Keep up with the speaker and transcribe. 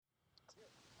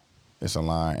it's a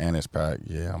line and it's packed,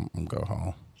 yeah, I'm go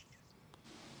home.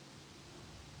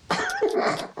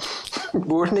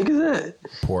 Where niggas at?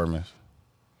 Portman.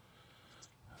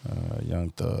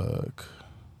 Young Thug.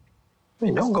 I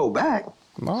mean, don't go back.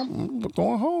 No, I'm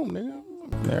going home, nigga.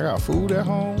 I got food at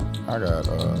home. I got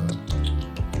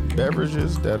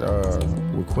beverages that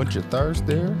will quench your thirst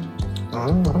there.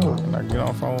 Mm-hmm. And I can get on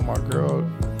the phone with my girl,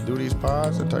 do these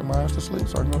pods, and take my ass to sleep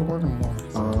so I can go to work in the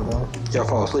morning. Y'all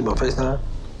fall asleep on FaceTime?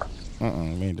 We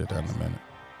ain't did that in a minute.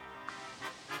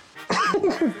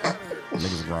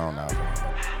 Niggas grown now.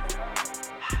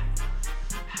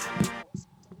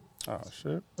 Oh,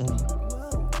 shit.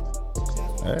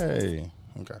 Hey.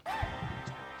 Okay.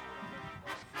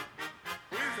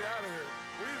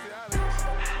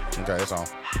 Okay, it's on.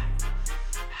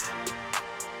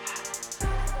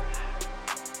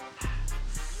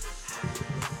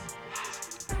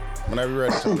 Whenever you're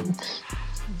ready, Tony.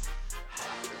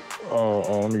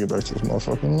 Oh, let me get back to this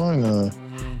motherfucking line now.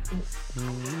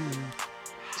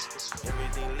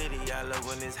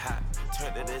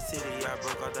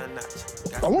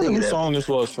 I wonder whose song this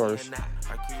was first.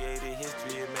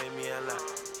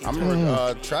 I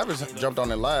remember Travis jumped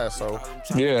on it last, so.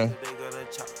 Yeah.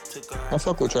 I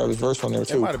fuck with Travis' verse on there,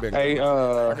 too. It might have been. Hey,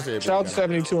 shout out to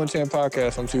 72 and 10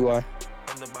 podcast. I'm TY.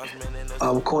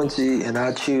 I'm Quincy, and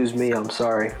I choose me. I'm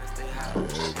sorry. There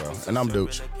you go. And I'm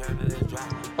Dooch.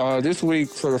 This week,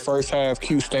 for the first half,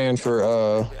 Q stand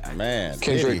for Man,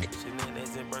 Kendrick.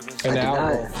 And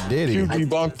now Diddy. Q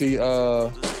debunked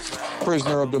the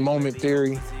prisoner of the moment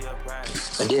theory.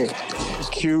 I did.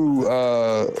 Q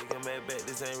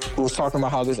was talking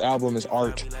about how this album is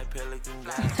art.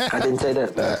 I didn't say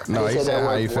that. No, he said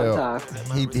how he felt.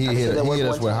 He hit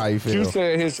us with how he feel. Q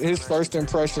said his first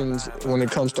impressions when it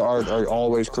comes to art are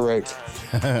always correct.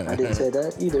 I didn't say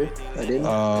that either. I didn't.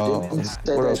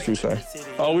 What else Q say?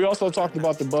 Oh, we also talked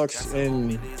about the Bucks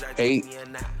in 8.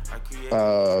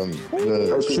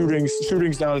 The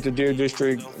shootings down at the Deer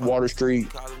District, Water Street,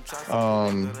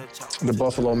 the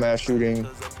Buffalo mass shooting,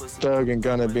 Thug and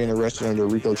Gunna being arrested under a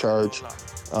RICO charge,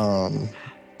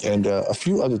 and a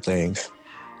few other things.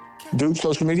 Dude,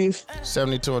 social medias?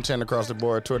 72 and 10 across the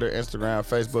board. Twitter, Instagram,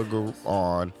 Facebook group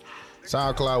on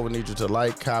SoundCloud. We need you to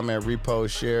like, comment,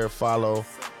 repost, share, follow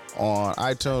on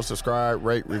iTunes, subscribe,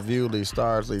 rate, review, leave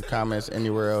stars, leave comments.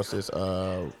 Anywhere else is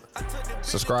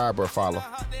subscribe or follow.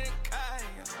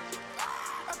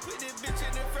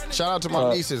 Shout out to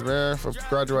my nieces, man, for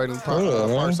graduating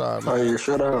Parkside. Oh, yeah,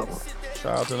 shut up.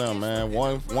 Shout out to them, man.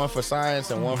 One for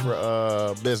science and one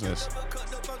for business.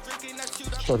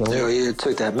 Hell yeah,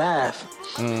 took that math.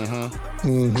 Took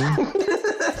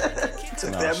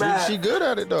that math. She good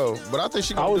at it though, but I think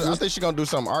she gonna do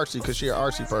something artsy because she an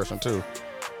artsy person too.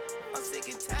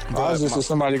 I was just at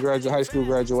somebody high school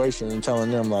graduation and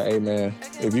telling them like, hey man,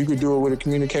 if you could do it with a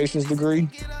communications degree,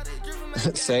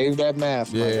 save that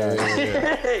math. Yeah.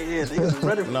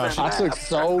 I took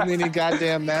so many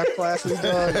goddamn math classes,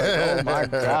 dog. Like, oh my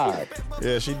god.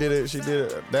 Yeah, she did it. She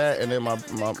did that, and then my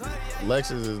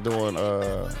Lexus is doing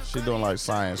she's doing like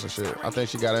science and shit. I think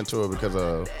she got into it because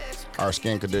of our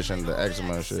skin condition, the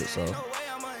eczema and shit. So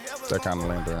that kind of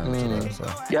linked her into that. So.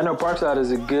 Yeah, I know Parkside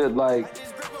is a good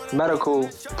medical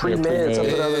pre-med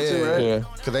something too, right? Yeah,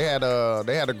 because they had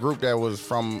a group that was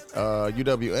from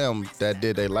UWM that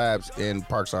did their labs in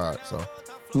Parkside. So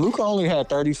Luka only had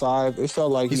 35. It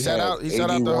felt like he sat had out. He 81 sat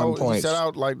out the whole. points. He sat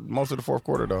out like most of the fourth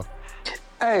quarter though.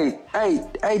 Hey!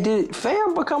 Did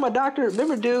Fam become a doctor?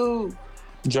 Remember, dude?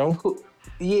 Joe?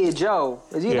 Yeah, Joe.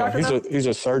 Is he a doctor? He's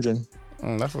a surgeon.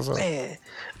 That's what's up. Man,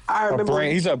 I remember.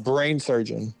 He's a brain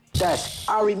surgeon.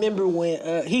 I remember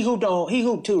when he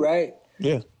hooped too, right?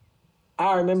 Yeah.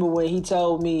 I remember when he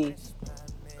told me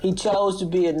he chose to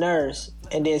be a nurse,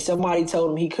 and then somebody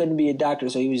told him he couldn't be a doctor,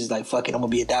 so he was just like, "Fuck it, I'm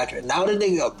gonna be a doctor." Now the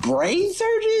nigga a brain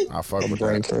surgeon? I fuck with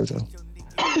brain that. surgeon.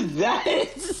 That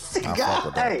is,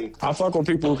 I fuck with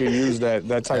people who can use that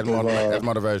type of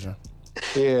motivation.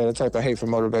 Yeah, that type of hate for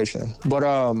motivation. But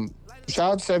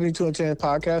shout out to 72 and 10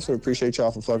 podcast. We appreciate y'all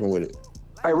for fucking with it.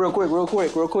 All right, real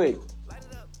quick.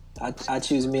 I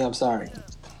choose me. I'm sorry.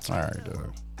 All right, dude.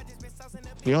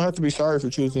 You don't have to be sorry for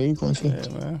choosing you, Quincy. Yeah,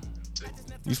 man.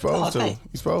 You supposed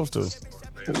to.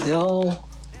 Yo,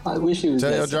 I wish you was.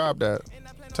 Tell your job that.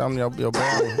 Tell them your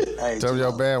bandwidth. Tell them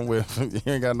your bandwidth.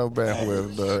 You ain't got no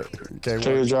bandwidth, but tell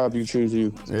your job you choose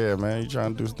you. Yeah, man. You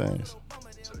trying to do things.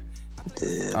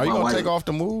 Yeah, are you gonna take off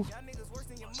the move?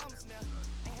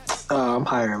 I'm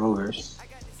hiring movers.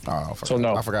 Oh, so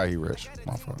no. I forgot he rich.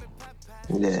 My fault.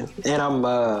 Yeah, and I'm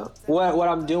what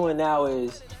I'm doing now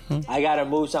is I gotta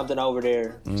move something over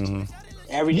there, and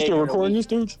every You day. still during the recording week.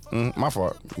 this, dude? My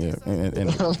fault. Yeah. And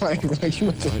I'm like you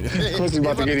about to, Quincy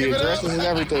about to get the addresses and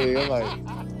everything. I'm like,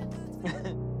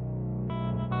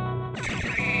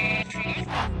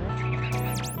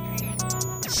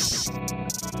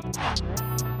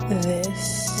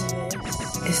 This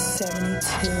is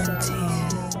 72 and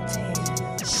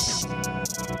 10.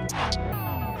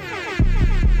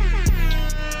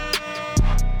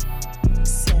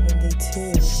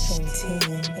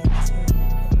 72 and 10.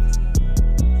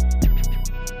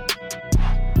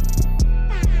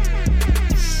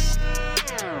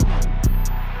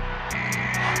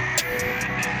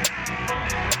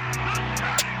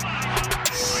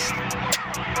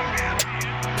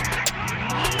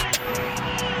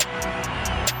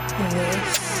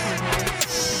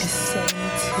 This is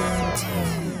 72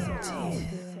 and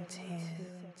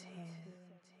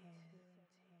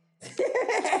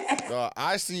 10. Dog,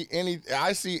 I see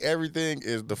everything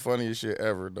is the funniest shit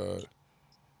ever, dog.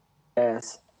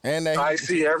 Yes. And that I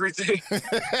see everything.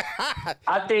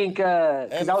 I think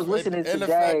because I was listening and the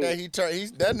fact that today.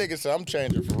 that nigga said I'm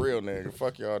changing for real, nigga.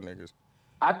 Fuck y'all niggas.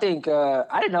 I think I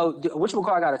didn't know which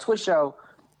McCall got a Twitch show,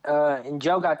 and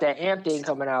Joe got that AMP thing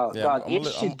coming out. Yeah, Dog, it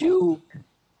should do.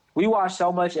 We watch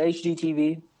so much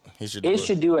HGTV. He should. It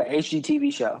should do an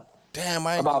HGTV show Damn,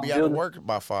 I ain't about gonna be out of building- work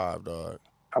by 5, dog.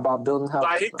 about building houses.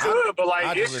 Like he could, but I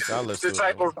like just it's listen- I listen the to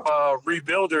type it. of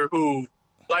rebuilder who,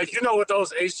 like, you know, with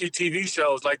those HGTV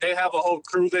shows, like they have a whole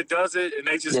crew that does it, and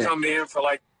they just Yeah. come in for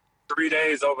like 3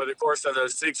 days over the course of the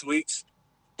 6 weeks.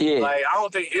 Yeah. Like I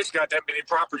don't think Ish got that many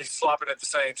properties flopping at the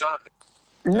same time.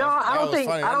 No, I That don't was think.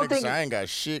 funny. I That don't nigga think. said, I ain't got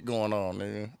shit going on,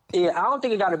 nigga. Yeah, I don't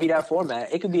think it got to be that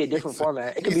format. It could be a different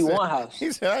format. It could be He said- one house.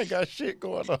 He said, I ain't got shit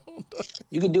going on.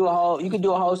 You could do a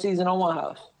whole season on one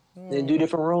house, then do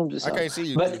different rooms or I something. can't see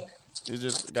you. But You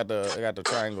just got the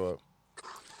triangle up.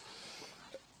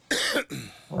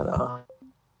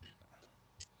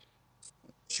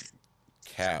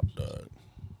 Cap, dog.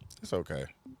 It's okay.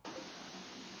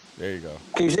 There you go.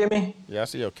 can you see me? Yeah, I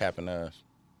see your capping ass.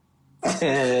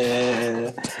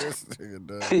 This nigga,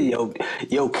 dog.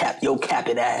 yo, cap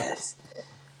it ass.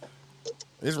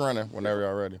 It's running whenever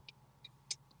y'all ready.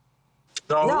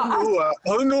 No, No,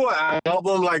 who knew an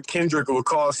album like Kendrick would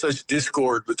cause such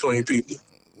discord between people?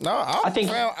 No, I think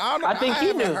he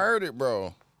haven't knew. heard it,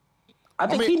 bro. I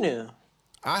think mean- he knew.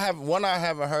 I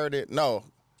haven't heard it. No,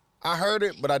 I heard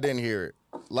it, but I didn't hear it.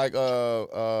 Like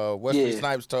Wesley Yeah.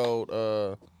 Snipes told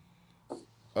the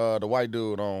white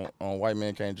dude on White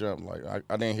Men Can't Jump. Like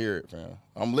I didn't hear it, fam.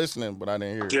 I'm listening, but I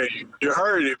didn't hear it. Yeah, you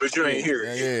heard it, but you ain't hear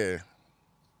it. Yeah.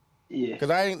 Yeah. Cause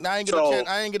I ain't get So- a chance.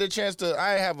 I ain't get a chance to.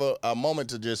 I ain't have a moment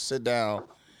to just sit down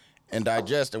and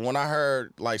digest. And when I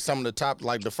heard like some of the top,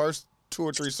 like the first 2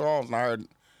 or 3 songs, and I heard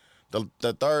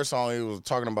the third song, he was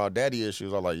talking about daddy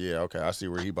issues. I was like, yeah, okay, I see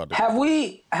where he about to.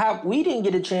 We didn't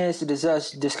get a chance to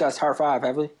discuss Her 5,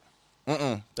 have we?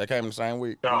 That came the same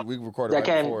week. No. We recorded right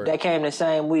before That it. came the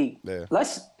same week. Yeah.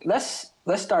 Let's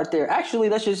start there. Actually,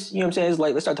 let's just, you know what I'm saying? It's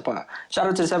late. Let's start the pod. Shout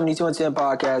out to the 72 and 10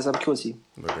 podcast. I'm Quincy.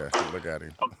 Look at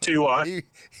him. T.Y.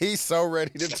 He's so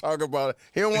ready to talk about it.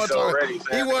 He don't want to so talk. ready,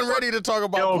 He man. wasn't ready to talk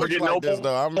about don't Push forget like no this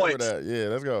though. I remember points. that. Yeah,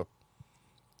 let's go.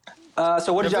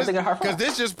 So what did y'all think of Her 5? Because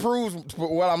this just proves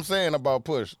what I'm saying about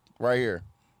Push right here.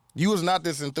 You was not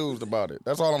this enthused about it.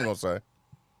 That's all I'm gonna say.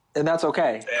 And that's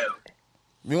okay.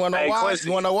 You wanna know Hey, why? Quincy,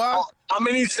 You wanna know why? How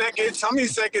many seconds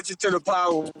into the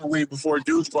pod were we before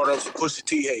dudes brought up some Pusha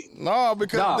T hate? No,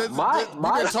 because No, we've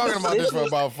my been talking about this for specific-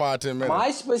 about 5-10 minutes.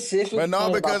 My specific But no,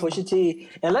 point because- about Pusha T,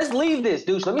 and let's leave this,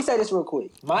 dude. Let me say this real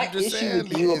quick. My I'm just issue saying,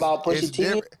 with you about it's Pusha T,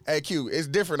 different. Hey Q, it's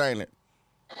different, ain't it?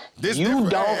 This you different.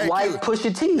 don't Hey, like Q.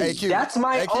 Pusha T. Hey, Q. That's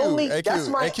my Hey, Q. only. Hey, Q. That's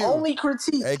my Hey, Q. only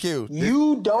critique. Hey, Q.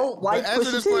 You don't like But answer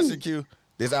Pusha this T. question, Q.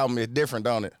 This album is different,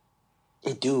 don't it?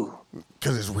 It do.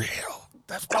 Because it's real.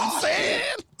 That's what I'm saying.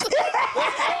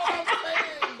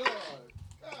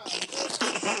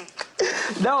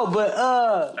 No, but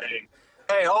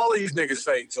Hey, all these niggas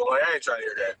fake, so like I ain't trying to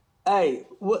hear that. hey,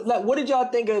 what did y'all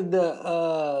think of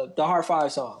the Heart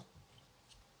 5 song?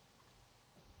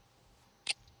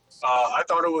 I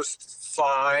thought it was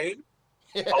fine.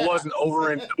 I wasn't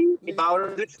over enthused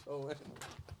about it.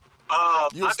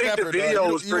 You a I think stepper, the video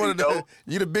dog. was You pretty one of the- dope.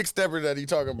 You the big stepper that he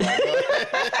talking about. Dog.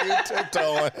 You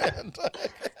tiptoeing.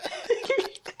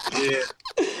 Yeah.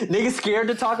 Niggas scared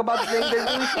to talk about the things they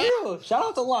really feel. Shout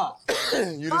out to Locke.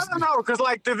 You I just, don't know, because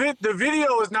like the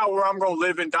video is not where I'm gonna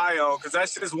live and die on, because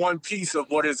that's just one piece of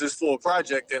what is this full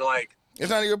project, and like it's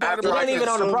not even part of It the After I ain't even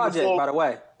on the consume project, full- by the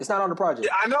way. It's not on the project.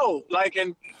 I know, like,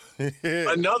 and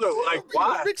another like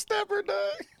why Big stepper, dog.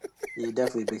 Yeah,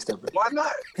 definitely a big stepper. why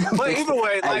not? But either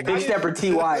way, Hey, like Big I- Stepper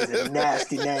T.Y. is a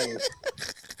nasty name.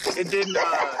 it didn't.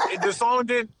 The song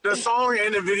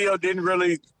and the video didn't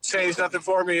really change nothing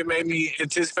for me. It made me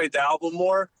anticipate the album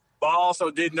more, but I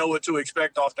also didn't know what to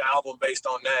expect off the album based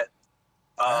on that.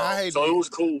 So it was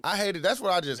cool. I hate it. That's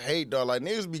what I just hate, though. Like,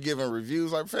 niggas be giving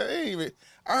reviews. Like, I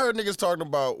heard niggas talking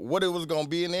about what it was gonna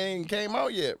be, and it ain't came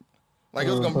out yet. Like,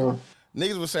 it was gonna be.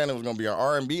 Niggas was saying it was gonna be an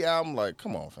R&B album. Like,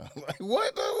 come on, fam. Like,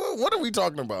 what? What are we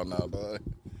talking about now, dog?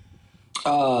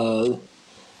 How did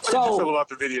you feel about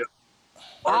the video?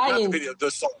 The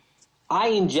song. I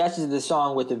ingested the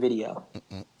song with the video.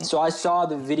 So I saw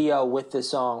the video with the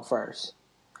song first.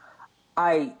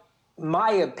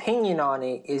 My opinion on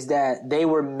it is that they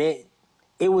were meant.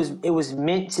 It was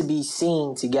meant to be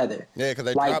seen together. Yeah,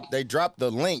 because they dropped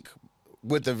the link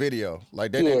with the video.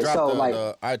 Like they didn't drop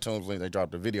the iTunes link. They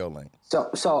dropped the video link.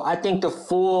 So I think the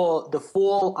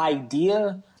full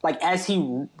idea, like as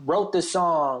he wrote the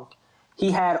song, he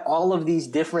had all of these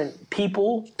different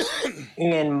people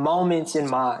and moments in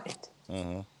mind.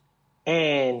 Mm-hmm.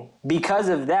 And because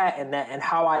of that and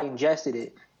how I ingested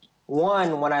it,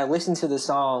 one, when I listened to the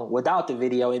song without the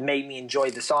video, it made me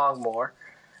enjoy the song more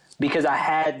because I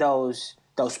had those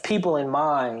people in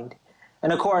mind.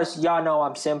 And of course, y'all know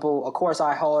I'm simple. Of course,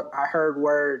 I heard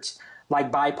words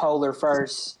like bipolar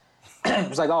first. It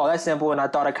was like, oh, that's simple. And I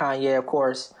thought of Kanye, of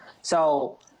course.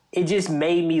 So it just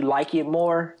made me like it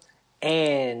more.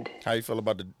 And how you feel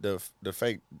about the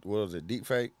fake? What was it? Deep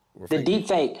fake? The deep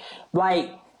fake,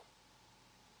 like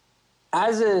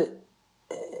as a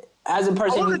person. I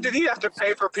wonder, did he have to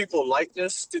pay for people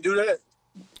likeness to do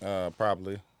that?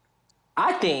 Probably.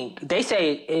 I think they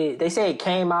say it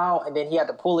came out and then he had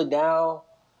to pull it down.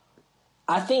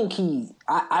 I think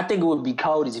it would be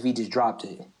cold as if he just dropped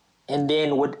it, and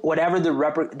then whatever the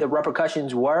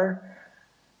repercussions were.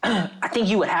 I think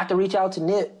you would have to reach out to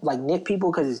Nip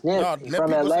people because it's Nip from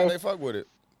LA. They fuck with it.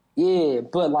 Yeah,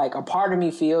 but like a part of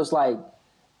me feels like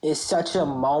it's such a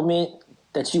moment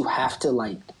that you have to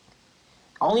like.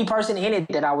 Only person in it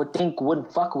that I would think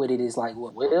wouldn't fuck with it is like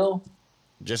Will.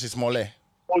 Jussie Smollett.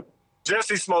 Well,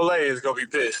 Jussie Smollett is gonna be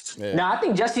pissed. Yeah. Now I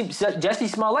think Jussie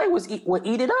Smollett would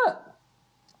eat it up.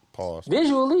 Pause.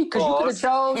 Visually, because you could have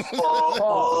chose.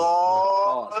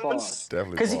 Pause.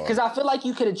 Definitely. Because I feel like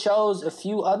you could have chose a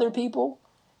few other people,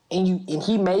 and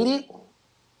he made it.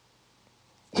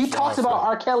 He talks about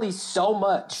R. Kelly so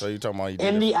much. So you talking about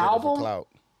in the album?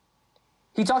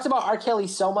 He talks about R. Kelly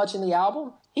so much in the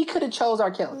album. He could have chose R.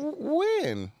 Kelly.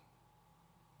 When?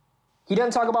 He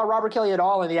doesn't talk about Robert Kelly at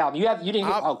all in the album. You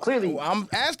didn't. Clearly. I'm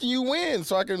asking you when,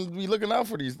 so I can be looking out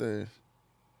for these things.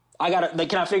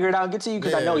 Can I figure it out and get to you?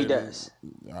 Because I know he does.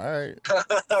 All right.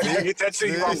 Can get that to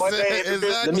you on Monday?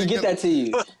 Let me get that to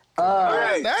you. All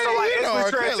right. So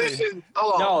as we transition,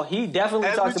 no, he definitely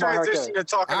talks about R.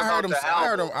 Kelly. I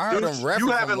heard him reference.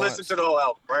 You haven't listened to the whole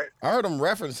album, right? I heard him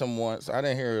reference him once. I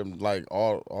didn't hear him like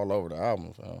all over the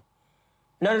album. So.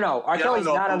 No. R. Kelly's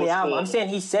not on the album. I'm saying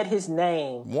he said his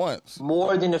name once,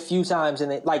 more than a few times in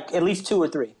it, like at least 2 or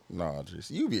 3. No, just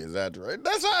you be exaggerating.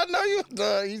 That's how I know you.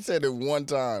 He said it one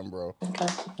time, bro. Okay,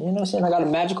 you know what I'm saying? I got a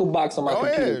magical box on my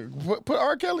computer. Yeah, put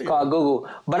R. Kelly called Google.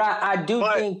 But I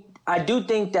do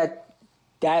think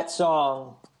that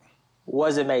song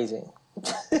was amazing.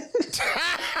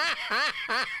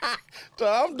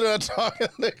 I'm done talking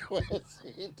to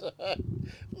Quincy.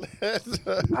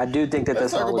 I do think that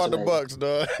let's song was amazing. Let's talk about the Bucks,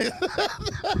 dog.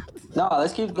 No,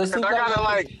 let's keep. I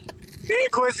gotta me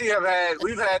and Quincy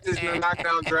we've had this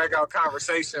knockdown, drag out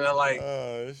conversation, and I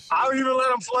don't even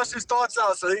let him flush his thoughts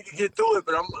out so he can get through it.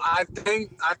 But I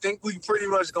think we pretty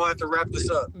much gonna have to wrap this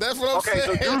up. That's what I'm saying.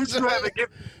 Okay, so dudes,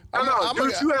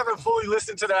 you haven't fully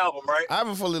listened to the album, right? I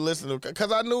haven't fully listened to it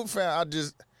because I knew,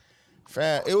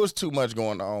 it was too much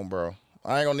going on, bro.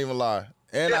 I ain't gonna even lie,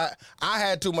 and I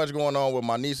had too much going on with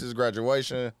my niece's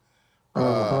graduation.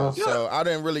 So I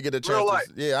didn't really get a chance.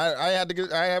 I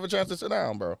have a chance to sit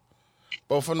down, bro.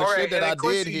 But from the shit that I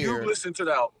did hear, you listened to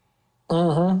the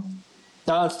album.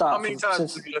 Nonstop. How many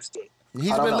times have you listened to it?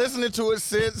 He's been listening to it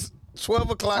since 12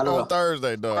 o'clock on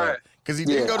Thursday, dog. Because he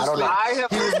didn't go to sleep.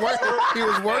 He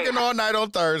was working all night on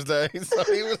Thursday. So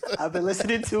I've been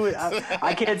listening to it.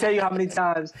 I can't tell you how many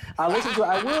times I listened to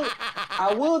it.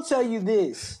 I will tell you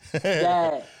this,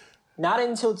 that not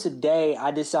until today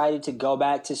I decided to go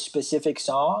back to specific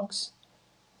songs.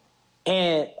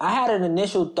 And I had an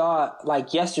initial thought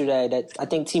like yesterday that I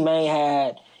think T-Main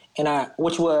had,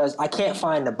 which was I can't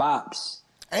find the bops.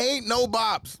 Ain't no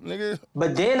bops, nigga.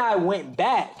 But then I went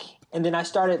back and then I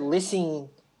started listening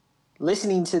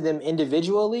to them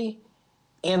individually,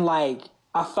 and I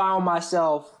found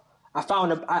songs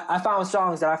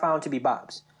that I found to be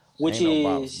bops, which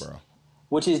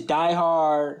is Die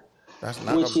Hard, That's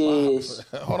not which a bop. is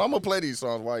Hold on, I'm gonna play these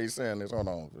songs while he's saying this. Hold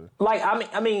on. like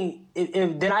I mean,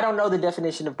 if then I don't know the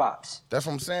definition of bops. That's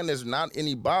what I'm saying. There's not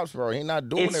any bops, bro. He not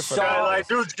doing It's it for so- that. Like,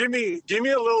 dude, give me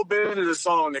a little bit of the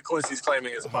song that Quincy's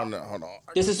claiming is about. Hold on.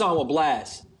 This is a song with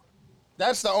Blast.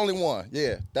 That's the only one.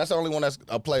 Yeah, that's the only one that's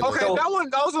a playlist. Okay, So- that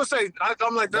one, I was gonna say,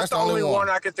 I'm like, that's the only one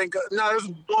I could think of. No, there's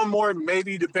one more,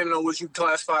 maybe, depending on what you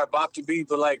classify bop to be,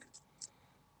 but like,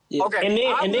 Yeah. okay. And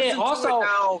I've then listened to also it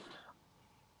now.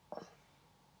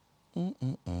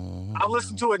 I've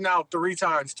listened to it now 3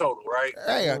 times total, right?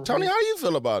 Hey, Tony, how do you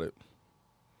feel about it?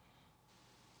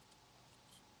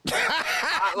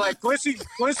 Like Quincy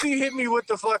hit me with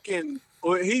the fucking.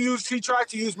 He tried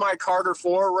to use my Carter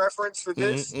 4 reference for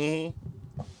this. Mm-hmm.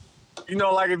 You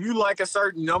know, like if you like a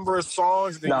certain number of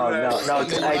songs, then no. you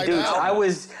have, Hey, dude, I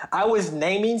was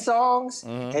naming songs,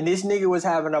 and this nigga was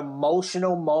having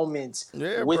emotional moments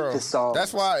Yeah, with bro. the song.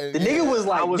 That's why the nigga was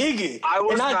like, nigga.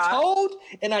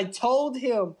 I told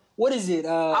him, what is it?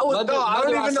 I don't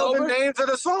even know the names of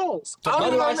the songs. I don't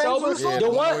even know the names of the songs. Yeah, The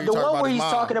the one one, where where his he's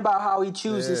mom. talking about how he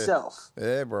chooses Yeah. himself.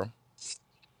 Yeah, bro.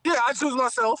 Yeah, I choose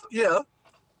myself. Yeah,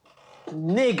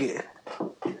 Nigga.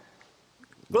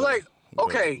 but like,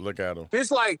 okay, Look at him.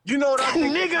 it's like, you know what I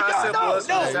think the Nigga, concept was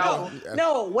for this album?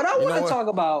 no. What I know want to what? talk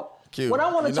about, Q. what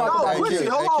I want to You know talk what? No, about, Hey, Quincy,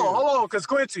 Q, hold hey, Q. on, because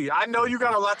Quincy, I know you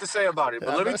got a lot to say about it,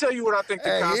 but let me tell you what I think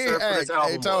the concept for this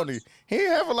album Hey, Tony. was. He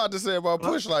didn't have a lot to say about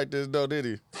Push like this, though, did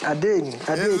he? I didn't.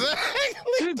 Exactly.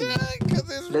 Because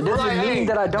it's That doesn't Like, mean hey,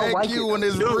 that I don't hey, like Q, it. when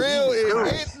it's Dude, real, dude,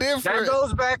 it hit That different.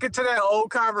 goes back into that old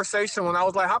conversation when I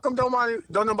was like, how come don't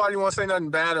nobody want to say nothing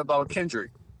bad about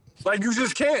Kendrick? Like, you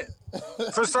just can't.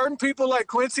 For certain people like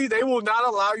Quincy, they will not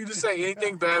allow you to say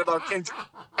anything bad about Kendrick.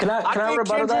 Can I I think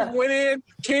rebuttal that?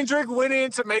 Kendrick went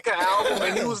in to make an album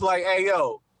and he was like, hey,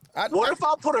 yo, what if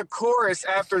I put a chorus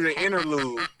after the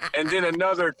interlude and then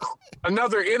another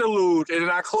interlude and then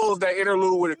I close that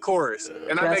interlude with a chorus and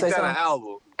Can I I make say that an something?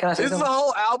 album? Can I say This is a something?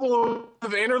 whole album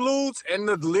of interludes and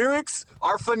the lyrics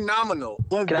are phenomenal.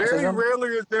 But Can I say very something? rarely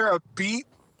is there a beat,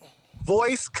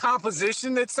 voice,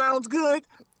 composition that sounds good,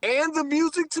 and the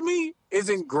music to me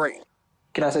isn't great.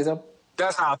 Can I say something?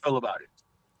 That's how I feel about it.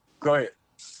 Go ahead.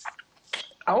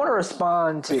 I want to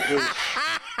respond to it.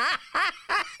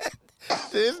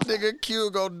 This nigga Q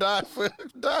gonna die for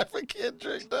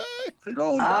Kendrick, dog.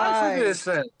 Go die for this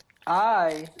thing.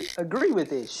 I agree with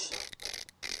this.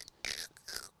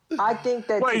 I think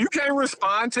that. Wait, you can't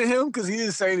respond to him because he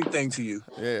didn't say anything to you.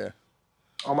 Yeah.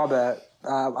 Oh, my bad.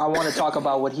 I want to talk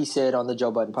about what he said on the Joe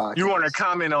Budden podcast. You want to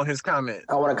comment on his comment?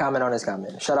 I want to comment on his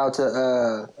comment. Shout out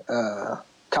to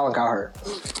Colin Cowherd.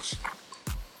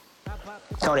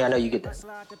 Tony, I know you get that.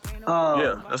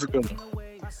 Yeah, that's a good one.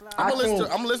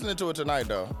 I'm listening to it tonight,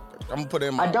 though. I'm gonna put it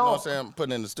in my, I you know what I'm don't- saying?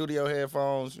 Put it in the studio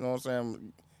headphones, you know what I'm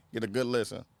saying? Get a good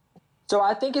listen. So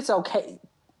I think it's okay.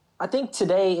 I think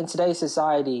today, in today's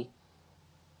society,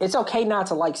 it's okay not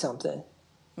to like something.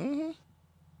 Mm-hmm.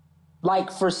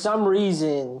 Like, for some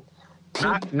reason,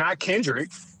 Not Kendrick.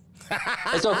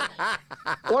 it's okay.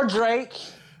 Or Drake.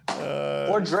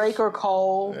 Or Drake or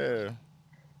Cole. Yeah.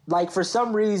 Like, for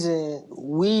some reason,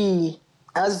 we,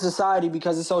 as a society,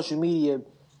 because of social media,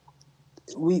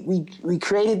 we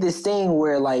created this thing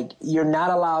where, like, you're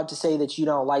not allowed to say that you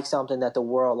don't like something that the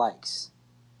world likes.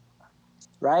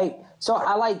 Right? So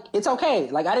it's okay.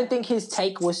 Like, I didn't think his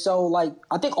take was so, like,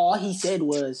 I think all he said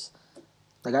was,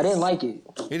 like, I didn't like it.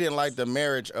 He didn't like the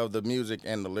marriage of the music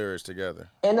and the lyrics together.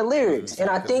 And the lyrics. And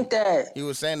I think that He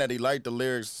was saying that he liked the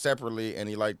lyrics separately and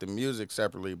he liked the music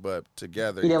separately, but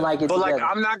together. he didn't like it But like,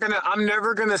 together. I'm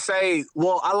never gonna say,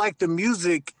 well, I like the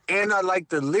music and I like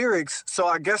the lyrics, so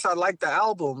I guess I like the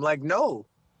album. Like, no,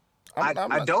 I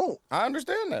don't. I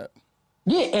understand that.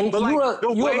 Yeah, and But like,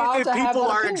 the you way allowed that to have people that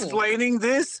are opinion. explaining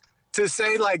this to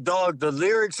say, like, dog, the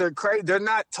lyrics are crazy. They're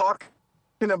not talking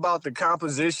about the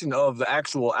composition of the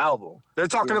actual album. They're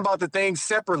talking about the things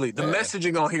separately. The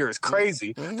messaging on here is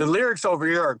crazy. The lyrics over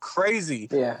here are crazy.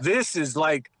 Yeah. This is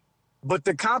like, but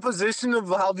the composition of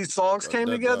how these songs came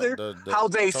together, how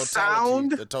they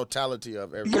sound. The totality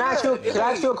of everything. Can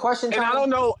I ask you a question, And Tom? I don't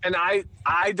know, and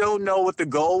I don't know what the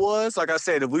goal was. Like I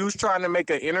said, if we was trying to make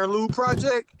an interlude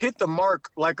project, hit the mark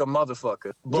like a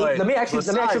motherfucker. But let me ask you a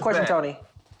besides question, that- Tony.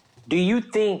 Do you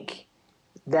think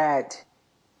that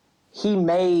he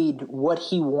made what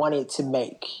he wanted to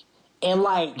make? And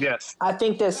like, Yes. I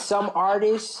think that some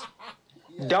artists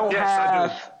don't Yes, I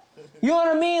do. have. You know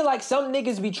what I mean? Like, some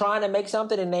niggas be trying to make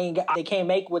something and they can't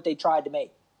make what they tried to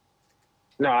make.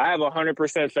 No, I have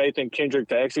 100% faith in Kendrick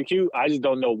to execute. I just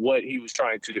don't know what he was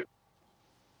trying to do.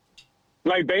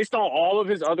 Like, based on all of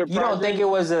his other You don't projects. think it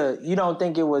was a? You don't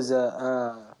think it was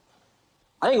a?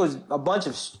 I think it was a bunch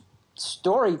of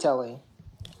storytelling.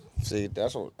 See,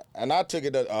 that's what, and I took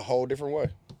it a whole different way.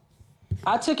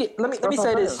 I took it. Let me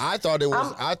say this. I thought it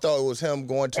was him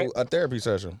going to a therapy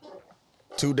session.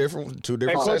 Two different And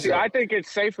sessions. Quincy, I think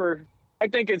it's safer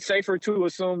to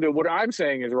assume that what I'm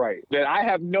saying is right. That I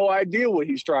have no idea what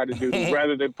he's trying to do,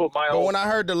 rather than put my But own when I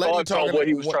heard the lady thoughts on talking, what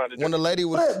he was trying to do. when the lady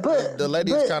was, But- the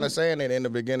lady was but- kind of saying it in the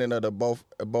beginning of the both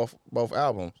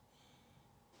albums.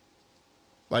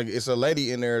 Like it's a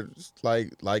lady in there,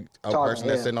 like a Talking, person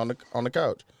that's yeah. sitting on the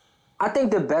couch, I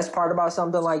think the best part about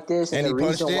something like this, and and he the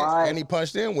punched reason in, why, and he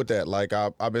punched in with that. Like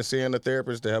I've been seeing a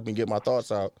therapist to help me get my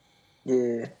thoughts out,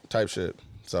 yeah, type shit.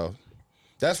 So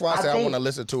that's why I I say I think- want to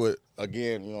listen to it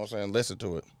again. You know what I'm saying? Listen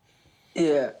to it.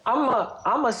 yeah.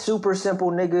 I'm a super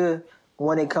simple nigga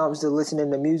when it comes to listening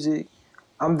to music.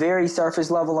 I'm very surface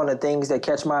level on the things that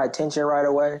catch my attention right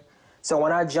away. So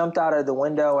when I jumped out of the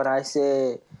window and I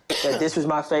said that this was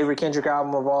my favorite Kendrick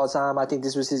album of all time, I think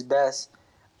this was his best.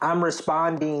 I'm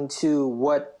responding to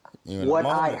what You in what the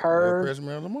I moment. heard, You're a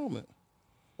prisoner of the moment.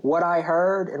 what I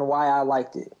heard, and why I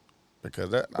liked it.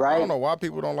 Because I Right. don't know why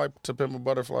people don't like To Pimp a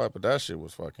Butterfly, but that shit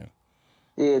was fucking.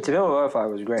 Yeah, To Pimp a Butterfly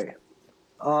was great.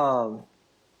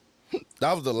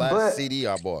 That was the last But- CD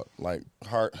I bought. Like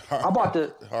hard. I bought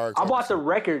the hard I bought the cover.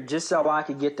 record just so I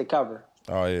could get the cover.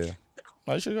 Oh yeah.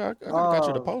 I should. I got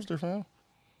you the poster, fam.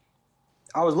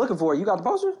 I was looking for it. You got the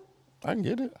poster? I can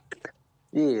get it.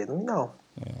 Yeah, let me know.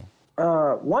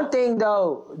 One thing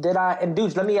though and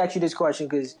dudes, let me ask you this question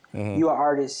because you are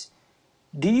artist.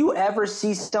 Do you ever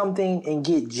see something and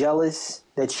get jealous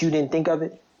that you didn't think of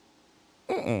it?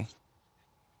 That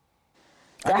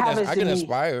happens I to get me.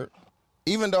 inspired.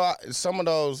 Even though some of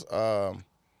those,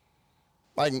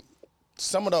 like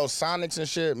some of those Sonics and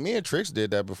shit, me and Trix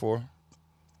did that before.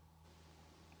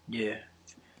 Yeah.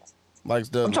 Like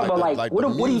the. I'm talking about like what the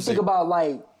do you music. think about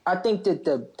like I think that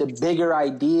the bigger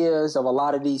ideas of a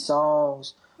lot of these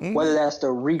songs, whether that's the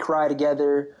Recry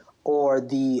Together or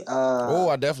the Oh,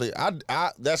 I definitely.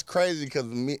 I that's crazy because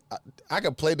I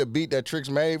could play the beat that Trix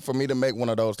made for me to make one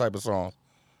of those type of songs.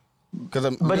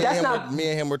 Because me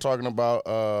and him were talking about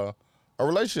a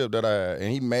relationship that I had,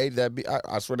 and he made that beat.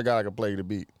 I swear to God, I could play the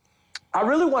beat. I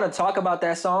really want to talk about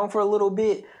that song for a little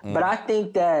bit, but I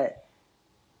think that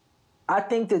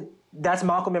that's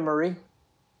Malcolm and Marie.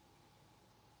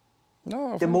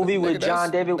 No, The movie with nigga,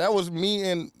 John David. That was me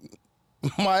and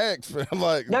my ex. Man.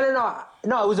 Like No.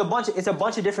 It was it's a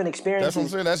bunch of different experiences. that's what I'm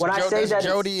saying. That's, when I say that's that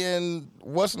Jody and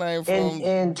what's name from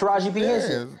and Taraji P.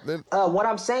 Henson. What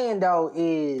I'm saying though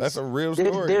is That's a real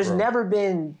story, There's bro. never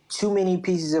been too many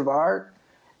pieces of art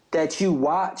that you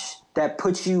watch that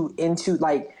puts you into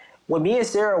like when me and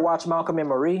Sarah watched Malcolm and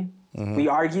Marie, we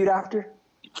argued after.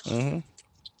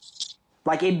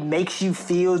 Like it makes you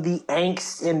feel the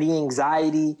angst and the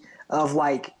anxiety of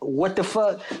like, what the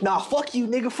fuck? Nah, fuck you,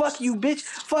 nigga. Fuck you, bitch.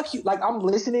 Fuck you. Like I'm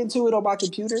listening to it on my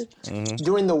computer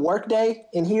during the workday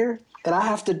in here, and I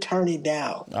have to turn it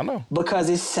down. I know. Because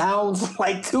it sounds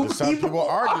like two Some people people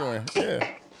arguing. Yeah.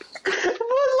 But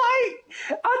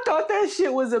like, I thought that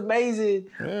shit was amazing.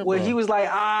 Yeah, when bro. he was like,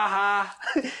 aha.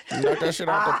 You knocked that shit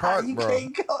out the park, you bro.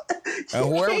 can't go. And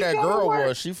you whoever can't that go to girl work.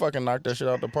 was, she fucking knocked that shit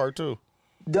out the park too.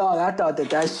 Dog, I thought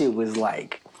that shit was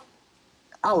like,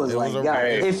 I was It like, was a- God,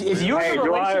 Hey, if you're Hey, in a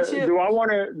do I relationship,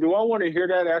 want to hear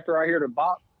that after I hear the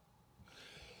bop?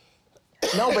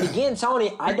 no, but again,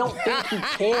 Tony, I don't think he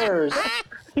cares.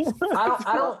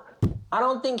 I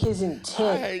don't think his I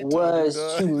intent hate was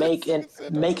Tony, dog.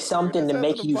 to make something to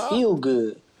make you feel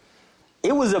good.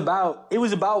 It was about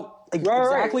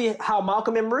exactly how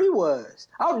Malcolm and Marie was.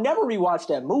 I'll never rewatch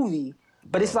that movie,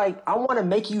 but it's like I want to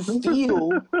make you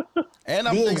feel And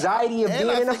the anxiety of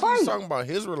being in a fight. He's talking about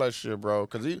his relationship, bro,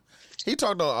 because he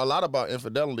talked a lot about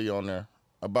infidelity on there.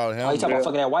 About him. Oh, you talking about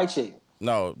fucking that white chick?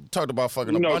 No, talked about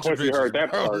fucking You a know, bunch of Quincy bitches. heard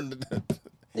that bro. part. Nigga,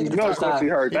 You the know, first time- Quincy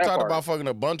heard He that talked part. about fucking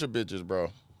a bunch of bitches,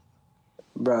 bro.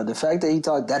 Bro, the fact that he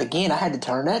talked that again, I had to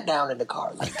turn that down in the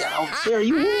car. Like, oh, Sarah,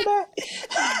 you hear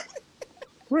that?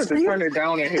 We're to turn it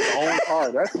down in his own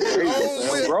car. That's crazy.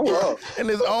 own Man. Grow up. In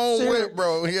his own whip,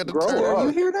 bro. He had to Grow turn. up. Sarah, you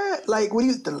hear that? Like, what do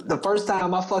you? The first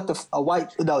time I fucked a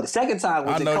white. No, the second time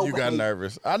was I in know you got Copenhagen.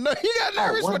 nervous. I know he got Oh,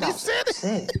 nervous when he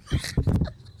said it.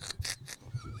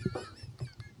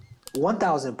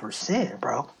 1000%,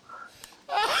 bro.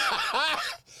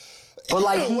 But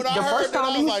like When I the heard first that, time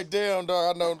I he was was, like, damn,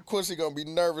 dog. I know Quincy gonna be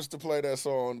nervous to play that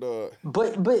song, dog.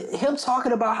 but him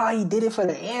talking about how he did it for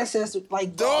the ancestors,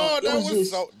 like Dog, it that was was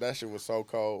just, so. That shit was so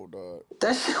cold, dog.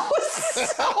 that shit was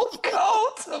so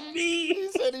cold to me. He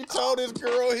said he told his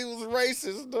girl he was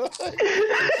racist, dog.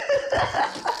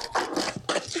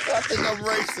 I think I'm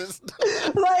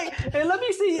racist. Like, and let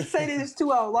me say this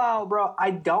too out loud, bro.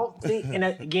 I don't think, and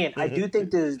again, I do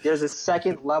think there's a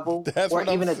second level That's or what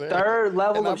I'm even a saying. third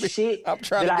level And of shit I'm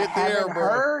trying that to I get there, haven't bro.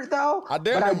 heard though. I but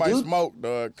definitely might do, smoke,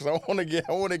 dog, because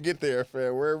I want to get there,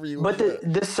 fam. Wherever you. But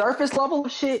the surface level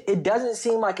of shit, it doesn't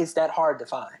seem like it's that hard to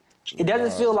find. It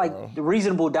doesn't feel like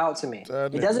reasonable doubt to me.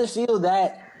 That It nigga- doesn't feel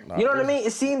that. You know what I mean?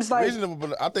 It seems like reasonable,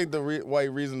 but I think the way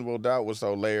reasonable doubt was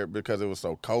so layered because it was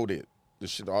so coded. The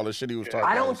shit, all the shit he was talking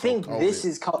about. I don't was so think coded. this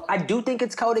is coded. I do think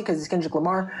it's coded because it's Kendrick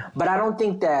Lamar, but I don't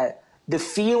think that the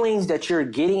feelings that you're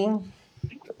getting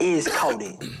is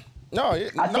coded. No,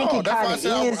 I think it that's why I kinda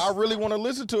said is. I really want to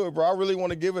listen to it, bro. I really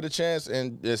want to give it a chance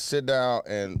and just sit down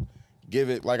and give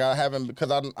it like I haven't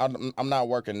because I'm not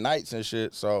working nights and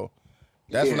shit. So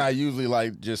that's when I usually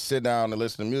like just sit down and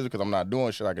listen to music because I'm not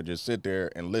doing shit. I could just sit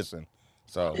there and listen.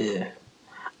 So Yeah,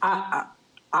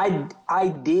 I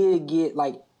did get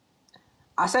like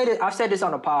I say that I've said this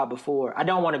on a pod before. I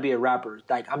don't want to be a rapper.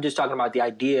 Like I'm just talking about the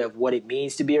idea of what it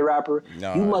means to be a rapper.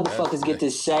 No, you motherfuckers get to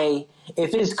say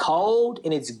if it's cold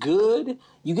and it's good,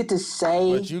 you get to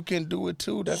say but you can do it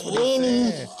too. That's what he's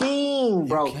saying. anything,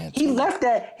 bro. can't He do let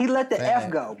that. He let the Man. F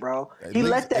go, bro. At He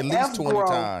least, let the at least F 20 grow,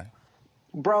 times.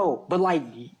 bro. But like,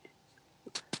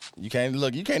 You can't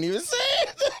look. You can't even say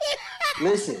it.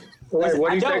 listen. Wait, listen, what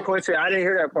do I you say, don't- Quincy? I didn't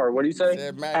hear that part. What do you say?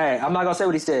 Said Mac. Hey, I'm not gonna say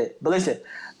what he said, but listen.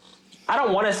 I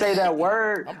don't want to say that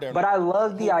word, I'm damn but I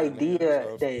love the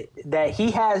idea man. that he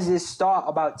has this thought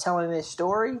about telling this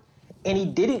story, and he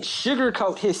didn't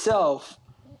sugarcoat himself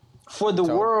for the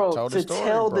world told the to story,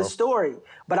 tell bro. the story.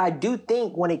 But I do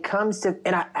think when it comes to,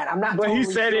 and I'm not. But he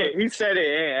totally said sure. it. He said it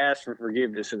and asked for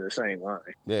forgiveness in the same line.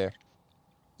 Yeah.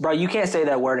 Bro, you can't say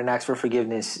that word and ask for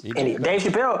forgiveness. He Any, did. Dave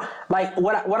Chappelle, like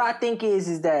what I think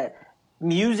is that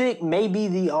music may be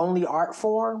the only art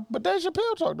form. But Dave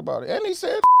Chappelle talked about it, and he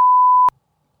said,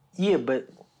 Yeah, but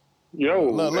Yo,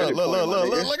 "Look how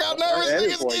nervous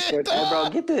Edit niggas point, get, Quincy. dog. bro,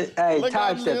 get the hey Look how,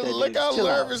 time step that. look dude. how Chill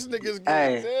out. nervous niggas get.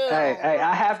 Hey, Damn.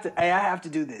 I have to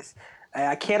do this. Hey,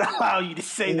 I can't allow you to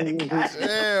say that. guys.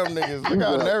 Damn, niggas. Look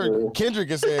how nervous. Kendrick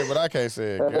can say it, but I can't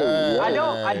say it. God,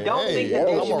 I don't think that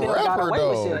Dave I'm a Chappelle got rapper, away with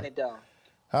though. saying it though.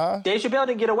 Huh? Dave Chappelle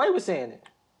didn't get away with saying it.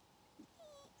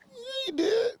 He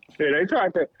did. Yeah, they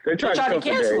tried to. They They tried tried to to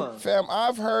cancel him. Fam,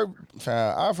 I've heard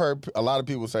a lot of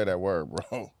people say that word,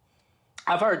 bro.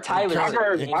 I've heard Tyler. I've say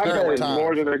heard, it. In I've current heard times.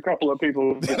 more than a couple of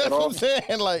people. That's what I'm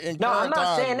saying. Like, in No, I'm current not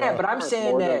times, saying bro. that, but I'm saying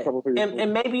More than a that, couple people.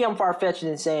 and maybe I'm far fetched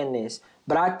in saying this,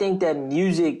 but I think that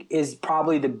music is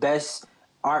probably the best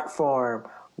art form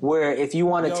where if you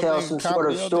want to You don't tell think some sort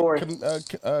of you don't story.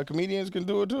 think comedians can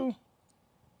do it too?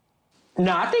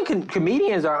 No, I think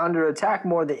comedians are under attack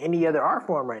more than any other art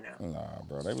form right now. Nah,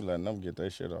 bro. They be letting them get their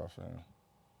shit off, fam.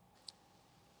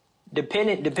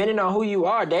 Depending on who you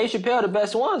are, Dave Chappelle the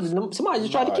best ones. Somebody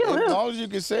just tried to kill As him. long as you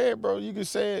can say it, bro, you can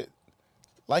say it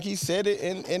like he said it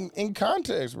in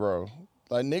context, bro.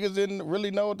 Like niggas didn't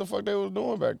really know what the fuck they was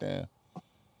doing back then.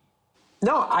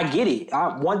 No, I get it.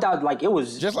 One thought like it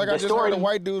was Just like the I just story. heard a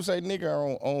white dude say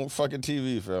nigga on fucking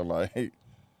TV, fam. Like,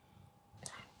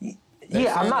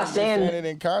 Yeah, I'm not saying it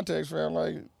in context, fam.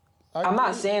 Like, I'm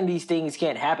not saying these things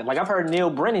can't happen. Like I've heard Neil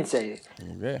Brennan say it,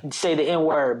 Yeah. say the N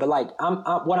word, but like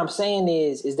what I'm saying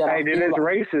is that I Hey, then feel it's like,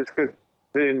 racist because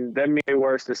then that means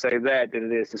worse to say that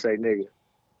than it is to say nigga.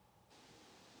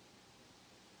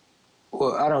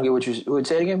 well, I don't get what you would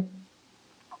say again.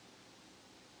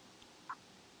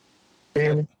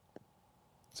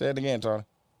 Say it again, Tony.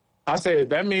 I said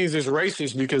that means it's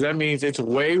racist because that means it's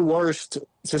way worse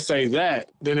to say that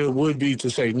than it would be to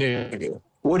say nigga.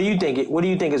 What do you think? What do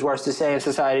you think is worse to say in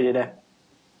society today?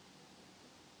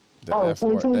 The F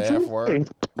word. The F word.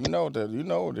 You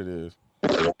know what it is.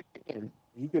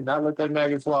 You cannot let that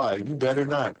maggot fly. You better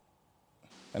not.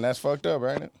 And that's fucked up,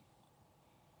 ain't it?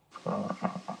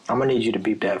 I'm gonna need you to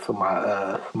beep that for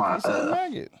my It's a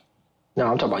maggot. No,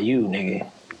 I'm talking about you, nigga.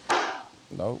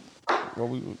 Nope. What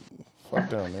we fuck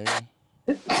them, nigga.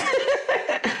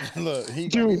 Look, he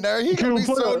gonna be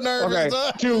so nervous.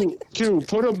 Okay, Q,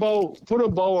 put a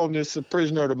bow on this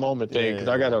prisoner of the moment thing because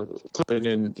I gotta clip it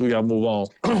and we gotta move on.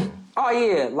 Oh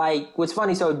yeah, like what's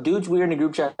funny? So, dudes, we were in the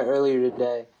group chat earlier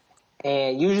today,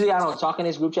 and usually I don't talk in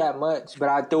this group chat much, but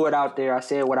I threw it out there. I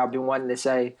said what I've been wanting to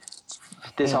say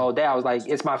this whole day. I was like,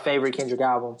 it's my favorite Kendrick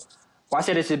album. Well, I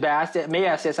said it's the best. Maybe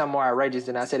I said something more outrageous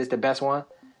than I said it's the best one.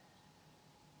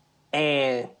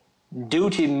 And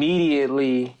Dude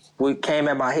immediately what came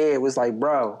at my head was like,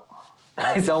 bro,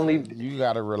 it's only You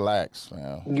gotta relax,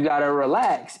 man. you gotta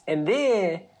relax. And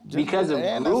then because of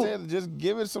and group, I said, just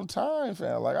give it some time,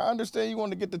 fam. Like I understand you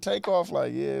want to get the takeoff.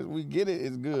 Like, yeah, we get it.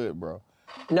 It's good, bro.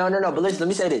 No. But listen, let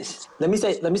me say this. Let me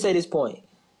say this point.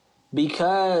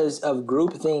 Because of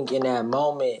groupthink in that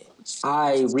moment,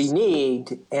 I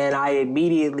reneged and I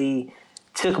immediately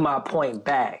took my point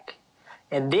back.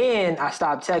 And then I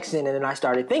stopped texting and then I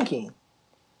started thinking.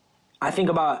 I think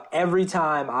about every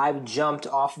time I've jumped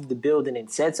off of the building and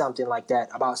said something like that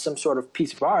about some sort of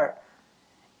piece of art,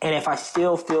 and if I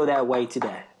still feel that way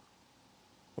today.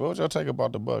 What was your take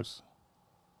about the Bucks?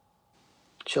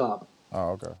 Chill out.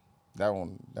 Oh, okay. That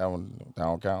one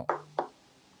don't count.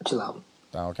 Chill out.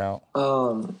 That don't count.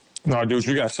 No, dude,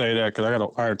 you gotta say that because I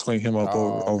gotta clean him up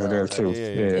over there too.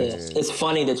 Yeah. It's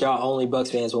funny that y'all only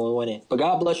Bucks fans when we win it, but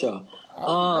God bless y'all.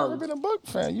 I've never been a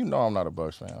Bucks fan. You know I'm not a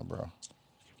Bucks fan, bro.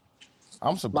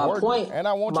 I'm supporting, and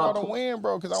I want y'all to win,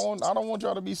 bro, because I don't want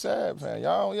y'all to be sad, fan.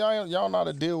 Y'all know how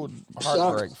to deal with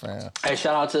heartbreak, fan. Hey,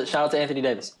 shout out to Anthony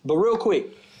Davis. But real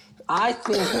quick, I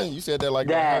think you said that like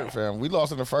that hurt, fam. We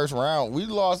lost in the first round.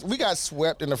 We got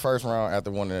swept in the first round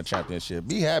after winning the championship.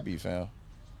 Be happy, fam.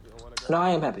 No, I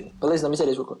am happy. But listen, let me say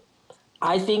this real quick.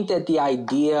 I think that the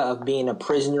idea of being a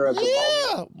prisoner of the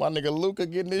moment, my nigga Luka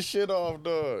getting this shit off,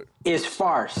 dog, is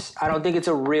farce. I don't think it's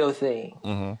a real thing.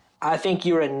 Mm-hmm. I think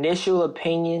your initial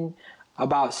opinion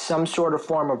about some sort of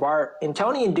form of art, and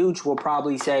Tony and Dooch will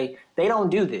probably say they don't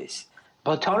do this,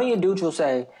 but Tony and Dooch will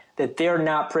say that they're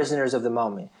not prisoners of the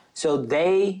moment. So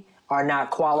they are not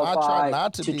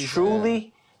qualified to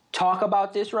truly talk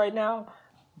about this right now,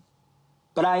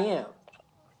 but I am.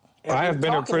 I have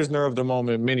been a prisoner of the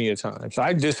moment many a time. So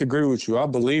I disagree with you. I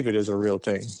believe it is a real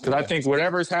thing. Because I think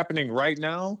whatever's happening right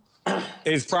now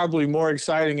is probably more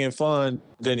exciting and fun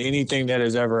than anything that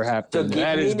has ever happened. So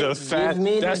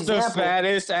that's the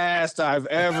fattest ass I've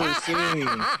ever seen.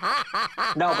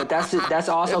 No, but that's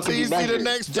also can be measured. The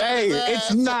next day,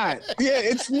 it's not. Yeah,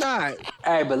 it's not.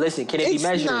 Hey, but listen, can it be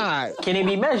measured? Not. Can it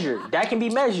be measured? That can be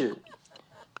measured.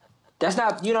 That's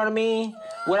not, you know what I mean?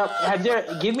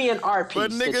 Give me an art piece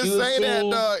but niggas that you've say seen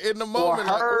that in the moment,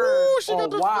 or heard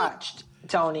like, or watched,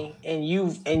 Tony, and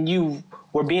you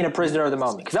were being a prisoner of the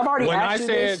moment. Because I've already asked you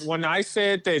this. When I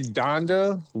said that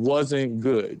Donda wasn't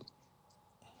good,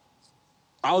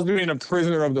 I was being a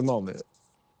prisoner of the moment.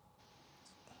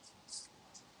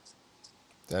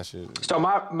 That shit. So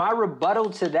my rebuttal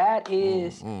to that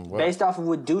is based off of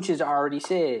what Dooch has already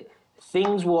said.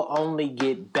 Things will only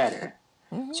get better.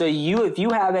 Mm-hmm. So if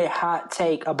you have a hot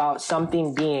take about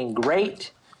something being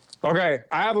great. Okay,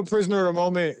 I have a prisoner of the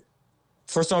moment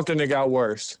for something that got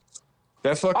worse.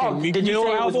 That fucking Meek Mill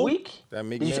album.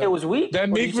 Did you say it was weak? That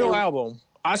Meek Mill album.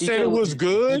 I said it was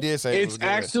good. He did say it's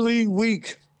actually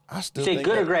weak. I still think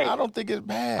good or great? I don't think it's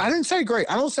bad. I didn't say great.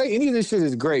 I don't say any of this shit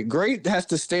is great. Great has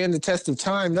to stand the test of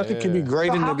time. Nothing can be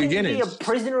great in the beginning. How can you be a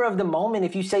prisoner of the moment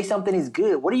if you say something is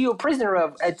good? What are you a prisoner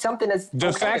of at something that's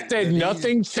the fact that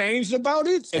nothing changed about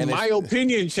it, and my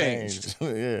opinion changed.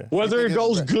 Yeah. Whether it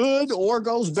goes good or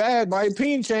goes bad, my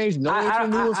opinion changed. No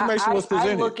new information was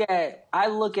presented. I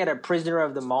look at a prisoner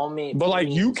of the moment, but like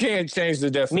you can't change the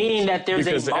definition, meaning that there's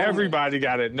because a moment. Everybody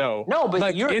got to know. No, but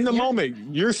like you're in the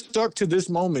moment. You're stuck to this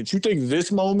moment. You think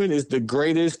this moment is the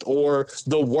greatest or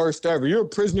the worst ever. You're a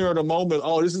prisoner of the moment.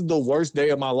 Oh, this is the worst day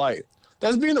of my life.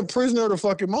 That's being a prisoner of the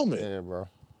fucking moment. Yeah, bro.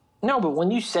 No, but when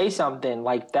you say something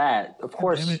like that, of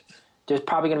course, there's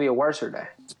probably going to be a worser day.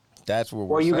 That's what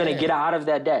we're or you're saying. going to get out of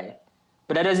that day.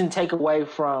 But that doesn't take away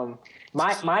from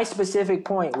my specific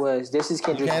point was this is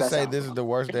Kendrick's You can't best say album. this is the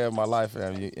worst day of my life,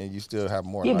 and you still have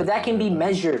more. Yeah, but that can be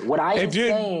measured. What I am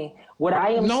saying.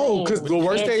 No, because the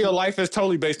worst day of your life is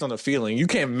totally based on a feeling. You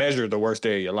can't measure the worst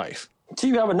day of your life. So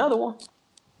you have another one.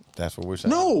 That's what we're saying.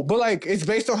 No, but like it's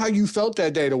based on how you felt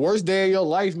that day. The worst day of your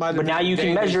life might have been. But now you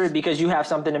can measure it because you have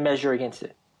something to measure against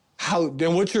it.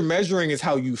 Then what you're measuring is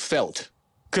how you felt.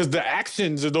 Because the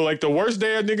actions of the worst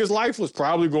day of nigga's life was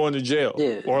probably going to jail.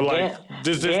 Yeah. Or like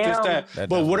this, that.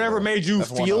 But whatever made you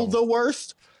feel the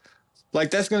worst, like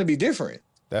that's going to be different.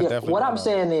 What I'm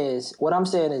saying is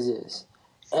this.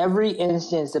 Every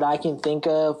instance that I can think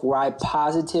of where I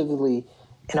positively,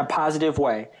 in a positive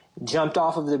way, jumped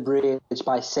off of the bridge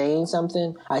by saying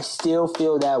something, I still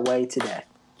feel that way today.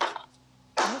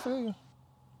 I feel you.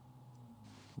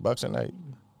 Bucks and 8.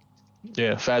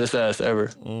 Yeah, fattest ass ever.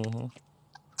 Mm-hmm.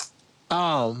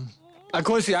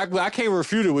 Quincy, I can't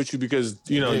refute it with you because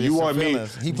you want me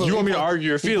to argue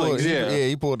your feelings.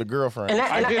 He pulled the girlfriend.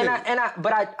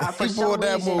 But I for he some pulled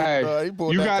that reason, move. He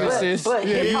pulled you that got it, sis.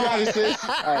 Yeah, you got it, sis.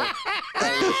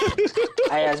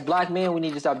 Hey, as black men, we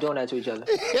need to stop doing that to each other.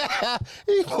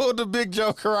 He pulled the big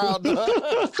joker out.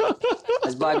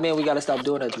 As black men, we got to stop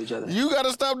doing that to each other. You got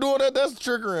to stop doing that. That's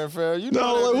triggering, fam. You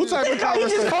know what type of conversation?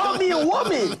 He just called me a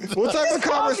woman. What type of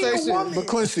conversation? But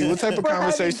Quincy, what type of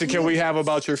conversation can we have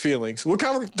about your feelings? feelings? What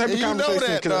type of And you know conversation?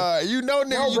 that, can I- you know, nigga,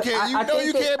 No, you but can't. You I know, think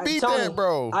you can't beat Tony, that,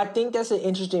 bro. I think that's an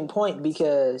interesting point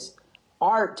because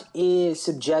art is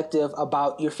subjective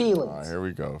about your feelings. All right, here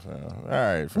we go, fam. All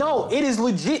right, fam. No, it is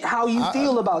legit how you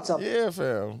feel about something. Yeah,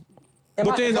 fam.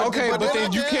 But then, okay, but then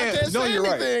then you I can't. No, say you're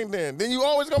right. anything. Then you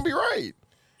always gonna be right.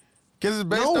 Because it's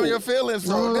based No. on your feelings.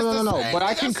 So No. But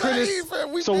I can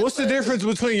criticize. So what's the difference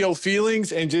between your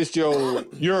feelings and just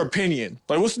your opinion?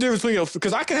 Like, what's the difference between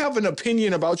because I can have an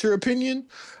opinion about your opinion.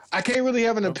 I can't really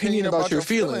have an opinion about your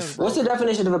feelings. What's the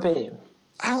definition of opinion?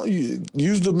 I don't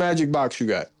use the magic box you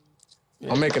got.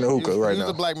 I'm making a hookah right now. Use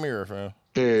the Black Mirror, fam.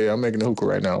 Yeah, I'm making a hookah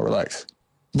right now. Relax.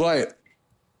 But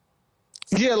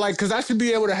yeah, like, because I should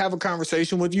be able to have a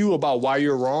conversation with you about why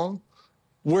you're wrong.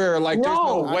 Where like there's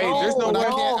no way, there's no way.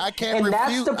 I can't and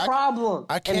refute. that's the problem.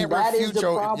 I can't and that is refute the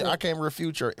your. problem. I can't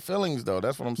refute your feelings though.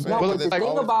 That's what I'm saying. No, but the It's thing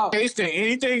always- about Tasting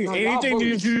anything No, y'all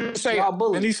bullies. you say, Y'all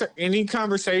bullies. any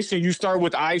conversation you start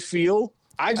with "I feel,"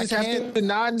 I just have can't. to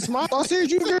nod and smile. I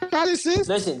said, "You got this, sis."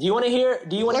 listen, do you want to hear?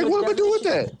 Do you want to Like, hear? what do we do with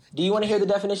definition- that? Do you want to hear the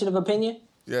definition of opinion?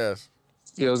 Yes.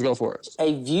 Yeah, let's go for it.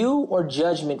 A view or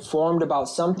judgment formed about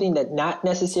something that not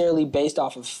necessarily based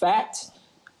off of facts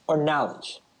or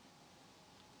knowledge.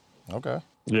 Okay.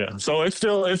 Yeah, so it's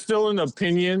still an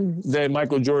opinion that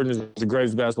Michael Jordan is the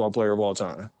greatest basketball player of all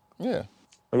time. Yeah.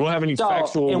 We don't have any So,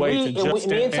 factual and way to me just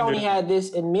and Tony had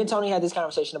this,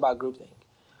 conversation about groupthink.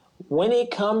 When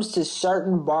it comes to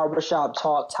certain barbershop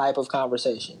talk type of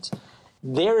conversations,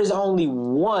 there is only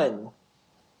one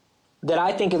that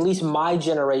I think at least my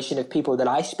generation of people that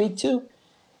I speak to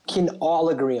can all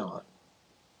agree on.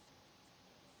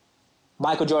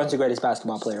 Michael Jordan's the greatest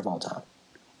basketball player of all time.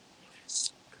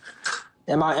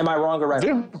 Am I wrong or right?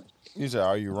 Yeah. You said,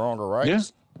 are you wrong or right? Yeah.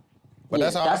 But Yeah,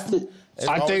 that's how. that's the It's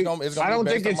I always think gonna, it's gonna I be don't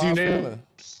based think on it's my unanimous.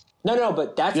 feelings. no,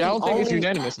 but that's Yeah, I the don't think it's only-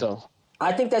 unanimous though.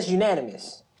 I think that's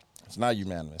unanimous. It's not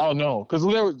unanimous. Oh no, because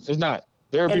it's not.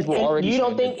 There are people And already. you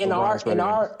don't saying think that in LeBron's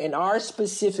better. in our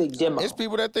specific demo? It's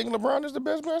people that think LeBron is the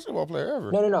best basketball player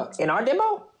ever. No. In our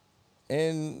demo,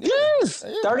 And Yes,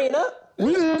 30 and up.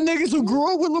 we the niggas who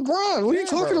grew up with LeBron. What are you Yeah,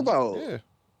 talking bro. about? Yeah.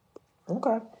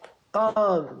 Okay.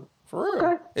 For real.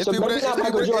 Okay. It's, So people maybe that, not it's,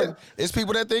 Michael people, Jordan. it's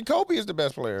people that think Kobe is the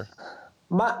best player.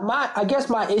 I guess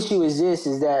my issue is this: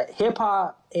 is that hip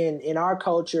hop in our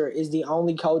culture is the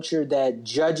only culture that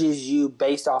judges you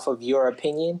based off of your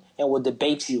opinion and will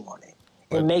debate you on it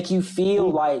and make you feel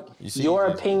like see, your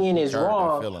you opinion is hurt that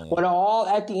wrong. feeling. When all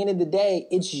at the end of the day,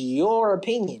 it's your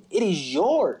opinion. It is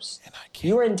yours.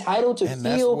 You're entitled to and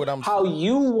that's feel what I'm how saying.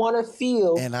 you want to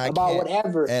feel And I about can't,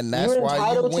 whatever. And that's You're why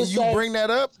entitled when to you say, bring that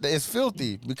up, it's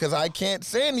filthy because I can't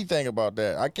say anything about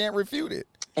that. I can't refute it.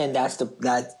 and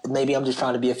that maybe I'm just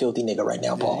trying to be a filthy nigga right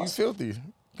now, Yeah, you pause. filthy.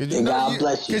 Cause And God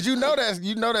bless you. Because you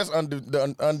know that's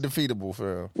undefeatable,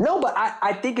 fam. No, but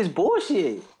I think it's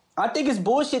bullshit. I think it's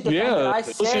bullshit. The fact that Yeah, I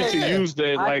shit said to use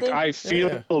that. Like think- I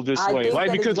feel this I way, think like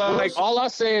that because it's like bullshit. all I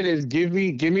said is give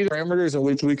me the parameters in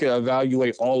which we can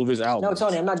evaluate all of his No, albums.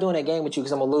 Tony, I'm not doing that game with you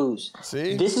because I'm gonna lose.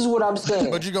 See? This is what I'm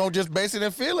saying. But you gonna just base it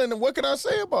in feeling, and what can I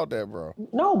say about that, bro?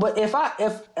 No, but if I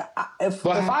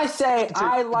say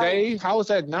I like, Today, how is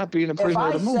that not being a prisoner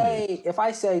of the movement? if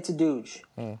I say to Douche,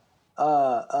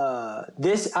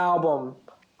 this album,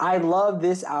 I love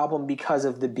this album because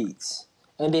of the beats,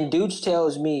 and then Douche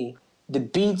tells me the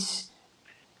beats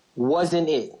wasn't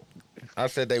it. I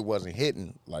said they wasn't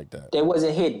hitting like that. They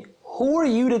wasn't hidden. Who are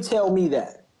you to tell me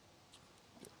that?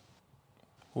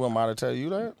 Who am I to tell you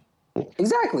that?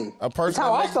 Exactly. A person. That's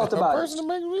how that I makes, felt a about person it. that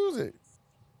makes music.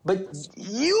 But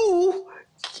you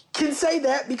can say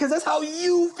that because that's how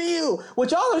you feel.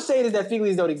 What y'all are saying is that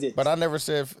feelings don't exist. But I never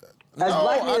said. As no,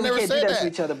 black I men, we never can't do said that to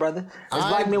each other, brother. As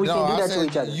black men, we can't do I that to said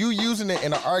each other. You using it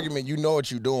in an argument, you know what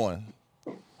you're doing,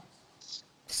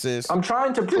 sis. I'm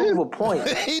trying to prove a point.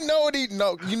 He know what he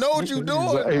know. You know what you're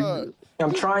doing.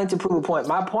 I'm trying to prove a point.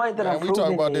 My point that I'm We proving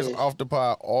talk about is this off the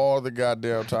pod all the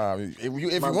goddamn time. If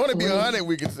you want to be 100,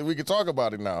 we can talk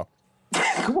about it now.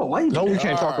 come on, why you? No, we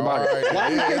can't talk about it. All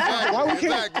right, yeah, Why we can't?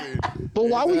 exactly. But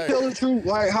why we Exactly. tell the truth?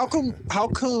 Like, how come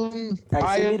Hey,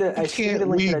 send me the link can't to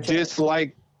we that chat.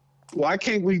 dislike? Why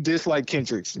can't we dislike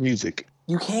Kendrick's music?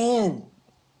 You can.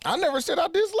 I never said I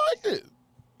disliked it.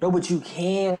 No, but you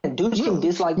can. Dudes can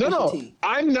dislike No, Pusha no. T.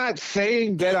 I'm not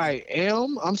saying that I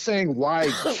am. I'm saying why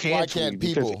can't, can't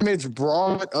we? people? Because it's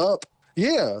brought up.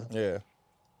 Yeah. Yeah.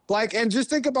 Like, and just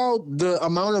think about the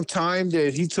amount of time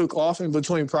that he took off in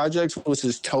between projects, which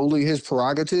is totally his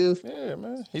prerogative. Yeah,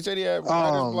 man. He said he had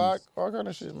writer's block, all kind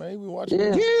of shit, man. He be watching.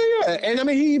 Yeah. Yeah. And I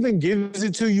mean, he even gives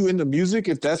it to you in the music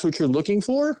if that's what you're looking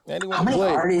for. And he How many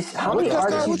Wait. artists? How But many that's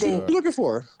artists not you what you're think? looking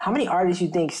for. How many artists you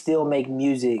think still make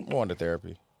music? going to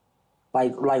therapy.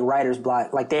 like writer's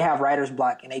block. Like they have writer's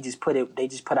block and they just put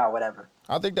out whatever.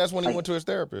 I think that's when he Like- went to his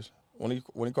therapist when he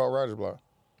called writer's block.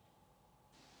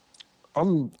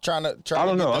 I'm. Trying I to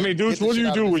don't know. get I mean, get dudes, the what do shit you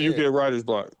out do of when his you head. get writer's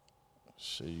block?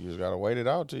 Shit, you just gotta wait it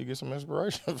out till you get some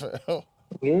inspiration. fam.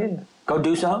 Yeah, go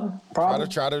do something. Probably.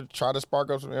 try to spark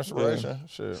up some inspiration.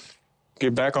 Shit.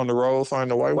 Get back on the road,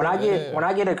 find the white When one.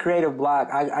 I get a creative block,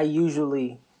 I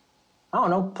usually, I don't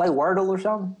know, play Wordle or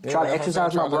something. Yeah, Try to that's what I'm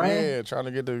exercise my saying. brain. Yeah, trying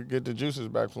to get the juices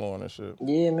back flowing and shit.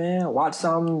 Yeah, man. Watch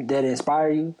something that inspire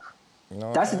you. You know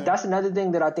what I'm saying? That's another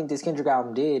thing that I think this Kendrick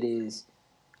album did is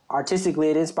artistically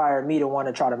it inspired me to want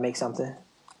to try to make something.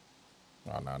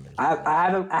 Oh, nah, niggas.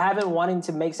 I haven't wanted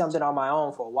to make something on my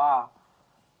own for a while,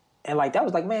 and like that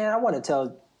was like, man, I want to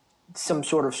tell some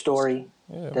sort of story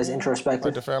that's man. introspective.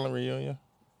 Like the family reunion.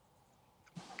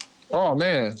 Oh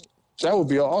man, that would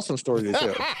be an awesome story to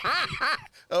tell.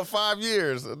 Of 5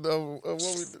 years. Of what we,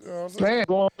 you know what I'm saying? Man,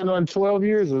 going on 12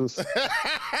 years of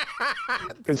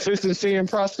consistency and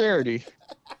prosperity.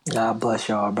 God bless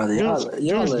y'all, brother. Y'all Do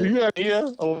you have an idea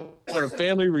of what a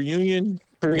family reunion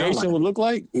creation would look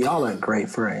like? y'all are great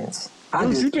friends. Do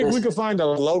you think we could find a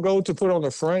logo to put on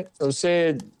the front of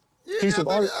said piece of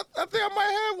art? I think I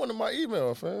might have one in my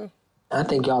email, fam. I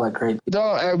think y'all are great.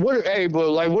 No, what if it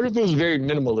was very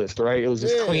minimalist, right? It was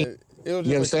just clean. It was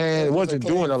You know what I'm saying? It wasn't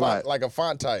clean doing a font, lot. like a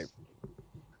font type.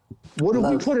 What if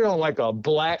we put it on like a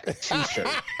black t-shirt?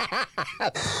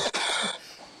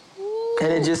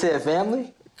 And it just said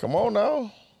family? Come on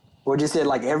now. Or just said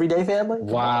like everyday family?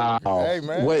 Wow. Hey,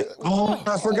 man. Wait. Oh,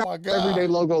 I forgot my God. everyday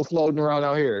logo floating around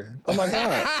out here. Oh my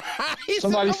God.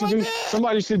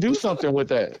 Somebody should do something with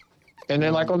that. And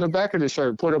then like on the back of the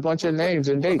shirt, put a bunch of names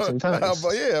and dates and times.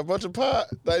 But yeah, a bunch of pot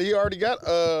that he already got.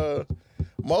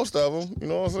 Most of them. You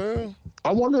know what I'm saying?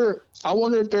 I wonder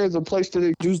if there's a place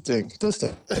to do things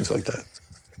like that.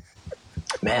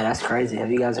 Man, that's crazy.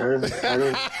 Have you guys heard of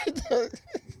it?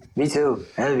 Me too.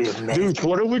 That'd be amazing. Dude,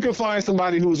 what if we could find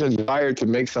somebody who's inspired to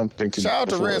make something? Shout out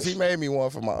to for Riz. us? He made me one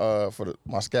for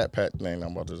my Scat Pack thing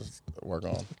I'm about to work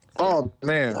on. Oh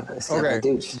man. Okay.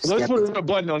 Let's put a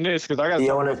button on this because I got You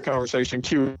to wanna- the conversation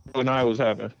Q and I was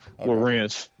having with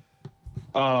Rance.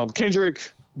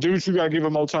 Kendrick, dude, you gotta give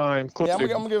him more time. Yeah, I'm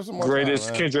gonna give him some more greatest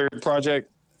time, man. Kendrick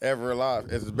project. Ever alive.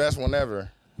 It's the best one ever.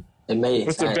 It may.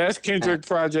 What's the best Kendrick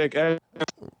project ever?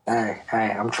 Hey,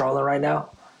 I'm trolling right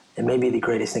now. It may be the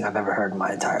greatest thing I've ever heard in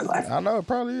my entire life. I know it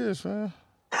probably is, man.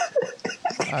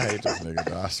 I hate this nigga,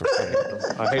 though. I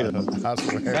swear. I hate him. I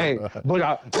swear. Hey, but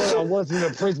I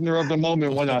wasn't a prisoner of the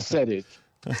moment when I said it.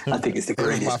 I think it's the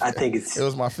greatest. I think it's. It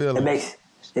was my feeling. It makes.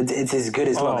 It's as good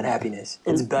as Love and Happiness.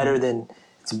 It's better than.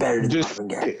 It's better than Just Marvin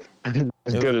Gaye.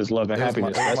 as good as love and It was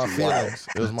happiness. my That's feelings.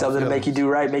 It was my Something to make you feelings. do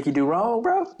right, make you do wrong,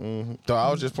 bro. So I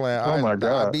was just playing. my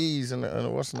God. IDs and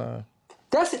what's the name?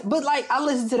 That's it. But like, I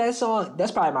listened to that song.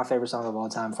 That's probably my favorite song of all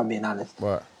time, if I'm being honest.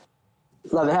 What?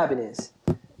 Love and Happiness.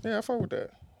 Yeah, I fuck with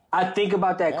that. I think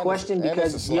about that question And it's a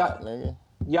because slap, nigga.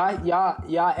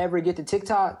 y'all ever get the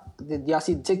TikTok? Did y'all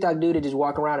see the TikTok dude that just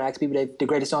walk around and ask people the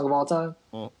greatest song of all time?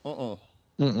 Oh,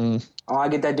 I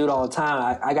get that dude all the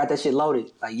time. I got that shit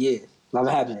loaded. Like, yeah, Love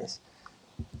and Happiness.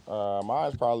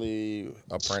 Mine's probably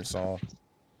a Prince song.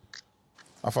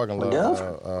 I fucking When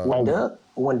love.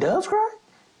 When Doves Cry?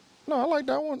 No, I like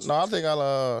that one. No, I think I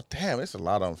love. Damn, it's a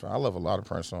lot of them. I love a lot of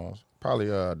Prince songs. Probably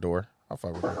Door. I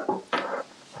fuck with her.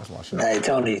 That's my shit. Hey,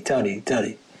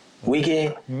 Tony.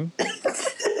 Weekend.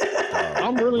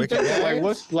 I'm really Wicked thinking like Games?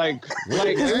 what's like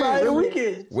It's Friday the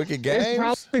Weekend. Wicked it's Games.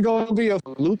 probably gonna be a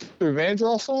Luther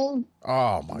Vandross song.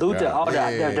 Oh my Luther,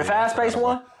 god. the fast paced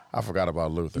one? I forgot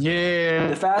about Luther. Yeah,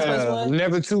 The fast-paced one?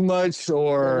 Never too much,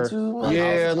 or Never Too Much.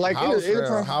 yeah, like House, it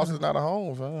fam. House is not a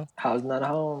home, fam. House Not a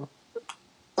Home.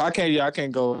 I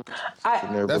can't go there, That's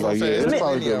but what I'm like, saying. yeah, It's it's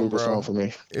probably many a of 'em, Luther bro. song for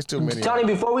me. It's too many. Tony,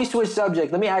 before we switch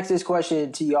subject, let me ask this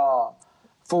question to y'all.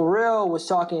 Pharrell was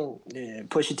talking,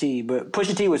 Pusha T, but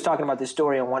Pusha T was talking about this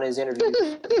story in one of his interviews.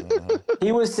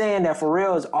 He was saying that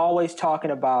Pharrell is always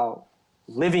talking about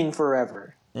living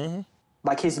forever.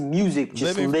 Like his music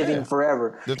just living yeah.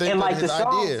 forever. The thing and that like his the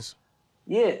songs, ideas.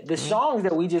 yeah, the songs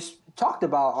that we just talked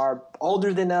about are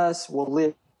older than us, will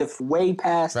live way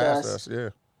past Past us. us, yeah.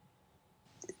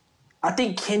 I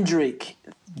think Kendrick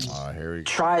Oh, here we go.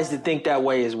 tries to think that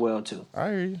way as well too. I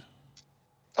hear you.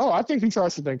 Oh, I think he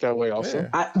tries to think that way also.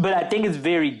 Yeah. But I think it's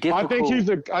very I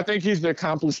difficult. think he's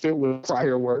accomplished it with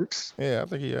prior works. Yeah, I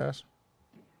think he has.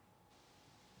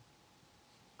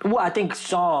 Well, I think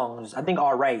songs. I think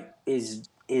 "All Right" is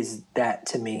that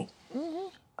to me.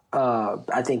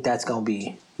 I think that's gonna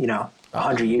be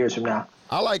 100 years from now.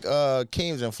 I like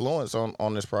Keem's influence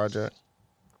on this project.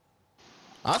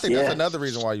 I think Yeah. that's another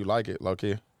reason why you like it, low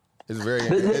key. It's very.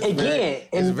 But It's again, very,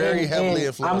 it's very heavily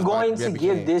influenced. I'm going by to Baby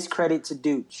give King. this credit to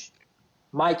Dooch.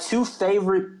 My two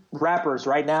favorite rappers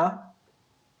right now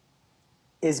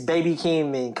is Baby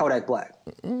Keem and Kodak Black.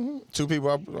 Two people.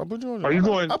 I'll put you on. Are you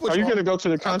going? I'll put Are you on. going to go to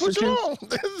the I'll concert? put you Q? on.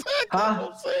 Exactly Huh?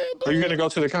 what I'm saying. Are you going to go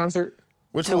to the concert?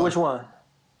 Which So one? which one?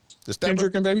 The Stepper?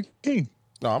 Kendrick and Baby King.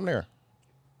 No, I'm there.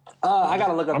 I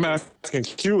gotta look up. I'm asking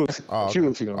Q. Oh, Q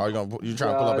okay. if you Are you gonna? You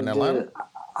trying to pull up in Atlanta?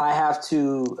 I have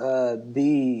to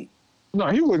be. No,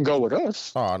 he wouldn't go with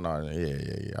us. Oh no,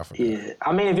 yeah. I forgot. Yeah,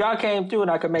 I mean, if y'all came through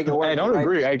and I could make it work. Hey, don't right?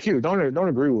 agree. Hey, Q, don't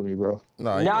agree with me, bro.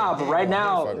 No, he Nah, can't- but he right can't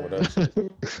now- fuck with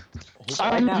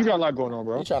us. now- You got a lot going on,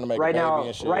 bro. He trying to make Right a baby now,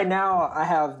 and shit. right now,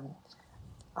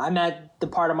 I'm at the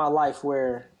part of my life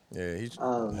where. Yeah, he's.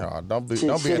 Um, don't be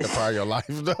at the part of your life,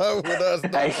 dog, with us.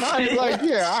 Dog. Hey, Like,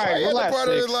 yeah, all right, He at the relax. part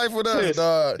of his Sis. life with us, Sis.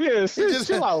 dog. Yeah, He sis,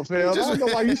 chill out, fam. I don't know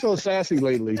why you so sassy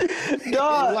lately.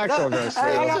 dog, Relax on us, I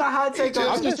fam. got a hot take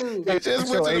on this He too. just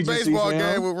went to the agency, baseball fam.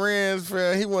 game with Renz,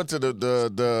 fam. He went to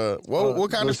the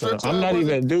what kind of Listen, strip club? I'm not was it?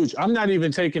 even, dude. I'm not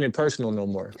even taking it personal no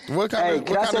more. What kind Hey, of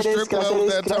can I what kind say of this? strip Can I club say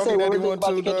was this? that, Can I say Tony, that one he thing went about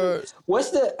to? the Kendrick?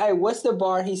 What's the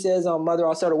bar he says on Mother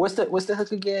All Soda? What's the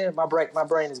hook again? My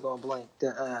brain is going blank.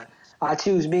 I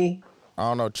choose me.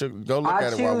 I don't know. Go look I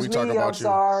at it while we choose talk me. I'm about you.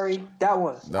 sorry. That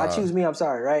one. Nah. I choose me. I'm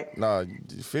sorry. Right. Nah,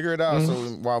 figure it out. So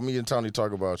while me and Tony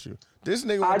talk about you, this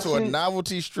nigga went to a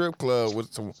novelty strip club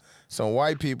with some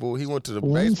white people. He went to the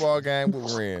baseball game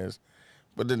with Renz,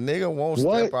 but the nigga won't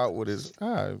step out with his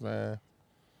eyes, man.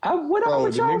 I went Bro, out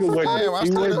with the y'all nigga for went- Damn, I He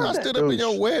stood wouldn't- up in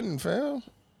your wedding, fam.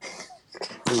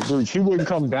 Dude, she wouldn't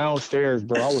come downstairs,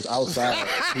 bro. I was outside.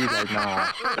 He was like, nah.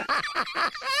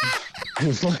 He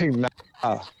was like,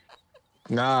 nah.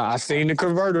 Nah, I seen the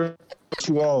converter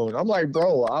you own. I'm like,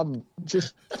 bro, I'm saying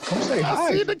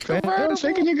hi. seen the fam. convertible.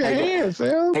 Shake a nigga hand,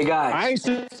 fam. Hey, guys. I ain't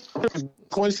seen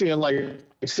Quincy in like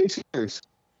 6 years.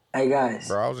 Hey guys.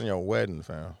 Bro, I was in your wedding,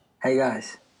 fam. Hey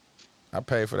guys. I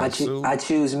paid for that suit. I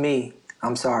choose me.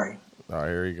 I'm sorry. Oh,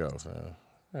 here he goes, fam.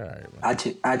 All right,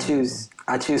 man.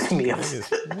 I choose me.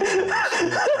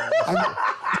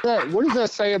 What does that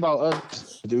say about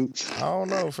us, dude? I don't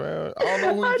know, fam. I don't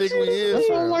know who you think we is, That's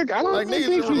what fam. I'm like. I don't like think niggas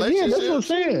in yeah, that's what I'm relationships.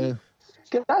 saying.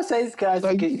 Can I say this, guys?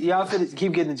 Like- Y'all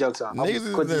keep getting the jokes off. I'm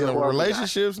Niggas quit is the in horrible guy.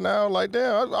 relationships now. Like,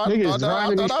 damn, I Niggas thought trying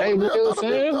to be I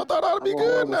stable, thought I'd be I'm a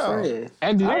good horrible now. friend.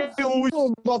 And then when we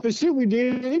talk about the shit we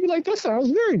did, he'd be like, that sounds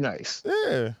very nice.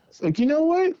 Yeah. It's like, you know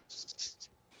what? It's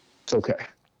okay.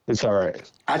 It's all right.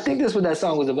 I think that's what that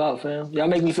song was about, fam. Y'all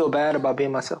make me feel bad about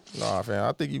being myself. Nah, fam.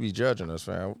 I think you be judging us,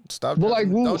 fam. Stop. But like,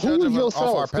 judging, who don't judge is us off our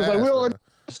yourself? 'Cause past. like, we don't. fam.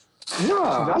 No,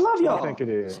 I love I y'all. think it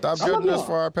is. Stop I love judging us y'all.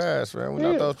 for our past, man. We're Yeah,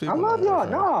 not those people. I love no more, y'all.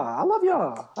 fam. Nah, I love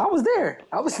y'all. I was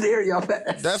there. Y'all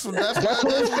passed. That's what That's what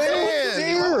I'm saying.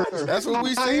 saying. That's what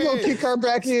we How you gonna saying. kick her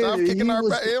back in? Stop kicking He our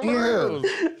was back in.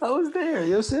 here. I was there. You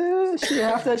know what I'm saying? Shit,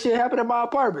 half that shit happened in my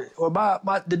apartment or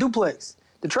the duplex,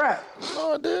 the trap.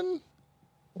 No, it didn't.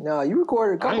 No, you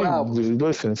recorded a I couple albums. ain't,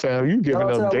 listen, fam, you giving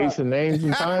Shout out up to dates that and names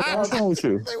and times. What's wrong with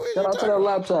you? Hey, what Shout you out to that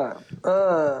laptop.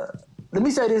 Let me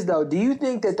say this though. Do you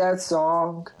think that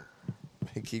song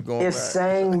talking- Keep going is back.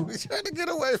 saying? We trying to get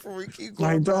away from it. Keep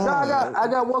Like, going back. dog. I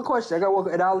got one question.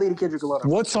 And I'll leave Kendrick alone.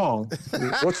 What song?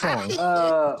 What song?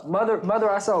 Mother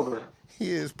I Sober.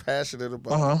 He is passionate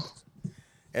about it. Uh-huh.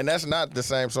 And that's not the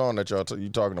same song that you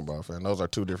talking about, fam. Those are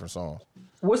two different songs.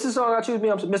 What's the song I choose me?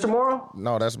 Mr. Morrow?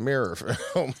 No, that's Mirror,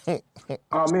 fam.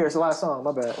 Oh, Mirror. It's the last song.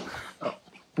 My bad. Oh.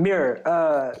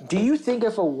 Mirror. Do you think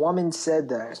if a woman said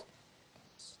that,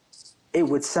 it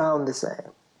would sound the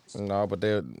same? No, but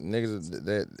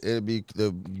it'd be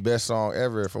the best song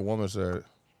ever if a woman said it.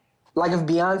 Like if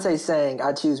Beyonce sang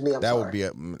 "I Choose Me," I'm That sorry. would be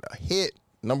a hit.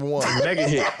 Number one. Mega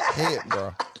hit. hit,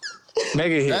 bro.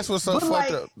 Mega hit. That's what's so But, fucked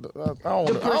like, up. I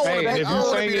don't want Hey, to if you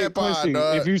sang be it, that pod, Quincy,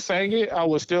 dog. if you sang it, I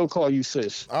would still call you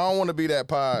sis. I don't want to be that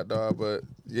pod, dog, but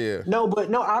yeah. No,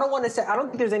 I don't want to say. I don't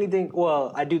think there's anything.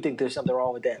 Well, I do think there's something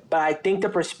wrong with that. But I think the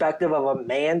perspective of a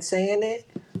man saying it.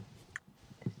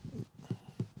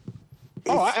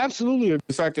 Oh, I absolutely.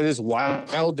 The fact that it's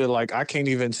wild that like I can't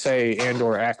even say and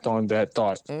or act on that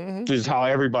thought. This is how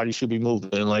everybody should be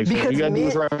moving. Like Because you gotta do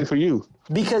what's men- right for you.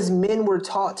 Because men were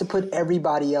taught to put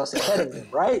everybody else ahead of them,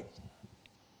 right?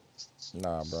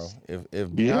 Nah, bro. If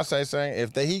Beyonce sang,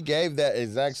 he gave that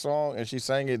exact song and she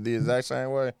sang it the exact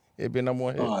same way, it'd be number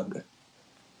one hit. Oh,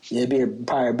 yeah, it'd be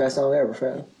probably her best song ever,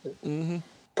 fam.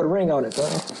 Put a ring on it,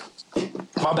 fam.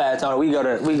 My bad, Tony. We go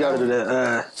to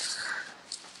the.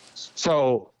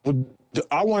 So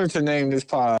I wanted to name this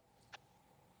pod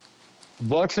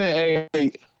Bucks and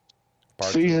 8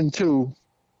 Part Season 2,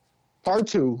 Part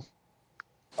 2,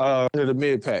 into the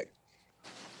mid pack.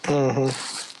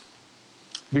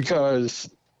 Because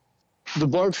the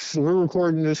Bucks. We're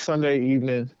recording this Sunday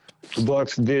evening. The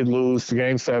Bucks did lose to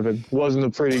Game 7. Wasn't a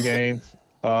pretty game.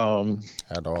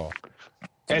 At all.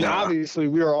 And obviously,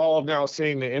 we are all now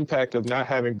seeing the impact of not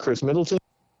having Chris Middleton.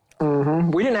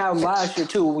 We didn't have him last year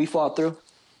too when we fought through.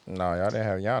 No, y'all didn't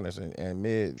have Giannis, and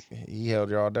mid he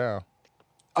held y'all down.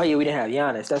 Oh yeah, we didn't have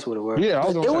Giannis. That's what it was. Yeah, I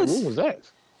was It going to say, what was that?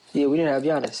 Yeah, we didn't have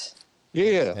Giannis.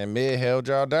 Yeah. And mid held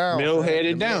y'all down. Mill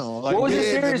headed down. Like, What was the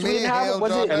mid- series the we didn't mid have? held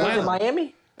Was y'all it down.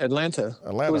 Miami? Atlanta.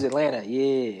 It was Atlanta.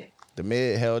 Yeah. The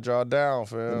mid held y'all down,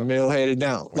 fam. Mill headed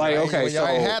down. Like, Y'all okay, when y'all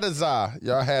so ain't had a Zah,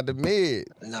 y'all had the mid.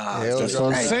 Nah, Held that's y'all what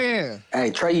I'm down. saying. Hey,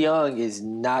 Trey Young is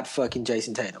not fucking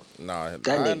Jason Tatum. Nah, I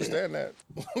nigga. understand that.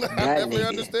 I That definitely nigga.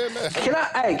 understand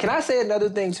that. Can I say another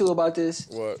thing too about this?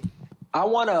 What? I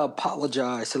want to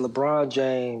apologize to LeBron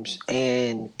James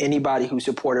and anybody who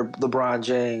supported LeBron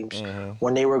James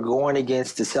when they were going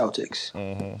against the Celtics.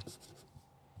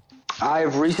 I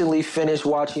have recently finished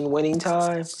watching Winning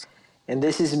Time, and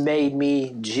this has made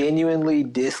me genuinely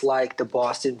dislike the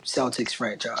Boston Celtics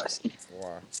franchise.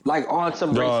 Why? Like on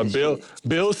some racist shit.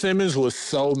 Bill Simmons was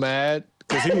so mad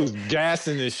because he was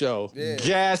gassing the show. Yeah.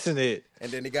 Gassing it.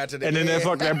 And then he got to the And then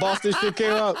end. that Boston shit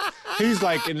came up. He's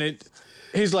like, and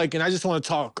I just want to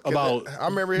talk about I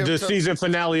remember him the tell- season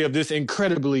finale of this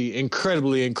incredibly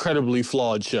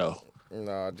flawed show.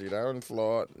 Nah, dude, that wasn't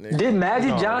flawed. Nigga. Did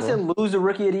Magic Johnson lose the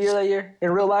Rookie of the Year that year in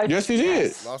real life? Yes, he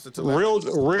did. Lost it to Real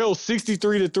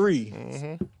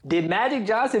 63-3. Did Magic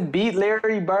Johnson beat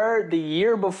Larry Bird the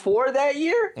year before that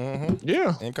year?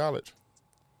 Yeah. in college.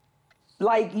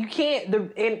 Like you can't.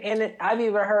 And I've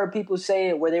even heard people say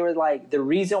it where they were like, the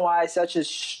reason why it's such a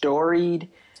storied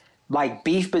like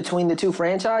beef between the two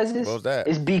franchises What was that?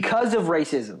 is because of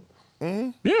racism.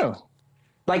 Yeah.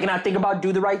 Like, and I think about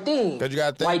Do the Right Thing. Cause you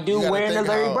got to White dude wearing the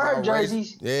Larry Bird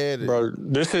jerseys. Yeah, Bro,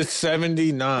 this is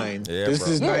 79. Yeah, this bro.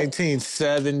 is Yeah.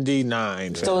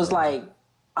 1979. So it's like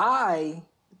I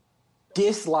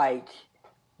dislike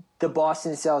the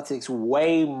Boston Celtics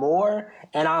way more,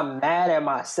 and I'm mad at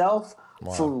myself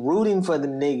for rooting for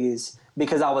them niggas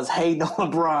because I was hating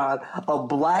on LeBron, a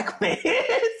black man.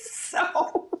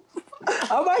 So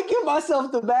I might give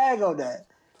myself the bag on that.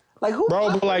 Like who?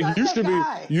 Bro, but like got you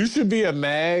that guy? should be a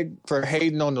mag for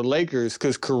hating on the Lakers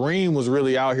because Kareem was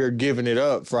really out here giving it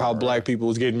up for how black people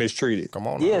was getting mistreated. Come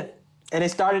on now. Yeah, and it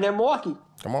started in Milwaukee.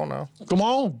 Come on now. Come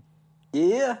on.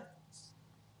 Yeah.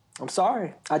 I'm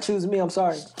sorry. I choose me. I'm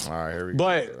sorry. All right, here we go.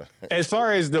 But as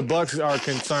far as the Bucks are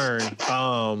concerned,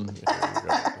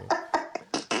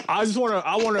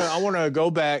 I wanna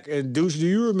go back and Deuce, do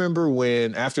you remember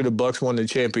when after the Bucks won the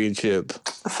championship,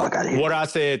 The fuck out of here. what I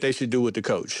said they should do with the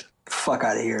coach? Fuck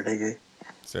out of here, nigga.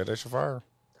 Said they should fire.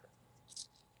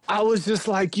 I was just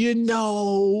like, He's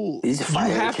a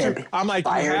fire have champion. to. I'm like,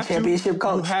 fire you have championship to,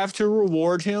 coach. You have to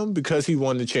reward him because he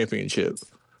won the championship.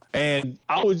 And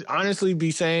I would honestly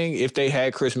be saying if they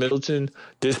had Chris Middleton,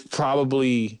 this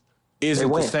probably isn't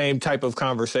the win. same type of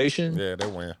conversation. Yeah, they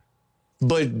win.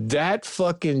 But that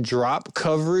fucking drop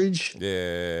coverage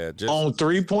Yeah, just on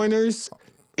 3-pointers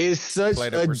is such Play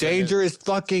the a percentage. dangerous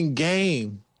fucking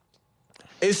game.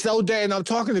 It's so and I'm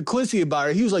talking to Quincy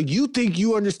about it. He was like, you think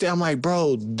you understand? I'm like,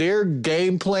 bro, their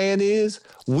game plan is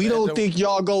we don't think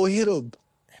y'all go hit them.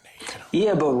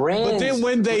 Yeah, but Rand. But then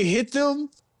when they hit them,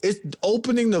 it's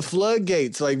opening the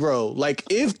floodgates. Like, bro, like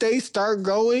if they start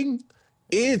going,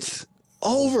 it's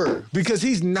over because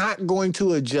he's not going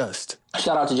to adjust.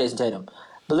 Shout out to Jason Tatum.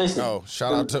 But listen. Oh,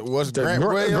 shout out to what's Grant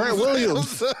Grant Williams.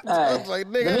 Williams. I was like,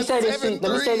 nigga, Let me say this. seven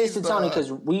Let me say this to threes, Tony dog.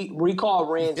 because we call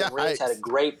Rand and Rand had a Yikes.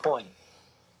 great point.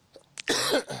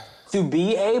 To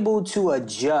be able to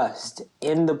adjust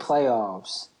in the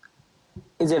playoffs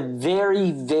is a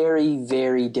very, very,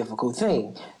 very difficult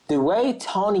thing. The way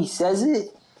Tony says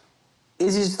it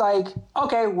is just like,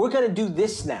 okay, we're gonna do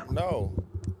this now. No.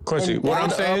 Quincy, And what I'm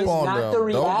that saying is is, on not them. the Don't let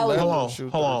reality. them hold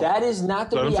shoot on. That is not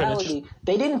the Let him finish. reality.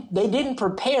 They didn't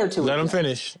prepare to it. Let him yet.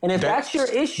 finish. And if that's your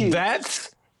issue,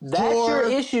 That's your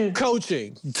issue.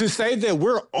 Coaching. To say that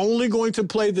we're only going to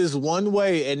play this one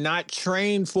way and not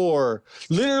train for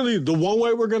literally the one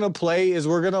way we're going to play is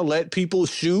we're going to let people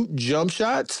shoot jump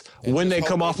shots when they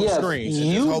come off of Yeah, screens.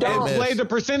 you hope they don't miss. Play the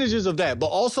percentages of that. But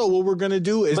also what we're going to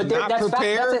do is But not that's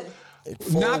prepare.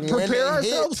 that's Not prepare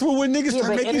ourselves for when niggas Yeah, start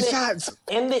but in making the- shots.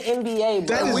 in the NBA.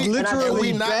 That bro, is and I-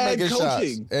 literally we not bad making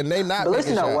coaching. shots, and they not. But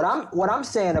listen making though, shots. what I'm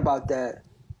saying about that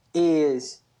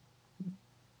is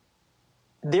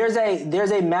there's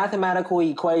a mathematical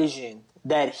equation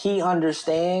that he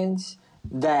understands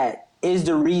that is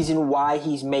the reason why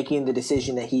he's making the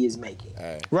decision that he is making.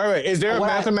 Right. Is there a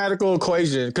mathematical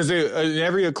equation? Because in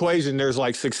every equation, there's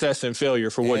like success and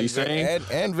failure for what he's saying.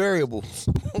 And variables.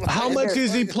 How much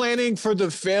is he planning for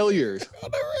the failures?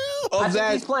 I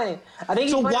think he's planning.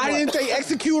 So why didn't they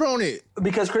execute on it?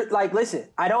 Because, like, listen,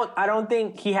 I don't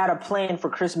think he had a plan for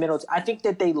Chris Middleton. I think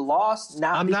that they lost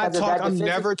I'm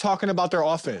never talking about their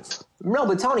offense. No,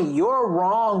 but Tony, you're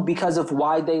wrong because of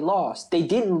why they lost. They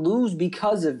didn't lose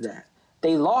because of that.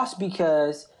 They lost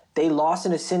because they lost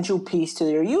an essential piece to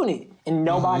their unit, and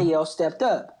nobody else stepped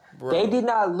up. Bro. They did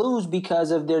not lose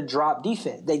because of their drop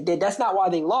defense. That's not why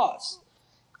they lost.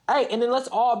 Hey, and then let's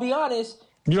all be honest.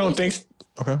 You don't think?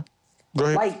 Okay, go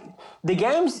ahead. Like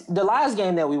the last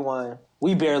game that we won,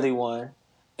 we barely won.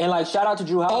 And like, shout out to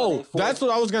Drew Holiday. That's what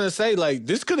I was gonna say. Like,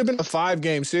 this could have been a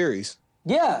 5-game series.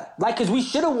 Yeah, like, because we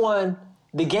should have won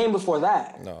the game before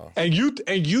that. No. And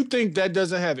you think that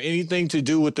doesn't have anything to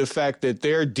do with the fact that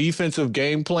their defensive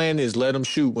game plan is let them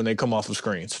shoot when they come off of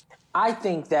screens? I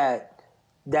think that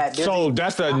so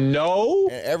that's a no?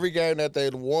 And every game that they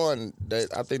won,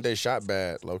 I think they shot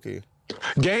bad, low-key.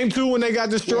 Game 2 when they got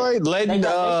destroyed, letting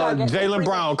Jaylen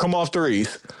Brown come off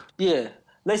threes. Yeah.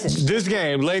 Listen. This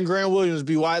game, letting Grant Williams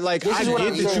be wide. Like, I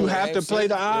get that you have to play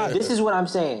the odds. This is what I'm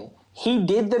saying. He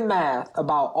did the math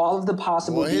about all of the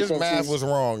possible defenses. His math was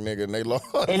wrong, nigga, and they lost.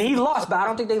 And he lost, but I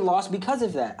don't think they lost because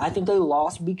of that. I think they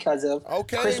lost because of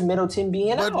Chris Middleton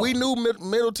being out. But we knew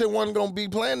Middleton wasn't going to be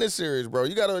playing this series, bro.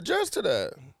 You got to adjust to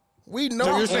that. We know.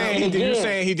 So you're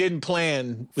saying he didn't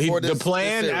plan. The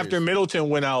plan after Middleton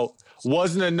went out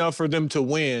wasn't enough for them to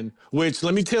win, which,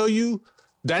 let me tell you,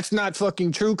 that's not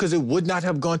fucking true because it would not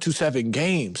have gone to 7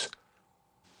 games.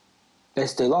 They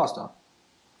lost, though.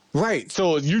 Right.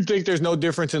 So you think there's no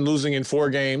difference in losing in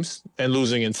 4 games and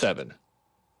losing in 7?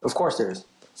 Of course there is.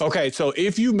 Okay, so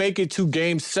if you make it to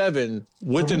game 7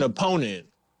 with an opponent,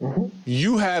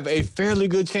 you have a fairly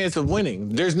good chance of winning.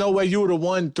 There's no way you would have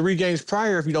won 3 games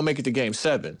prior if you don't make it to game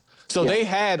 7. So they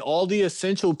had all the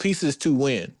essential pieces to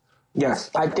win.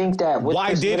 Yes, I think that.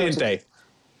 Why didn't they?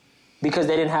 Because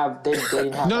they didn't have. They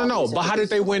didn't have. No. But how did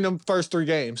they win them first 3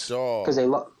 games? Because they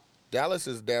lost. Dallas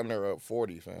is damn near up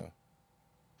 40, fam.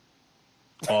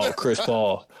 Oh, Chris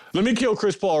Paul. Let me kill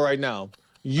Chris Paul right now.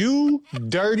 You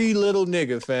dirty little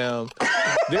nigga, fam.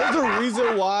 There's a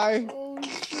reason why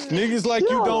niggas like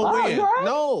you don't win. Right?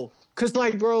 No, because,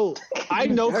 like, bro, I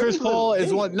know Chris Paul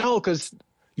is one. No, because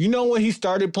you know when he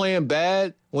started playing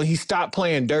bad? When he stopped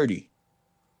playing dirty.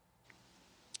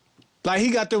 Like,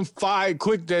 he got them 5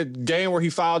 quick, that game where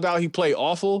he fouled out, he played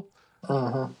awful.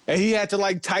 And he had to,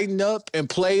 like, tighten up and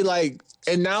play, like,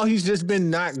 and now he's just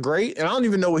been not great. And I don't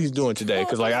even know what he's doing today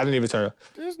because, like, I didn't even turn up.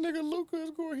 This nigga Luka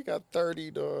is going, he got 30,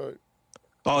 dog.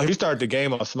 Oh, he started the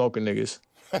game off smoking niggas.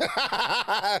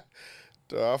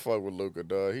 Dog, I fuck with Luka,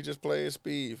 dog. He just plays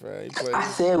speed, man. I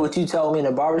said what you told me in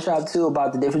the barbershop, too,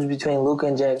 about the difference between Luka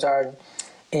and James Harden.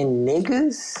 And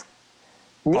niggas...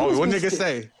 Oh, what niggas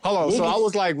say? Hold on. So I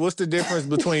was like, what's the difference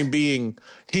between being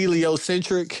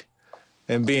heliocentric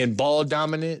and being ball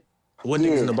dominant? What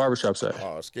niggas in the barbershop say?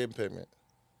 Oh, skin pigment.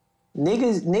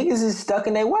 Niggas is stuck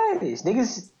in their ways.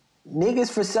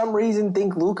 Niggas for some reason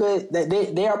think Luka, that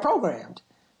they are programmed.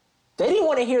 They didn't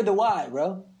want to hear the why,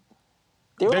 bro.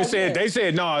 They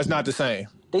said no, it's not the same.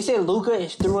 They said Luka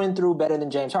is through and through better than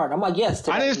James Harden. I'm like, yes.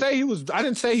 I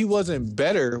didn't say he wasn't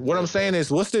better. What I'm saying is,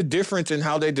 what's the difference in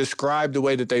how they describe the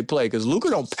way that they play? Because Luka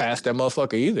don't pass that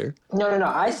motherfucker either. No.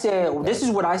 I said, this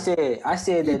is what I said. I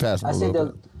said that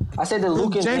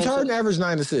Luka and James Harden averaged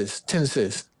 9 assists, 10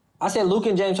 assists. I said Luka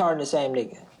and James Harden the same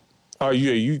nigga. Oh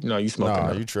yeah, you smoking.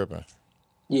 Nah, you tripping.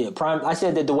 Yeah, prime. I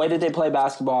said that the way that they play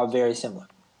basketball are very similar.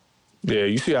 Yeah,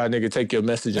 you see how a nigga take your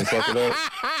message and fuck it up.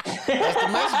 That's the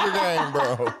messenger game,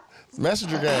 bro.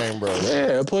 Messenger game, bro.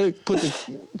 Yeah,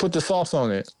 put the sauce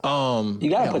on it. You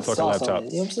gotta put the sauce on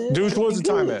it. You know what I'm saying? Dude, what's the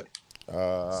time at?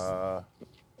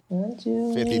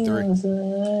 53.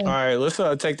 All right, let's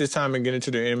take this time and get into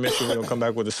the intermission. We're gonna come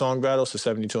back with a song battle. So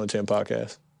 72 and 10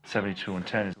 podcast. 72 and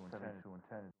 10 is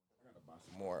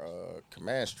more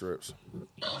command strips.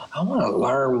 I want to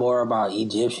learn more about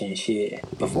Egyptian shit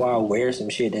before I wear some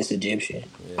shit that's Egyptian.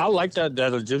 Yeah. I like that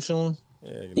Egyptian one.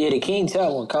 Yeah, the King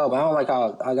Tut one cold, but I don't like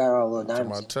how I got all the little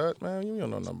diamonds. My Tut, man? You don't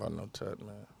know nothing about no Tut,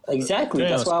 man. Exactly.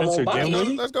 That's why I won't buy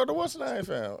it. Let's go to what's the name,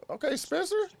 fam? Okay,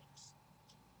 Spencer?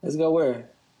 Let's go where?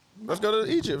 Let's go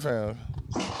to Egypt, fam.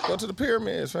 Go to the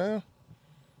pyramids, fam.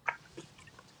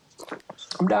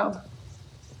 I'm down.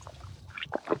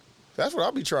 That's what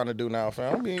I'll be trying to do now,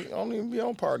 fam. I don't even be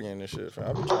on partying and shit, fam.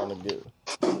 I'll be trying to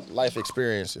get life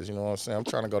experiences, you know what I'm saying? I'm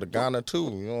trying to go to Ghana, too,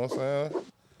 you know what I'm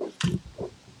saying?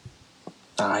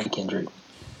 All right, Kendrick.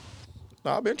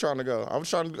 No, I've been trying to go. I was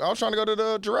trying to go to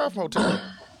the Giraffe Hotel.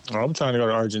 I'm trying to go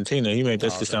to Argentina. He made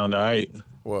that shit sound all right.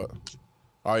 What?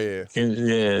 Oh yeah. And,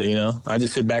 yeah, you know, I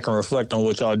just sit back and reflect on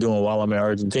what y'all doing while I'm in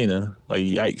Argentina. Like,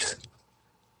 yikes.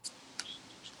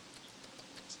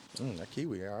 That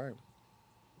kiwi, all right.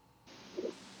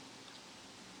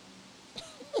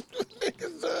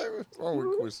 What's wrong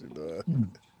with Quincy, dog?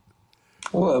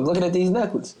 Well, I'm looking at these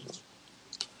necklaces.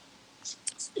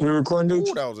 We recording, dude?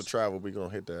 Ooh, that was a travel. We gonna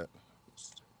hit that.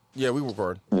 Yeah, we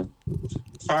recording. All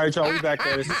right, y'all. We back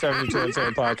there. This is 72 and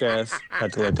 10 podcast.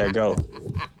 Had to let that go.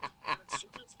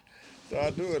 So I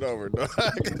do it over, dog.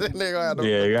 That nigga had to,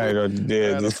 Yeah, you gotta go.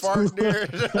 Yeah, had a fart there.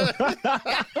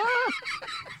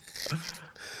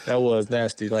 that was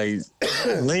nasty. Like,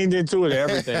 leaned into it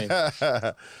and everything.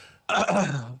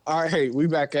 All right, we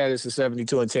back at it. It's the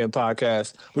 72 and 10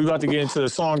 podcast. We about to get into the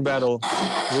song battle.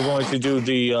 We're going to do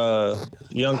the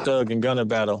Young Thug and Gunna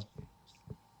battle.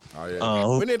 Oh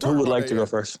yeah. Who would like to go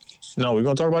first? No, we're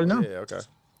gonna talk about it now. Yeah, okay.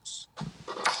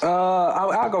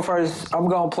 I'll go first. I'm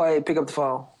gonna play Pick Up the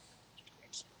Phone.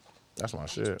 That's my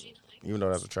shit. Even though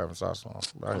that's a Travis Scott song.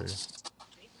 I hear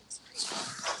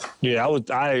you. Yeah,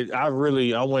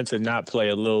 I went to not play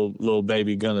a little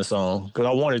baby Gunna song because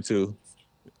I wanted to.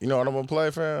 You know what I'm gonna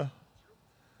play, fam?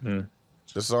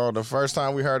 The song, the first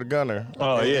time we heard a Gunner.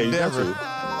 Oh yeah, you got to.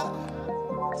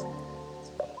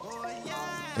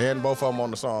 And both of them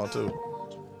on the song too.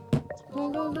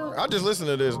 I just listened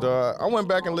to this, dog. I went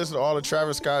back and listened to all the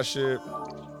Travis Scott shit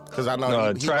because I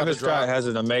know he Travis Scott has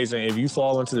an amazing. If you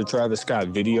fall into the Travis Scott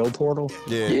video portal,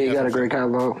 Yeah, you got a great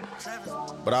catalog.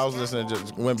 But I was listening,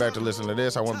 just went back to listen to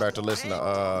this. I went back to listen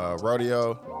to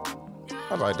Rodeo.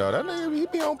 I was like, dog, that nigga, he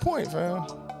be on point, fam.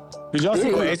 did y'all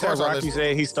see what of course A$AP I Rocky listen.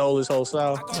 said? He stole his whole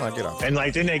style. I'm like, get out. And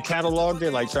like then they cataloged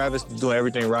it, like Travis doing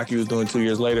everything Rocky was doing 2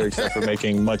 years later, except for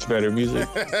making much better music.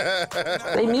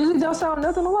 They music don't sound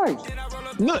nothing alike.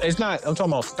 No, it's not. I'm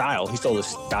talking about style. He stole his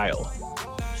style.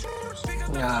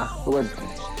 Nah, what?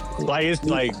 Like it's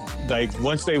like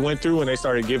once they went through and they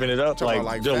started giving it up, Talking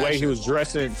like about, the like, way he fashion. was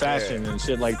dressing, fashion and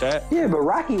shit like that. Yeah, but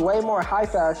Rocky way more high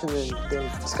fashion than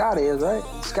Scott is, right?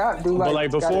 Scott do like, But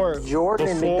like got before Jordan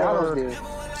and McDonald's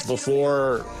did.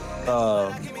 before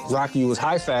Rocky was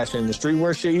high fashion, the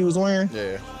streetwear shit he was wearing.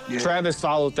 Yeah. Travis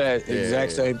followed that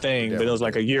exact same thing, but it was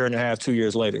like a year and a half, 2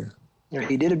 years later. Yeah,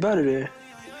 he did it better there.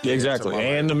 Exactly, something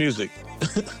like and the music.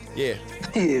 Yeah.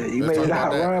 Yeah, you Let's made it a talk hot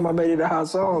about that. rhyme. I made it a hot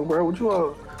song, bro. What you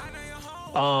want?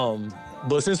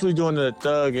 But since we're doing the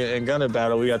Thug and Gunna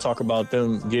battle, we got to talk about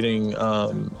them getting. I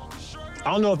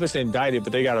don't know if it's indicted,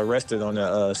 but they got arrested on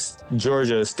a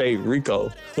Georgia state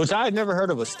RICO, which I had never heard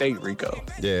of a state RICO.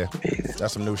 Yeah.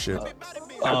 That's some new shit.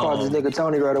 I called this nigga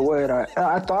Tony right away. And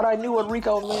I thought I knew what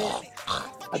RICO meant.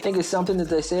 I think it's something that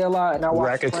they say a lot. And I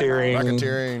watched Racketeering.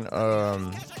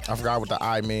 Racketeering. I forgot what the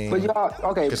I mean. But y'all,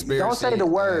 okay, don't Conspiracy say the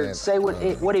word. and, Say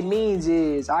what it means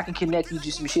is I can connect you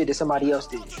to some shit that somebody else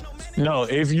did. No,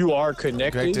 if you are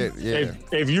connected, Connected, yeah.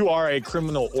 if you are a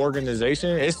criminal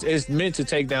organization, it's meant to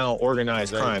take down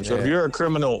organized crime. So if yeah. you're a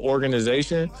criminal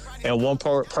organization and one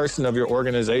person of your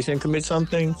organization commits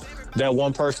something, that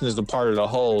one person is a part of the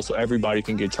whole, so everybody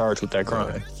can get charged with that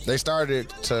crime. They started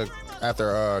to after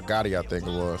Gotti, I think it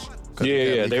was. 'Cause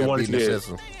Yeah, he they kept wanted to beating the get-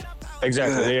 system.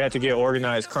 Exactly. They had to get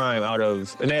organized crime out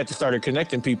of, and they had to start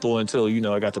connecting people until,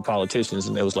 I got the politicians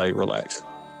and it was like, relax.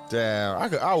 Damn,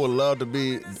 I would love to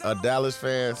be a Dallas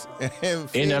fan in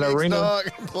In that Phoenix, arena?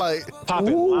 dog. Like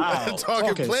Popping loud.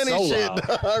 talking plenty so shit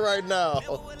loud. dog, right now.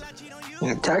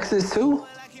 Texas too.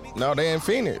 No, they in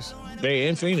Phoenix. They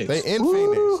in Phoenix. They in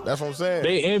Phoenix. That's what I'm saying.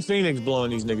 They in Phoenix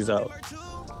blowing these niggas out.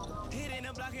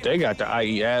 They got the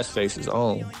IE ass faces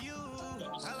on.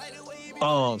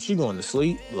 She going to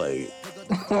sleep. Like,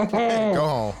 Go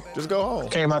home. Just go home.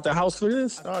 came out the house for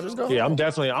this. No, just go Yeah, home.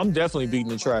 I'm definitely beating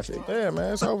the traffic. Yeah,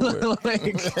 man, it's over with.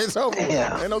 It's over with.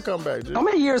 Damn. Ain't no comeback, G. How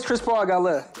many years Chris Paul got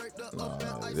left?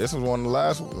 This was one of the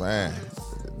last ones. Man,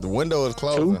 the window is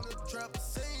closing.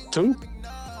 2?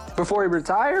 Before he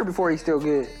retired? Before he's still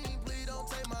good?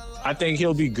 I think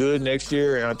he'll be good next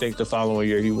year, and I think the following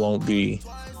year he won't be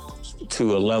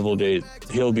to a level that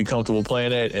he'll be comfortable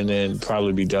playing at, and then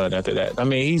probably be done after that. I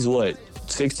mean, he's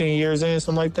 16 years in,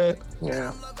 something like that?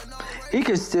 Yeah. He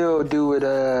could still do it.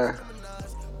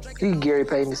 He can Gary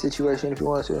Payton the situation if he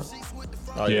wants to.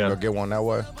 Oh, yeah. Yeah. Go get one that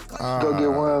way. Go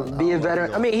get one. Be a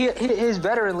veteran. I mean, his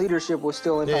veteran leadership was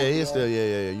still in. Yeah, he's still.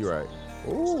 Yeah. You're right.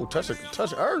 Ooh, touch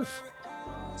earth.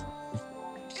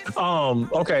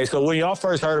 Okay, so when y'all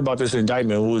first heard about this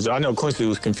indictment, I know Quincy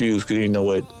was confused because he didn't know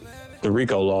what the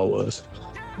RICO law was.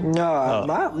 No,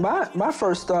 my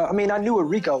first thought. I mean, I knew what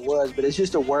RICO was, but it's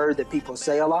just a word that people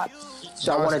say a lot.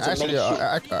 So I wanted to make actually sure.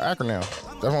 an acronym.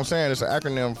 That's what I'm saying. It's an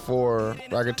acronym for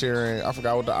racketeering. I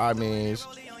forgot what the I means.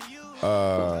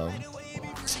 God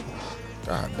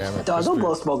damn it. Dog, don't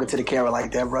blow smoke into the camera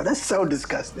like that, bro. That's so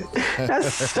disgusting.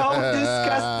 That's so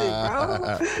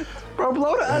disgusting, bro. Bro,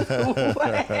 blow the other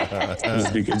way.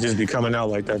 just be coming out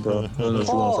like that, bro. I don't know what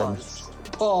you want from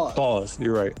me. Pause.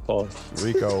 You're right. Pause.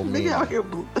 RICO means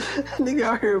Nigga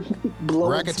out here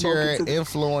blowing racketeering, smoke into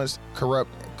influence, corrupt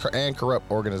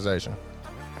organization.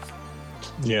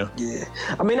 Yeah. Yeah.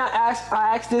 I mean, I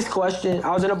asked this question.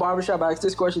 I was in a barbershop. I asked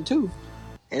this question too,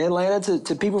 in Atlanta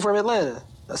to people from Atlanta.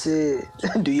 I said,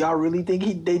 "Do y'all really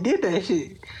think they did that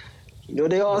shit?" You know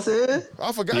what they all said?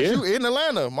 I forgot you in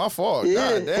Atlanta. My fault.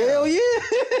 Yeah, God damn. hell yeah.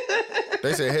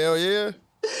 They said hell yeah.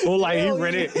 Well, like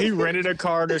he rented a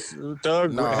car. This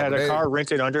Thug had a car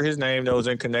rented under his name that was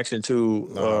in connection to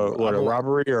a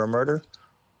robbery or a murder.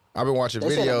 I've been watching They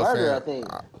said a videos, murder, I fam.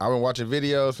 think. I've been watching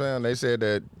videos, fam. They said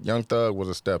that Young Thug was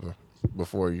a stepper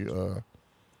before you.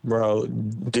 Bro,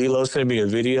 D-Lo sent me a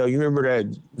video. You remember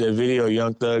that video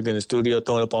Young Thug in the studio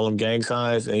throwing up all them gang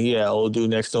signs, and he had old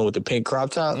dude next to him with the pink crop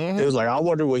top? It was like, I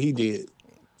wonder what he did.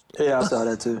 Yeah, I saw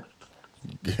that too.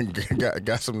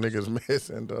 got some niggas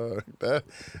missing, dog.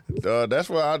 That's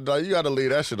why you got to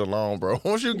leave that shit alone, bro.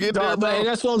 Once you get there, bro. Man,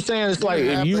 that's what I'm saying. It's like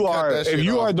if you are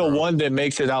the one that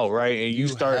makes it out, right, and you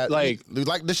start like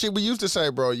the shit we used to say,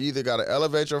 bro. You either got to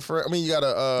elevate your friend. I mean, you got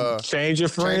to change your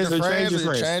friends or change your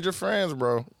friends. Change your friends,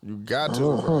 bro. You got to,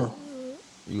 bro.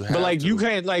 You have but like to. you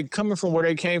can't like coming from where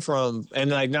they came from,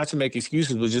 and like not to make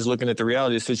excuses, but just looking at the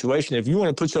reality of the situation. If you want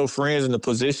to put your friends in a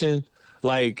position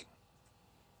like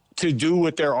to do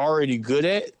what they're already good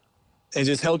at and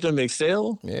just help them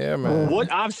excel, yeah, man. what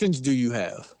options do you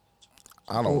have?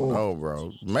 I don't know,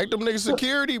 bro. Make them niggas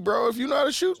security, bro. If you know how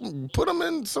to shoot, put them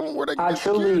in somewhere they can get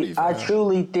security. I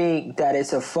truly think that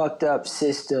it's a fucked up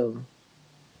system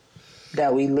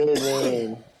that we live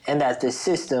in, and that the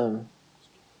system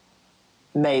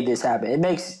made this happen. It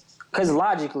makes, because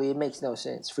logically it makes no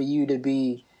sense for you to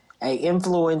be a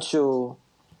influential,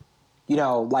 you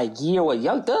know, like year what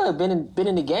Young Thug been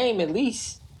in the game at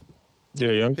least.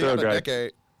 Yeah, Young He got Thug a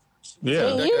decade.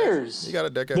 10 years. He got a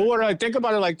decade. But what I think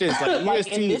about it like this, like,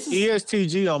 Like, and this is-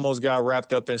 ESTG almost got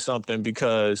wrapped up in something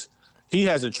because he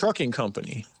has a trucking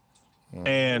company,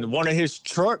 and one of his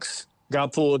trucks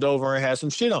got pulled over and had some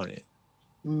shit on it,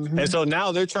 and so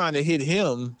now they're trying to hit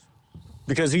him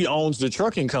because he owns the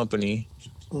trucking company.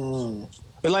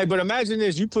 But imagine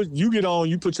this: you put your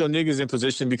niggas in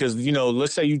position because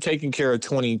let's say you taking care of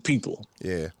 20 people.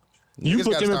 Yeah. You Niggas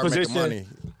put gotta them in start making position. money.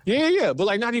 Yeah, but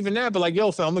like not even that. But like,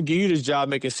 yo, fam, I'm gonna give you this job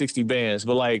making 60 bands.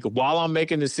 But like, while I'm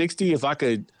making the 60, if I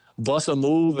could bust a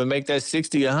move and make that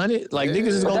 60 100, like niggas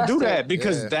is gonna do that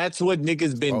because that's what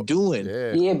niggas been doing.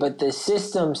 Yeah, but the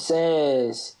system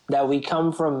says that we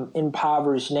come from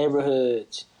impoverished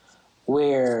neighborhoods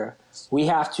where we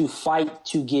have to fight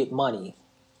to get money.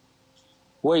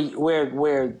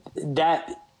 Where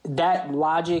that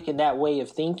logic and that way of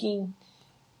thinking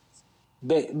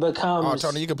becomes. Oh,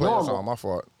 Tony, you can play normal. that song. My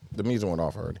fault. The music went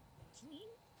off already.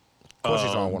 Of course,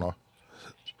 your song went off.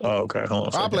 Oh, okay.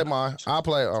 Hold on. I'll play mine. Hold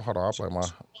on. I'll play mine.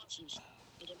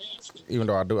 Even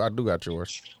though I do got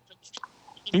yours.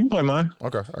 You can play mine.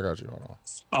 Okay, I got you. Hold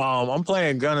on. I'm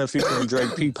playing Gunna featuring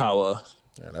Drake P Power.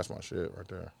 Yeah, that's my shit right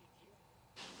there.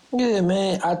 Yeah,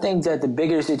 man. I think that the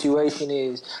bigger situation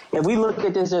is if we look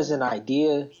at this as an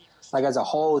idea, like as a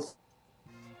whole.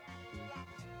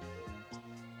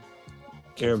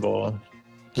 Airball.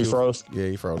 He froze? Yeah,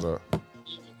 he froze up.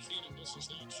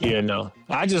 Yeah, no.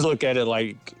 I just look at it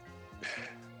like,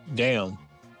 damn.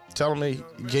 Tell me,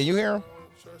 can you hear him?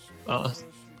 Uh-uh.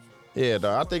 Yeah,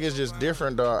 dog. I think it's just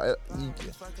different, dog.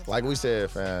 Like we said,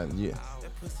 fam,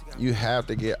 you have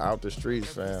to get out the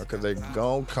streets, fam, because they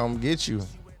gon' come get you.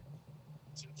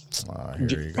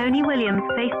 Here you go. Tony Williams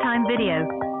FaceTime video.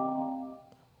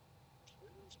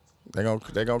 They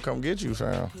gonna come get you,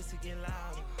 fam.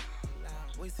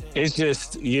 It's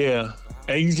just, yeah.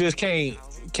 And you just can't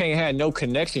have no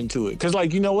connection to it. Because,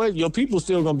 like, you know what? Your people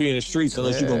still going to be in the streets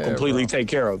unless you're going to completely take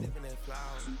care of them.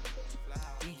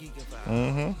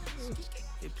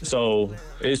 So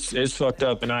it's fucked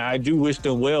up. And I do wish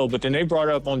them well. But then they brought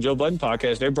up on Joe Budden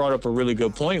podcast, they brought up a really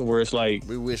good point where it's like,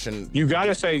 We wishing. you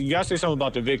gotta say something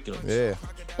about the victims. Yeah.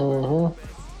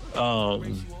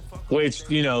 Which,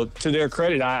 to their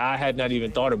credit, I had not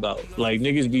even thought about. Like,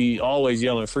 niggas be always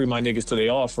yelling, free my niggas till they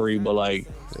all free, but like,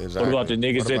 Exactly. what about the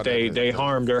niggas What that about they that?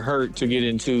 harmed or hurt to get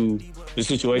into the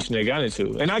situation they got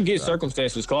into? And I get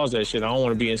circumstances cause that shit. I don't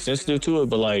want to be insensitive to it,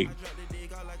 but like,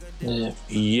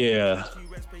 Yeah.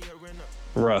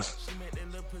 Rough.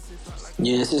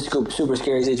 Yeah, it's a super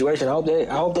scary situation. I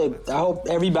hope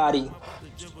everybody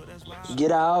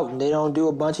get out and they don't do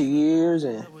a bunch of years,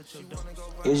 and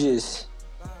it's just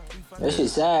that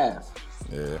shit's sad.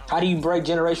 Yeah. How do you break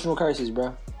generational curses,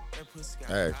 bro?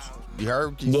 Hey, you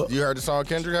heard the song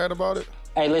Kendrick had about it?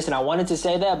 Hey, listen, I wanted to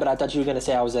say that, but I thought you were gonna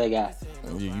say I was that guy.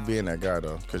 You being that guy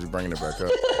though, because you're bringing it back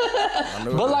up.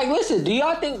 But like, listen, do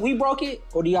y'all think we broke it,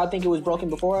 or do y'all think it was broken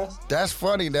before us? That's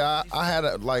funny that I had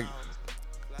a like.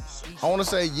 I want to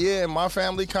say yeah, in my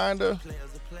family kinda,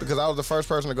 because I was the first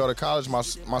person to go to college. My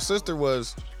sister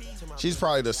was, she's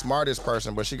probably the smartest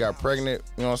person, but she got pregnant.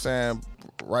 You know what I'm saying?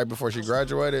 Right before she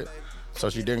graduated, so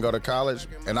she didn't go to college,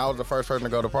 and I was the first person to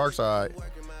go to Parkside.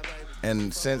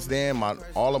 And since then,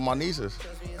 all of my nieces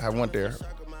have went there.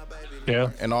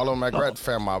 Yeah. And all of them at grad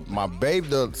fam. My babe,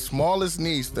 the smallest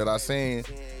niece that I seen,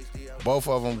 both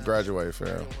of them graduated,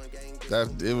 fam.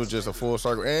 It was just a full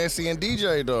circle. And seeing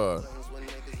DJ, dog.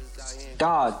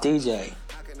 Dog, DJ.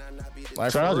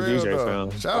 Like, Shout out to DJ,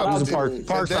 dog. fam. Shout out to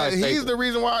Parkside. He's the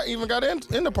reason why I even got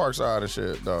into Parkside and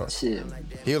shit, dog. Shit.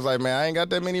 He was like, man, I ain't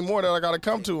got that many more that I got to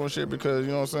come to and shit because,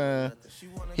 you know what I'm saying?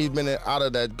 He's been out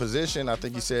of that position, I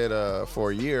think he said,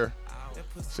 for a year.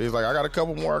 So he's like, I got a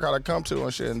couple more I got to come to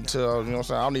and shit until, you know what I'm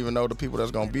saying? I don't even know the people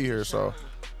that's going to be here. So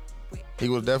he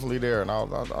was definitely there. And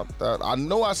I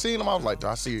know I seen him. I was like,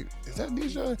 is that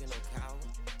DJ?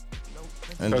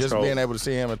 And That's just cool. being able to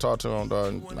see him and talk to him,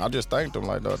 dog, I just thanked him.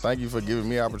 Like, dog, thank you for giving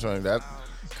me opportunity. That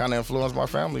kind of influenced my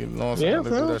family. You know what I'm saying? Yeah, To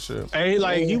bro. do that shit.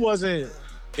 And he wasn't.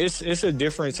 It's a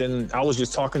difference, and I was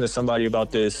just talking to somebody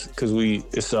about this because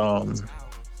niggas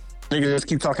just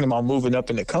keep talking about moving up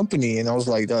in the company, and I was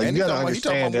like, dog, And you he gotta talking about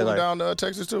understand that. moving Like, down to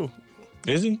Texas too.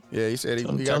 is he? Yeah, he said he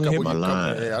got a Tell him to hit couple. my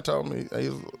line. Yeah, I told him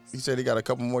he said he got a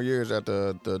couple more years at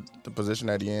the position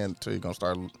at the end till he gonna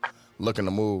start looking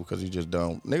to move because he just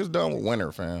done. Niggas done with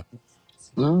winter, fam.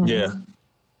 Yeah,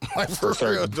 Like for real,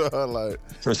 certain. dog.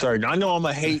 Like, for certain. I know I'm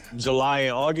gonna hate July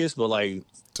and August, but like,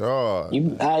 dog.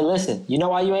 Hey, listen, you know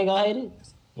why you ain't gonna hate it?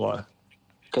 why?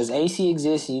 Because AC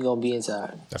exists and you gonna be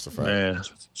inside. That's a fact. Man.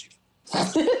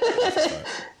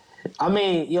 I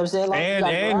mean, you know what I'm saying? Like,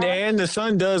 And the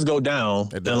sun does go down.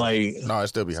 It And does. like, No, it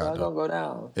still be it's hot not gonna though. go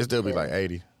down. It still be like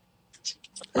 80.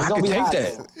 It's I gonna can be take hot,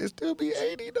 that. though. It still be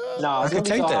 80, dog. No, it's I gonna can be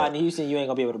take so that. hot in Houston you ain't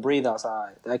gonna be able to breathe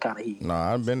outside. That kind of heat. No,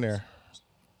 I've been there.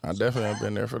 I definitely have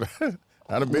been there for that.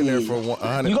 I've been there for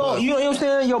 100 You plus. know what I'm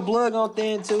saying? Your blood gonna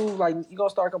thin too. Like you gonna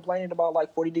start complaining about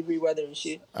like 40-degree weather and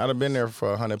shit. I'd have been there for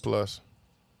 100 plus,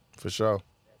 for sure.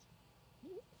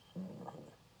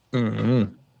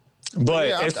 but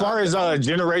Yeah, as far as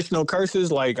generational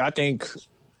curses, like I think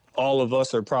all of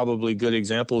us are probably good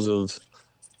examples of.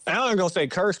 I'm not gonna say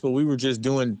curse, but we were just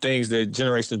doing things that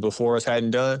generations before us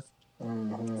hadn't done.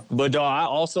 But I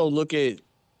also look at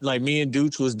like me and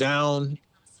Dooch was down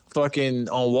fucking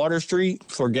on Water Street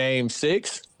for Game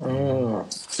 6.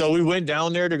 So we went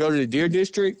down there to go to the Deer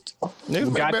District.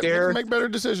 Niggas got there. Make better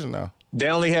decisions now. They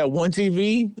only had one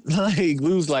TV. Like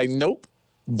we was like, nope,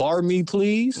 bar me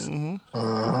please. Went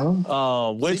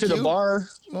to the CQ? bar.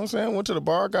 You know what I'm saying? Went to the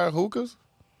bar, got hookahs,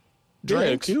 Yeah,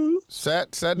 drinks, cute. sat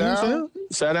You know what I'm down. saying?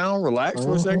 Sat down, relaxed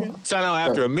for a second. Sat down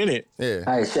after a minute. Yeah.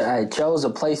 I chose a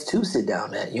place to sit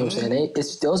down at. You know what I'm saying? It's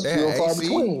still few and far AC.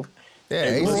 between. Yeah,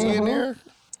 AC in there.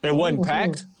 It wasn't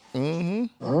packed. And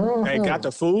got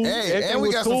the food. Hey, Everything and we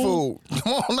was got cool. some food.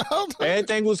 Come on now.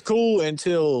 Everything was cool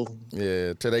until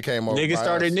Yeah, till they came over. niggas by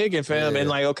started us. nicking, fam. Yeah. And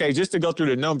like, okay, just to go through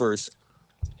the numbers,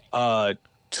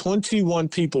 21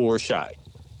 people were shot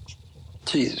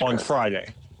Jesus on Christ.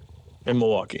 Friday in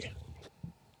Milwaukee.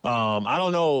 I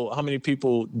don't know how many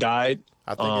people died.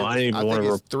 I think, I didn't even want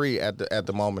to. it's 3 at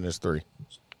the moment. It's 3.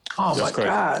 Oh my That's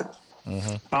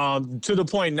God. To the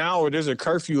point now where there's a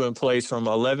curfew in place from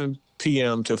 11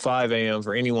 p.m. to 5 a.m.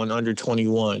 for anyone under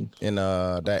 21 In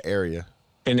that area.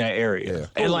 in that area. Yeah.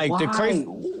 And like the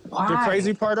Why?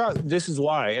 crazy part out, this is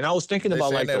why. And I was thinking They about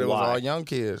said like that the it was all why. young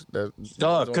kids.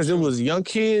 Because it was young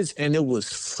kids and it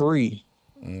was free.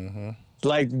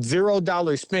 Like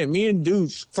 $0 spent. Me and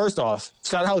Dooch, first off,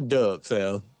 shout out Dub,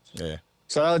 fam. Yeah.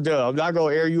 Shout out Dub. I'm not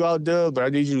gonna air you out, Dub, but I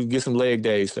need you to get some leg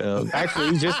days, fam.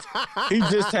 Actually, he just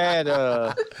had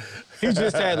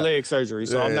leg surgery,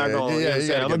 so I'm not Yeah, gonna. yeah, you know what I'm you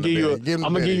saying? gotta I'm give him gonna the Benny. Give him the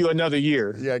I'm gonna give Benny. you another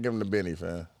year. You gotta give him the Benny,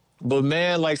 fam. But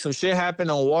man, like some shit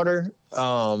happened on water,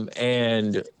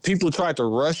 and people tried to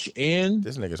rush in.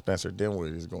 This nigga Spencer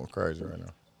Dinwiddie is going crazy right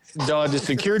now. The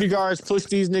security guards pushed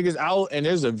these niggas out, and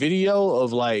there's a video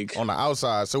of like On the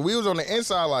outside. So we was on the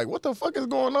inside like, what the fuck is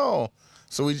going on?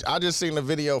 So I just seen the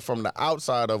video from the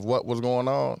outside of what was going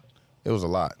on. It was a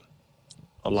lot.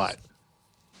 a lot.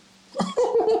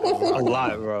 A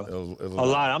lot, bro. It was A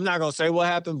lot. I'm not gonna say what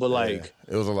happened, but like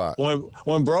it was a lot.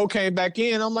 when bro came back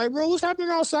in, I'm like, bro, what's happening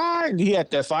outside? And he had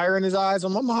that fire in his eyes.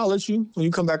 I'm gonna holler at you when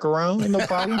you come back around. Ain't no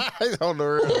problem. On the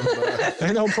real,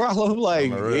 Ain't no problem.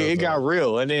 Like real, it got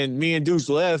real. And then me and Deuce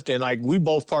left, and like we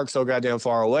both parked so goddamn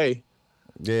far away.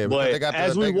 yeah, But they got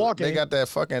as we walking- they got that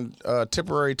fucking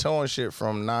temporary towing shit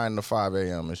from 9 to 5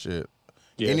 a.m. and shit.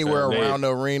 Yeah, Anywhere fam, around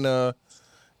the arena,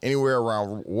 anywhere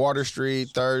around Water Street,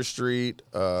 3rd Street.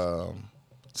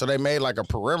 So they made like a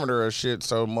perimeter of shit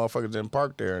so motherfuckers didn't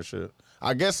park there and shit.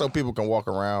 I guess so people can walk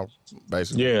around,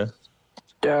 basically. Yeah.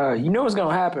 You know what's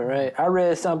gonna happen, right? I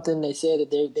read something. They said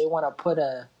that they want to put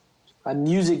a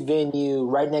music venue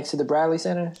right next to the Bradley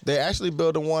Center. They actually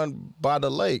built one by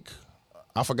the lake.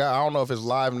 I forgot. I don't know if it's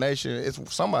Live Nation. It's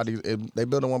somebody. They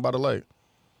built one by the lake.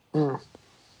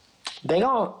 They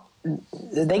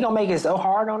gonna make it so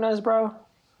hard on us, bro.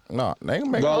 No, they ain't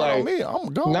make it Bro, hard on like, me.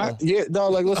 I'm gone.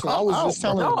 Like listen, I was just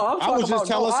telling No, I'm I was talking just about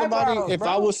telling no somebody eyebrows, if bro.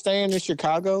 I was staying in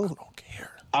Chicago, I don't care.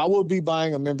 I would be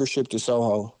buying a membership to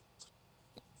Soho.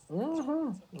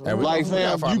 And Like,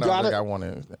 fam, you gotta- got one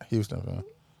in Houston, fam.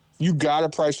 You gotta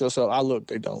price yourself.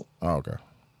 They don't. Oh, okay.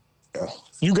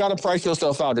 You gotta price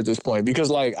yourself out at this point because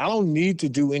like I don't need to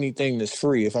do anything that's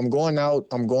free. If I'm going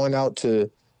out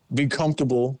to be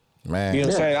comfortable. Man. You know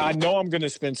what I'm saying? I know I'm gonna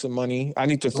spend some money. I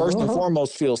need to first and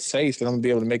foremost feel safe that I'm gonna be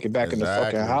able to make it back in the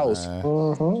fucking house.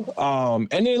 Man.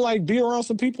 And then like be around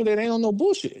some people that ain't on no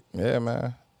bullshit. Yeah,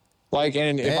 man. Like,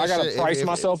 and if And I gotta shit, price if-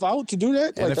 myself out to do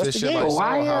that, And like if that's it's the shit game. like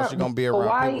Why, Soho House, you're gonna be but around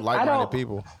why- people, I like-minded don't-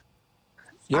 people.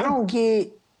 I don't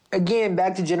get, again,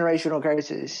 back to generational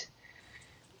curses.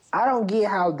 I don't get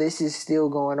how this is still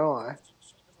going on.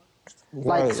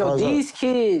 Like, Why- so why is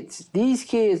that? these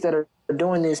kids that are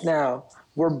doing this now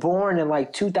were born in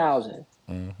like 2000.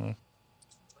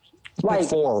 Like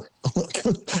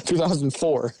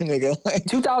 2004, nigga. Like,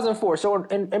 2004. So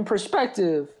in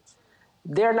perspective,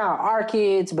 they're not our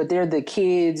kids, but they're the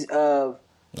kids of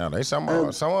No, they some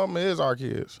of them is our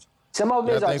kids. some of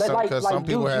them. I Is think like because some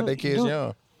people had their kids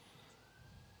young.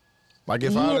 Like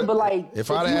if Yeah, I but like, if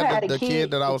if I'd you had had the a kid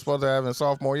kid- that I was supposed to have in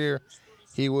sophomore year,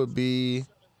 he would be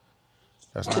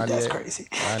that's 98. That's crazy.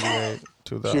 98, you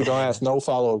 2000. don't ask no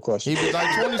follow-up questions. He'd be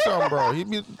like 20 something, bro. He'd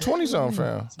be 20 something,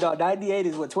 fam. No, 98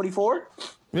 is what, 24?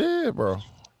 Yeah, bro.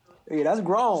 Yeah, that's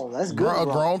grown. That's good. A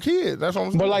grown kid. That's what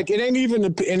I'm saying. But like, it ain't even,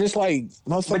 and it's like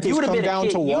But you motherfuckers would have come been a down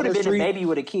kid. to You would Water have been a Street. baby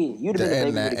with a kid. You'd have been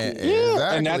a baby with a kid.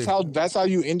 Exactly. And that's how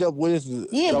you end up with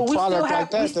Yeah, a but we product still like have.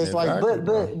 that. That's like,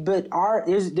 Exactly. But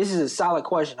this is a solid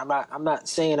question. I'm not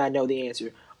saying I know the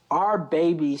answer. Are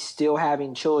babies still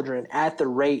having children at the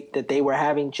rate that they were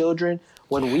having children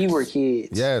when we were kids?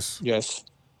 Yes. yes.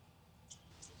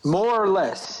 More or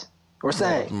less. We're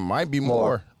saying. Might be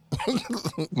more.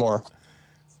 More.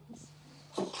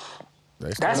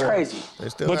 They still- That's crazy. They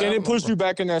still But then have it puts you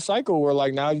back in that cycle where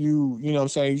like now you know what I'm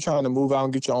saying, you're trying to move out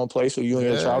and get your own place so you and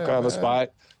your Yeah, child can have a man. spot.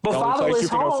 But The only place fatherless you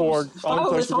can afford, homes, only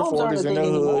place fatherless you can homes afford aren't is a in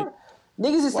thing the hood. anymore.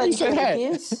 Niggas is Why you taking say care of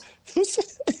their that? kids.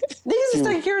 Niggas is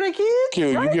taking care of their kids. Q,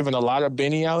 you right? giving a lot of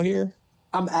Benny out here?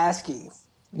 I'm asking.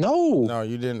 No. No,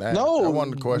 you didn't ask. No. That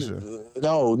wasn't the question.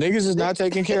 No, niggas is not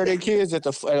taking care of their kids at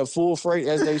a full freight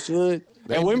as they should.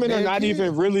 And women are they're not kids.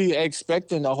 even really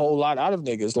expecting a whole lot out of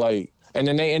niggas. Like, and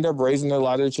then they end up raising a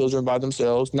lot of their children by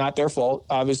themselves. Not their fault.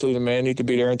 Obviously, the man need to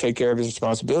be there and take care of his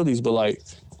responsibilities. But like,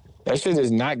 that shit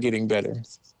is not getting better.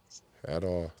 At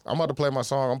all. I'm about to play my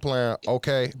song. I'm playing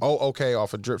Okay. Oh, Okay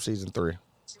off of Drip Season 3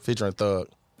 featuring Thug.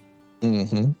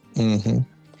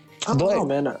 I don't know,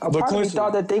 man. A part of me Quincy-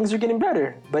 thought that things are getting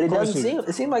better, but it doesn't Quincy- seem.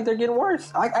 It seems like they're getting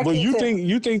worse. I But can't you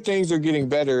tell. think things are getting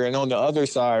better, and on the other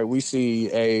side, we see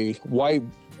a white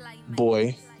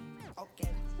boy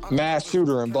mass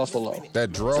shooter in Buffalo.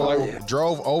 That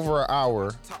drove over an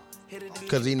hour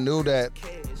because he knew that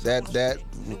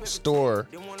store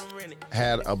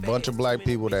had a bunch of black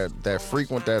people that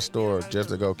frequent that store just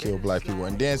to go kill black people,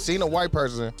 and then seen a white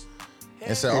person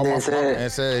and said, And "Oh then my said- fault,"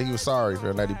 and said he was sorry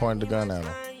for that. He pointed the gun at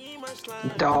him.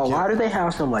 Dog, why do they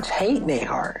have so much hate in their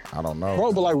heart? I don't know.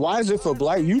 Bro, but like, why is it for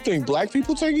black? You think black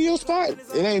people taking your spot?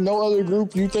 It ain't no other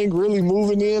group you think really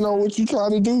moving in on what you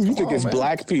trying to do? You think on, it's man.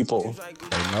 black people.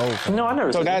 They know. fam. No, I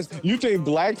never. So said that's, you think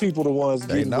black people the ones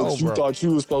They getting know, what you bro. thought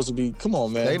you was supposed to be. Come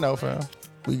on, man. They know, fam.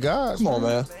 We guys. Come on,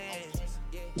 man.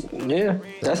 that. Yeah,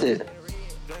 that's it.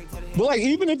 But like,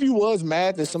 even if you was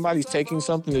mad that somebody's taking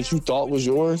something that you thought was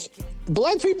yours,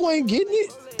 black people ain't getting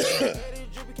it.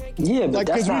 Yeah, but Like,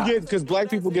 that's not. because black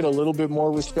people get a little bit more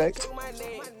respect.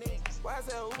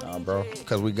 Nah, bro.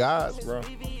 Because we guys, bro.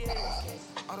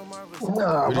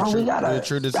 Nah, Be the bro, true, we gotta. be the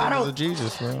true I descendants don't- of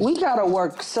Jesus, man. We gotta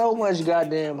work so much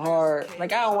goddamn hard.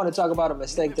 Like, I don't want to talk about a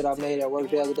mistake that I made at work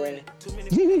the other day.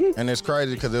 And it's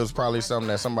crazy because it was probably something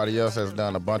that somebody else has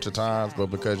done a bunch of times, but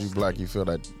because you black, you feel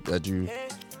that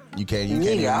you can't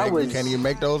even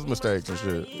make those mistakes and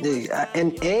shit. Yeah,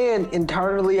 and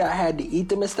internally, I had to eat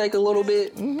the mistake a little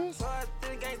bit. Mm-hmm.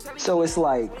 So it's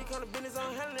like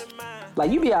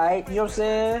you be alright. You know what I'm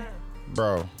saying?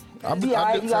 Bro, I'm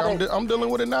dealing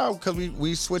with it now because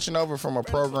we switching over from a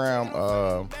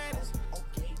program.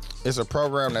 It's a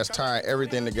program that's tying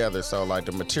everything together. So like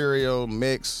the material,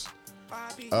 mix,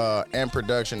 and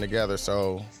production together.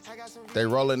 So they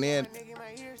rolling in.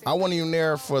 I wasn't even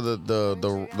there for the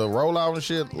rollout and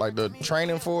shit, like the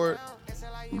training for it.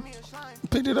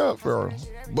 Picked it up, bro.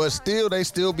 But still, they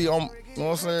still be on. You know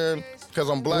what I'm saying? Because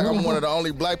I'm black. I'm one of the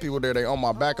only black people there. They on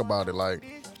my back about it. Like,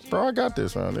 bro, I got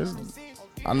this, man.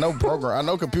 I know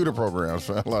computer programs,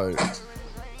 man. Like,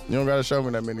 you don't gotta show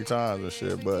me that many times and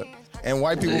shit. And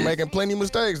white people making plenty of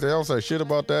mistakes. They don't say shit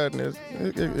about that, and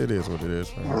it is what it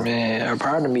is, man. Man, a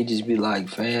part of me just be like,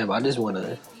 fam, I just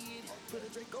wanna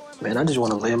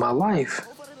live my life.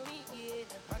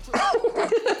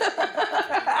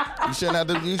 You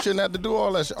shouldn't have to do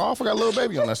all that shit. Oh, I forgot Lil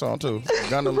Baby on that song too.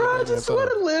 Bro, I just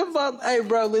want to live my. Hey,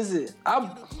 bro, listen,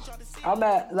 I'm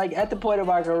at the point of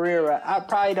my career where I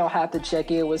probably don't have to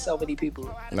check in with so many people.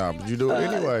 Nah, but you do it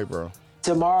anyway, bro.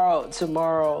 Tomorrow,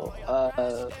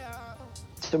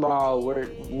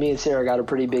 me and Sarah got a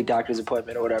pretty big doctor's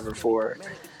appointment or whatever for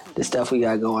the stuff we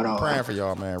got going on. Praying for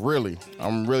y'all, man. Really,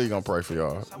 I'm really gonna pray for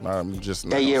y'all. I'm just.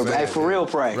 Hey, for real,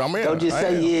 pray. Don't just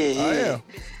say yeah. I am.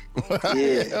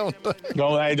 Yeah.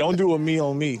 Don't do a me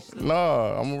on me.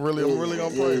 Nah, I'm really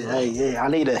gonna pray. Hey, I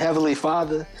need a heavenly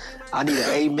Father. I need an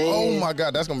amen. Oh my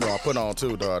God, that's gonna be my put on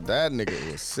too, dog. That nigga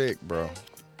is sick, bro.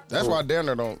 That's why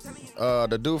Danner don't.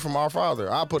 The dude from Our Father.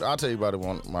 I'll tell you about it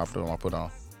when I put on.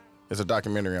 It's a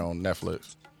documentary on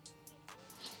Netflix.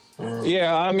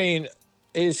 Yeah, I mean,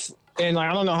 and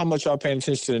I don't know how much y'all paying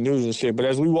attention to the news and shit, but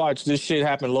as we watch this shit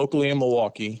happen locally in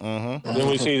Milwaukee, then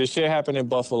we see the shit happen in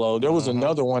Buffalo. There was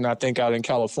another one, I think, out in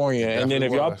California. And then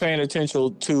if y'all paying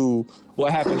attention to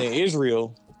what happened in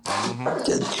Israel. What?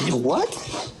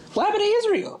 What happened in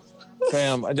Israel?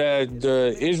 Fam,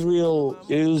 the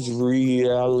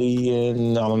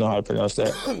Israelian, I don't know how to pronounce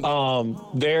that.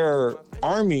 Their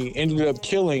army ended up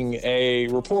killing a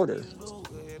reporter.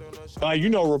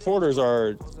 Reporters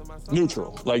are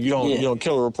neutral. Like you don't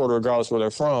kill a reporter regardless where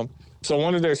they're from. So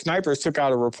one of their snipers took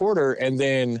out a reporter, and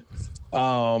then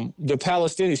the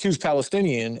Palestinian, she was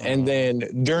Palestinian, and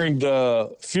then during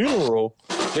the funeral,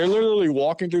 they're literally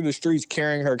walking through the streets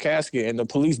carrying her casket, and the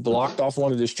police blocked off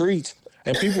one of the streets,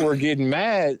 and people were getting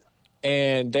mad,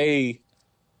 and they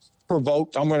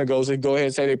provoked. I'm gonna go ahead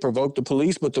and say they provoked the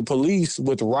police, but the police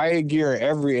with riot gear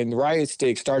and riot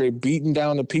sticks started beating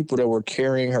down the people that were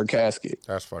carrying her casket.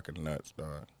 That's fucking nuts,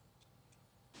 dog.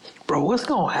 Bro, what's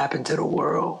gonna happen to the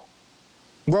world?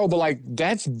 Bro, but like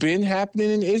that's been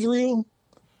happening in Israel.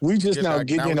 We just now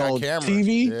getting on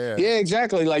TV. Yeah,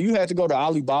 exactly. Like you had to go to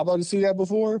Alibaba to see that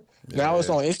before. Now it's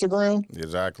on Instagram.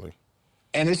 Exactly.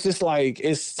 And it's just like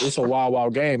it's a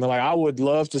wild game. And like I would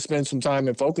love to spend some time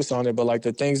and focus on it, but like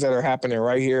the things that are happening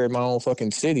right here in my own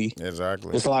fucking city.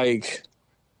 Exactly. It's like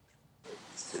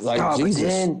But Jesus.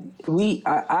 then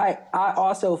I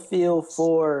also feel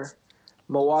for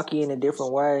Milwaukee in a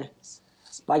different way.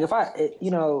 Like if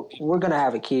we're gonna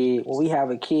have a kid. When we have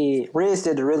a kid, Red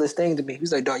said the realest thing to me. He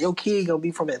was like, "Dog, your kid gonna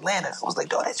be from Atlanta." I was like,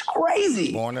 "Dog, that's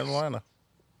crazy." Born in Atlanta.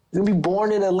 He's gonna be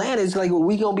born in Atlanta. It's like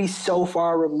we gonna be so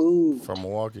far removed From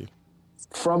Milwaukee.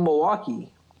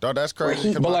 Dog, that's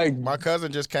crazy. But my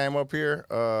cousin just came up here.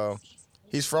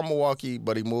 He's from Milwaukee,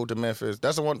 but he moved to Memphis.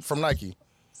 That's the one from Nike.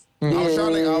 I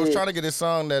was trying to get his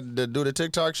son that do the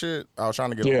TikTok shit. I was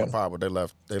trying to get him on the pod, but they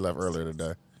left earlier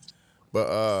today.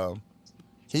 But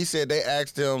he said they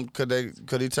asked him could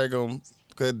he take them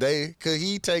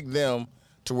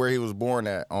to where he was born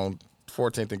at on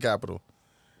 14th and Capitol,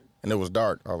 and it was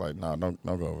dark. I was like, nah, don't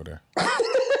go over there.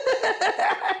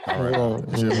 All right,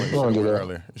 you should went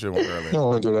earlier. Don't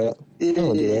want to do that.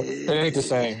 Don't do that. It ain't the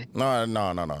same. No. I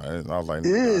was like,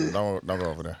 don't go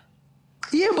over there.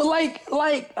 Yeah, but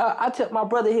I tell my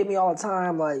brother hit me all the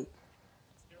time like,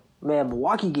 man,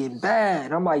 Milwaukee getting bad.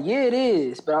 And I'm like, yeah, it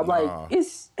is. But I'm like,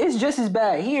 it's just as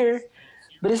bad here.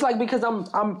 But it's like because I'm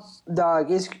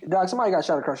dog. Somebody got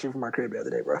shot across the street from my crib the other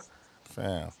day, bro.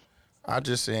 Fam, I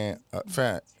just seen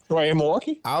fam. Right in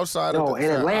Milwaukee? Outside in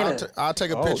Atlanta. I'll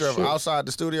take a picture of outside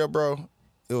the studio, bro.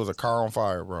 It was a car on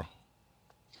fire, bro.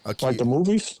 Like the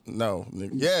movies? No.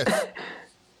 Yes.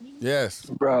 Yes.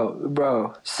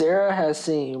 Bro. Sarah has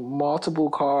seen multiple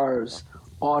cars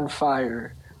on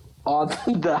fire on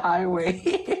the highway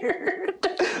here.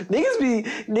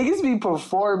 niggas be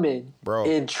performing Bro.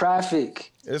 in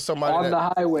traffic It's somebody on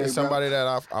the highway, It's somebody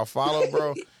that I follow,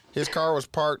 bro. His car was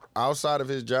parked outside of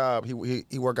his job.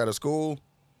 He worked at a school.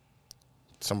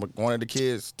 One of the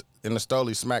kids in the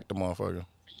stoley smacked the motherfucker.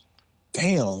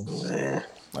 Damn.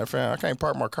 Like, fam, I can't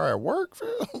park my car at work, fam.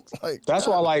 Like, That's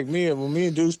why, like, when me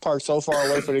and Deuce parked so far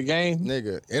away for the game,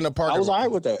 nigga, in the parking I was all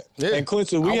right with that. Yeah. And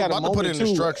Quincy, we had a about to put moment, it in the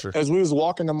too, structure. as we was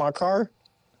walking to my car,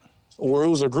 where it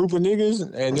was a group of niggas,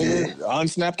 and niggas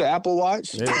unsnapped the Apple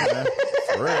Watch. Yeah, man.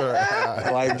 For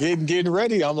real. Like, getting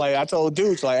ready. I'm like, I told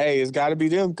Deuce, like, hey, it's got to be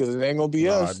them, because it ain't going to be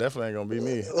Nah, us. it definitely ain't gonna be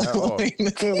me. At all.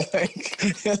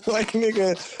 like,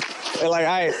 nigga, and like,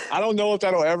 I don't know if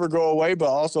that'll ever go away, but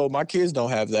also, my kids don't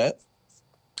have that.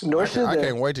 Nor should I they.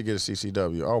 can't wait to get a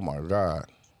CCW. Oh my god.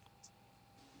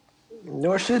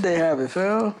 Nor should they have it,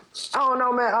 Phil. I don't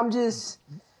know, man.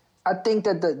 I think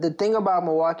that the thing about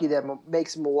Milwaukee that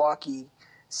makes Milwaukee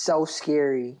so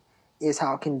scary is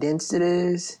how condensed it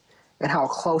is and how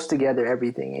close together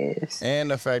everything is. And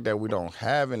the fact that we don't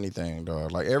have anything,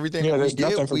 dog. Like everything Yeah, that we there's get,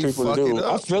 nothing for we people to fuck do. it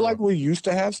up, I feel bro. like we used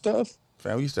to have stuff.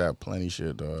 Fam, we used to have plenty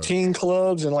shit, dog. Teen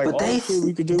clubs and like But all the shit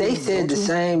we could do. they said the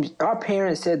same. Our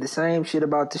parents said the same shit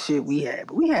about the shit we had.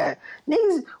 But we had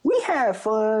niggas. We had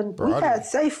fun. Bro, we I had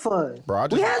just- safe fun. Bro,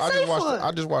 we had safe fun.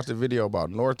 I just watched a video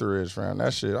about Northridge, fam.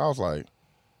 That shit, I was like,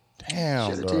 damn,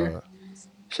 Shed a tear. dog.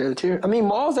 Shed a tear. I mean,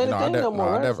 malls ain't a thing no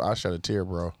more. Right? I shed a tear,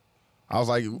 bro. I was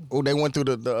like, oh, they went through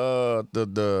the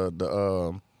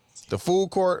food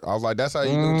court. I was like, that's how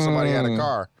you knew somebody had a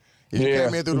car. If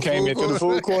you came in through the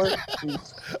food court.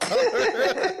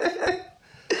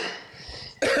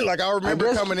 Like I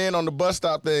remember coming in on the bus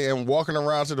stop thing and walking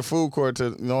around to the food court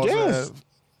to, you know what I'm saying?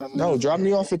 No, drop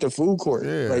me off at the food court.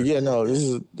 Yeah. Like, yeah, no, this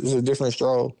is a different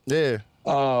stroll. Yeah.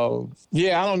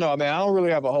 Yeah, I don't know, man. I don't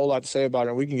really have a whole lot to say about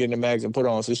it. We can get in the mags and put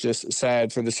on. So it's just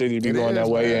sad for the city to be It going is, that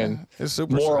way. man. And It's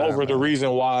super moreover, sad, the man.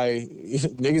 reason why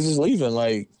niggas is leaving.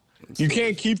 Like, you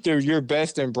can't keep your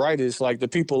best and brightest, like the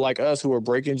people like us who are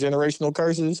breaking generational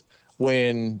curses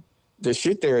when the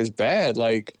shit there is bad.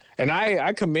 Like, and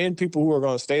I commend people who are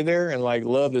going to stay there and like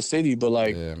love the city. But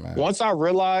like, Yeah, man. once I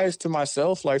realized to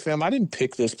myself, like, fam, I didn't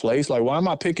pick this place. Like, why am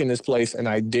I picking this place? And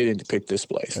I didn't pick this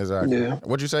place. Exactly. Yeah.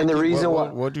 What'd you say? And the Keith? reason why-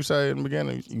 What'd you say in the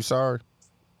beginning? You sorry?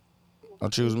 I'll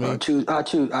choose me. I choose. Oh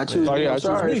me. yeah, I'm I choose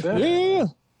sorry, me. fam. Yeah.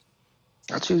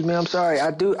 I choose me. I'm sorry.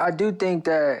 I do think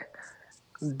that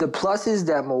the pluses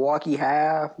that Milwaukee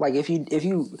have, like if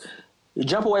you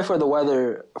jump away from the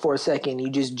weather for a second,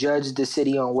 you just judge the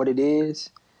city on what it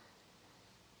is.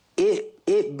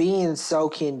 It being so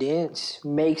condensed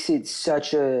makes it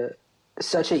such a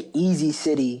easy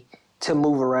city to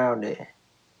move around in.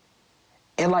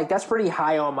 And like that's pretty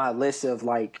high on my list of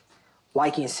like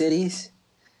liking cities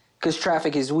because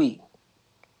traffic is weak.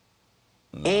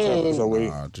 And So we,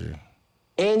 Nah, G.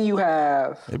 and you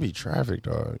have It be traffic,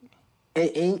 dog.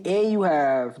 and you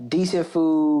have decent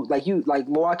food. Like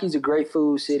Milwaukee's a great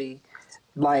food city.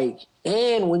 Like,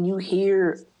 and when you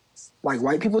hear like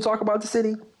white people talk about the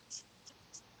city,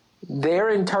 their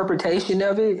interpretation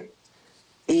of it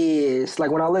is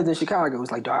like when I lived in Chicago.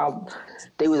 It's like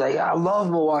they was like, I love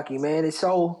Milwaukee, man. It's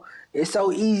so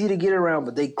easy to get around,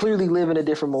 but they clearly live in a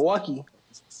different Milwaukee.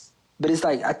 But it's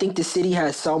like I think the city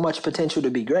has so much potential to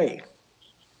be great.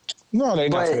 no, they're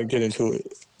not But- going to get into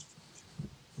it.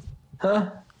 Huh?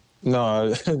 No,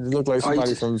 it looked like Are you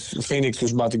somebody t- from Phoenix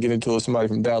was about to get into it. Somebody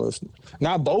from Dallas,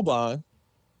 not Boban.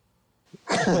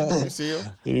 You see him?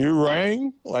 You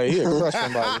rang like he'll crush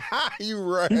somebody. You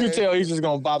right. You can tell he's just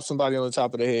gonna bop somebody on the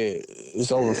top of the head.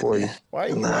 It's over for you. Why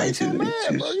you Nah, so mad,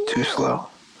 bro? You too wild. slow.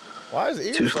 Why is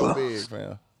his Too ear so slow. big,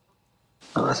 fam?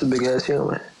 Oh, that's a big ass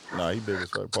human. Nah, he big as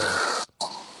fuck. Paul.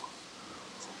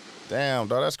 Damn,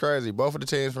 dog, that's crazy. Both of the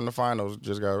teams from the finals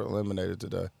just got eliminated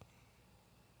today.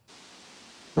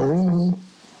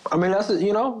 I mean, that's In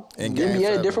game NBA a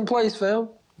 7. different place, fam.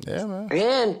 Yeah,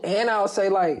 man. And I'll say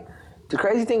like the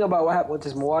crazy thing about what happened with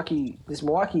this Milwaukee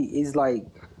is like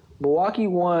Milwaukee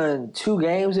won 2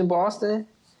 games in Boston,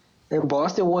 and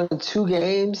Boston won 2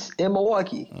 games in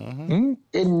Milwaukee. Mm-hmm.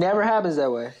 It never happens that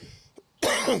way.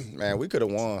 Man, we could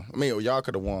have won. I mean, y'all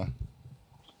could have won.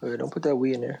 Wait, don't put that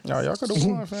we in there. No, y'all could have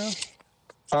won, fam.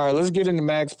 All right, let's get into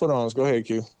Max put-ons. Go ahead,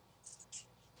 Q.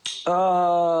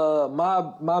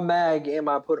 My mag and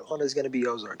my put on is gonna be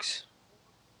Ozarks.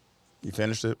 You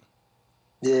finished it?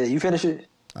 Yeah, you finish it,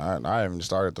 I haven't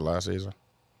started the last season.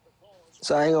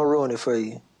 so I ain't gonna ruin it for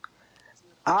you.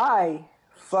 I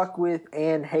fuck with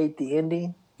and hate the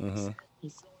ending,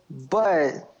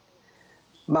 but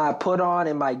My put on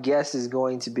and my guess is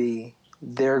going to be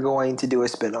they're going to do a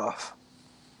spinoff.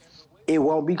 It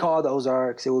won't be called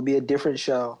Ozarks. It will be a different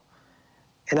show.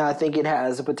 And I think it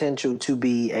has the potential to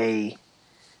be a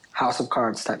House of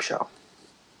Cards type show.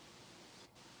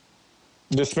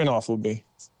 The spinoff will be.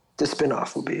 The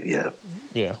spinoff will be, yeah.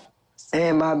 Yeah.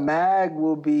 And my mag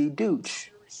will be Dooch.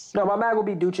 No, my mag will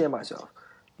be Dooch and myself.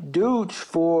 Dooch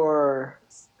for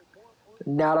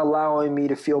not allowing me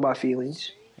to feel my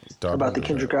feelings about the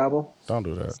Kendrick album. Don't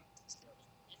do that.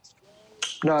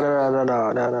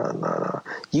 No.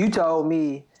 You told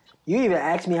me, you even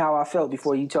asked me how I felt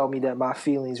before you told me that my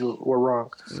feelings were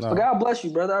wrong. No. But God bless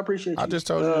you, brother. I appreciate you. I just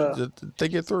told you to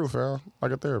think it through, fam,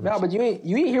 like a therapist. No, but you ain't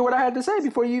hear what I had to say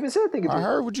before you even said think it through. I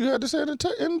heard what you had to say in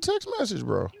the text message,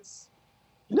 bro.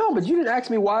 No, but you didn't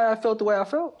ask me why I felt the way I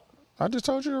felt. I just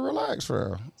told you to relax,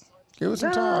 fam. Give it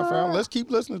some time, fam. Let's keep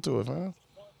listening to it, fam.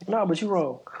 No, but you're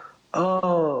wrong.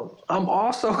 I'm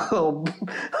also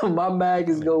my mag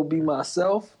is gonna be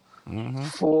myself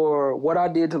for what I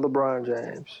did to LeBron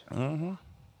James.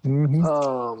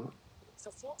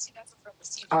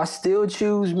 I still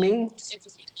choose me,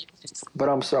 but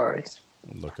I'm sorry.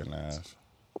 Looking ass.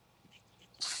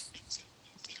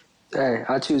 Hey,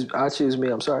 I choose me.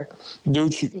 I'm sorry.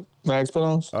 Dude, Max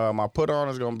put-ons? My put on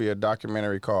is going to be a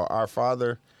documentary called Our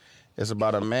Father. It's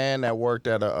about a man that worked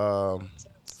at a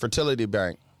fertility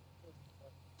bank.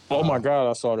 Oh my God,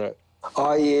 I saw that.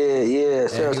 Oh yeah.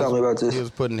 Sarah And told me about this. He was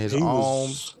putting his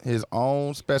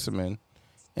own specimen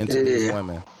into these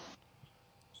women.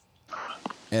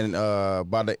 And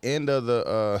by the end of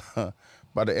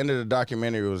the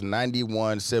documentary, it was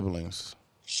 91 siblings.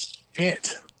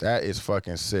 Shit. That is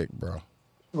fucking sick, bro.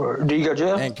 Do you go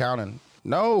jail? And counting.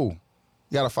 No,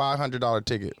 he got a $500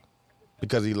 ticket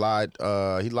because he lied.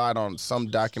 He lied on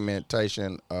some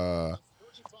documentation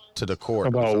to the court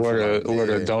About where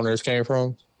the donors came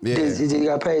from. Yeah. Does he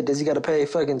got to pay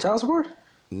fucking child support?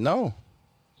 No.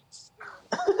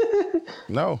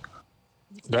 No.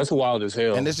 That's wild as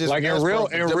hell. And it's just like in real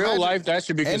imagine- life, that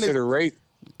should be and considered rape.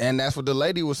 And that's what the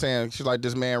lady was saying. She's like,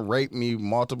 this man raped me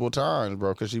multiple times,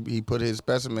 bro, because he put his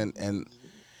specimen, and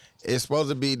it's supposed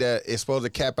to be that it's supposed to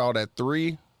cap out at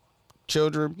 3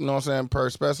 children, you know what I'm saying, per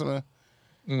specimen.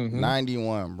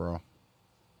 91, bro.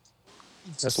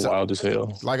 That's wild as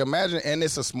hell. Like, imagine, and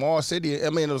it's a small city.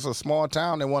 I mean, it was a small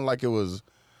town. It wasn't like it was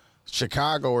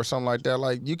Chicago or something like that.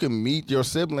 Like, you can meet your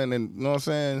sibling and, you know what I'm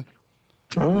saying,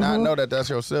 not know that that's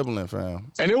your sibling,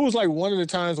 fam. And it was like one of the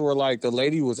times where like the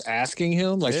lady was asking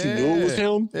him, like she knew it was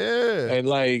him. Yeah. And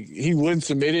like he wouldn't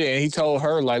submit it, and he told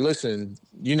her, like, listen,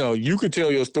 you know, you could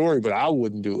tell your story, but I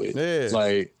wouldn't do it. Yeah.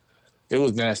 Like, it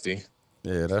was nasty.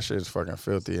 Yeah, that shit's fucking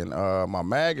filthy. And my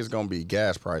mag is gonna be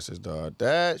gas prices, dog.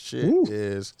 That shit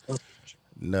is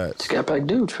nuts. Scat Pack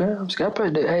dude, fam. Scat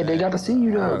Pack, hey, they got to see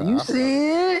you though. You see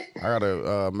it? I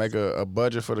gotta make a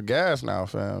budget for the gas now,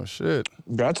 fam. Shit.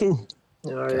 Got to.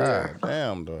 Oh, yeah. God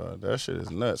damn, dog. That shit is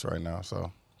nuts right now.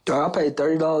 So. Dog, I paid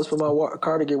 $30 for my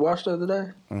car to get washed the other day.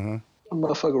 Mm-hmm.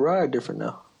 Motherfucker ride different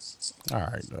now. All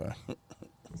right, dog.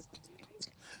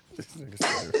 This nigga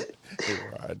said it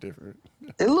ride different.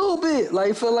 A little bit,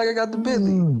 like feel like I got the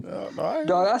Bentley. No, I ain't.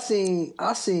 Dog, I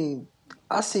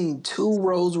seen 2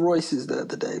 Rolls Royces the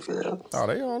other day, fam. Oh,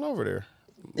 they all over there.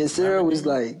 And Sarah was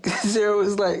like,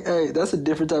 hey, that's a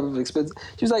different type of expensive.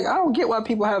 She was like, I don't get why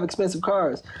people have expensive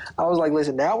cars. I was like,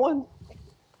 listen, that one,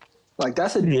 like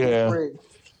that's a different.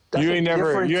 That's You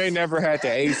ain't never had the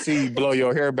AC blow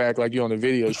your hair back like you on the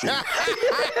video shoot.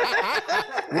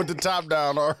 With the top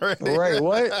down already. Right,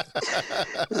 what?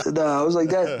 No, I was like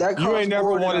that. You ain't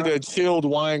never wanted a chilled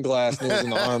wine glass that was in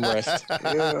the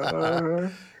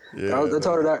armrest. Yeah, I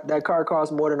told her that car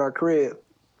cost more than our crib.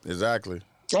 Exactly.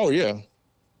 Oh, yeah.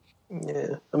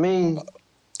 Yeah, I mean,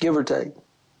 give or take.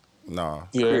 Nah.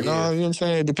 Yeah, no, you know what I'm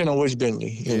saying? Depending on which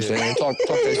Bentley. You know what I'm saying? Talk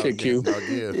that shit, Q. Dog,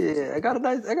 yeah. Yeah, I got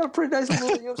a pretty nice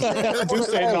little. You know what I'm saying? Do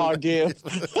say no, give.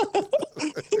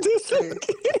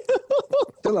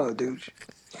 Chill out, dude.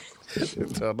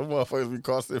 Tell the motherfuckers be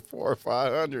costing $400 or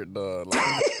 $500, dog.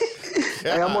 Like,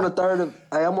 Hey, I'm on a third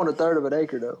of an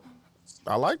acre though.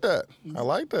 I like that. You know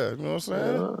what I'm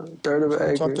saying? Third of an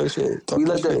acre. Talk that shit.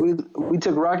 We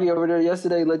took Rocky over there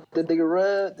yesterday. Let the nigga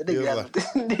run. The nigga, like-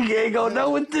 nigga ain't gonna know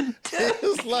what to do.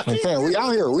 It's like, Like, man, we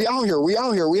out here. We out here.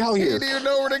 he didn't even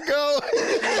know where to go.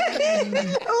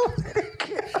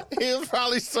 He was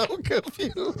probably so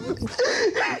confused.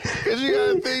 Because you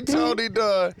got to think, Tony,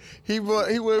 dog, he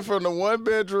went from the 1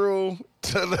 bedroom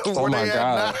to the Oh one my they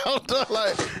God. had now.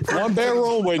 Like, 1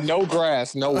 bedroom with no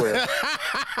grass nowhere.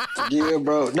 Yeah,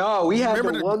 bro. No, we had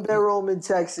Remember the the- 1 bedroom in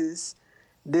Texas,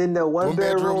 Then the one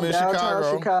bedroom in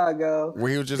downtown Chicago.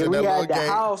 Where he was just then in that we little had the gate.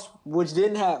 house, which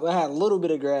didn't have, it had a little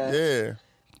bit of grass. Yeah.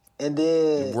 And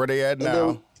then Where they at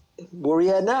now? Where we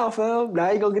at now, fam?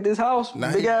 Now he gonna get this house,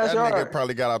 Now big ass that yard. nigga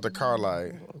probably got out the car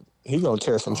like, He gonna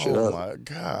tear some shit oh up. my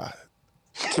God.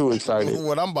 Too excited.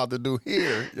 What I'm about to do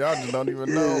here, y'all just don't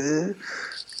even know.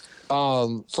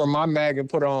 For my mag and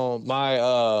put on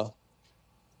my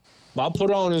put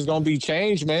on is gonna be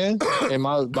change, man. And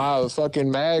my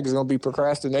fucking mag is gonna be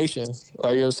procrastination.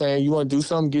 Like, you know what I'm saying? You wanna do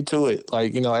something, get to it.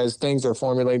 Like, you know, as things are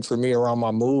formulating for me around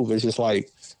my move, it's just like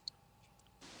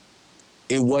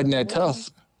it wasn't that tough.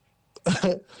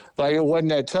 Like, it wasn't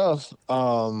that tough.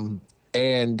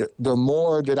 And the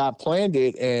more that I planned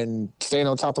it and staying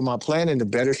on top of my planning, the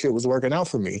better shit was working out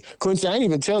for me. Quincy, I didn't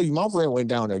even tell you, my rent went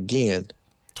down again.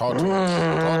 Talk to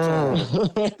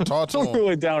him. Talk to My him. rent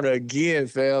went down again,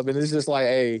 fam. And it's just like,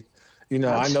 hey, you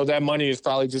know, I know that money is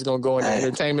probably just going to go in the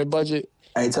entertainment budget.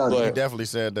 I told He you. But definitely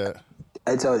said that.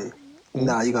 I told you.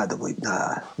 Nah, you got to bleep.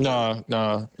 Nah.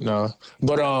 nah.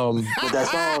 But But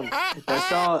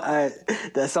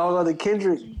that song on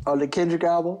the Kendrick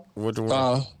album. Which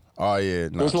one? Oh yeah,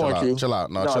 no, Which one, Q? chill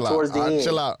out. No, No, chill towards out. the end.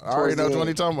 Chill out. I already Towards know the which one end.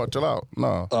 he talking about. Chill out.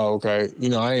 No. oh, okay. You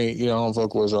know, I don't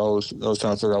fuck with. I was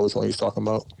trying to figure out which one he's talking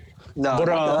about. No, But,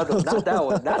 not that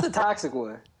one. Not the toxic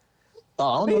one. Oh,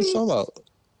 I don't know what you're talking about.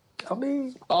 I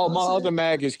mean, Oh, my other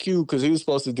mag is Q because he was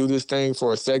supposed to do this thing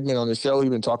for a segment on the show. He's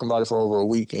been talking about it for over a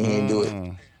week and he didn't do it.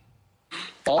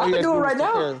 All I he can has do to it right is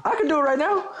now. prepare. I can do it right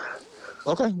now.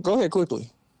 Okay, go ahead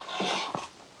quickly.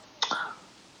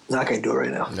 No, I can't do it right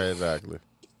now. Yeah, exactly.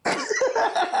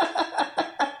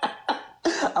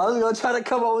 I was gonna try to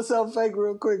come up with something fake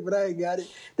real quick, but I ain't got it.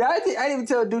 I didn't even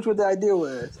tell Dooch what the idea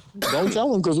was. Don't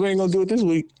tell him because we ain't gonna do it this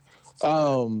week.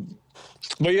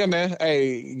 But yeah, man.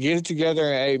 Hey, get it together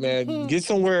and hey, man, get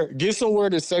somewhere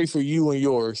to say for you and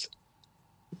yours.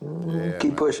 Yeah,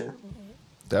 Keep pushing.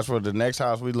 that's what the next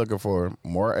house we looking for.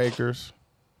 More acres,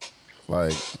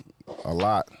 like a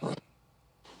lot,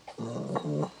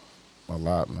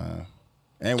 man.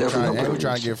 And we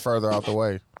trying to get further out the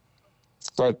way.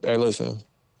 But hey, listen,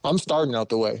 I'm starting out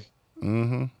the way.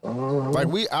 Like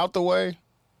we out the way,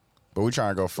 but we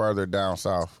trying to go further down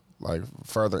south, like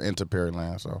further into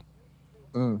Pearland. So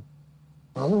Yeah.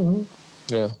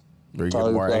 where you get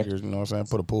Probably more play. acres, you know what I'm saying?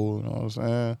 Put a pool, you know what I'm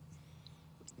saying?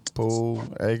 Pool,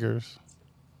 acres.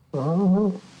 You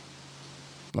know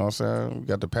what I'm saying? We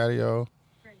got the patio,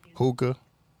 hookah.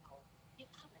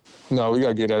 No, we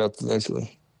gotta get that up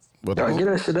eventually. With Yo, get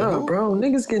that shit up, bro.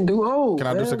 Niggas can do old. Can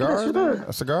I do man. Get that cigars? shit Then? up.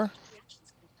 A cigar?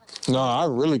 No, I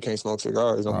really can't smoke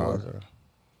cigars no more.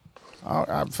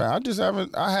 Okay. I just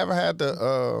haven't had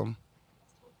the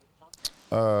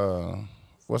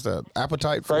what's that?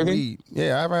 Appetite for Craving? weed.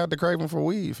 Yeah, I haven't had the craving for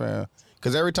weed, fam.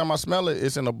 Because every time I smell it,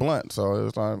 it's in a blunt, so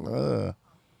it's like,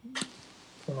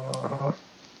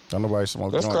 don't nobody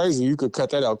smoke. That's joints. crazy. You could cut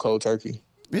that out cold turkey.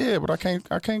 Yeah, but I can't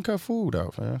cut food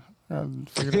out, fam. I gotta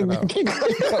figure that out. Can't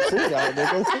cut food out,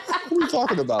 nigga. What are you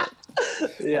talking about?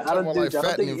 Yeah, I talking don't about, think, like, I don't think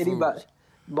fattening anybody.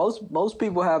 Most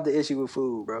people have the issue with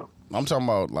food, bro. I'm talking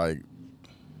about like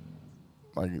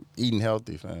eating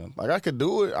healthy, fam. Like I could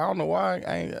do it. I don't know why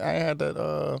I ain't had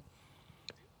that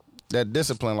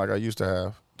discipline like I used to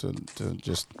have to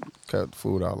just cut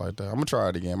food out like that. I'm gonna try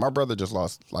it again. My brother just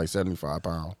lost like 75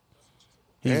 pounds.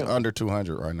 He's Damn. under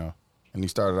 200 right now, and he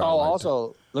started out. Oh, like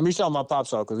also, let me shout my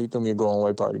pops out because he threw me a going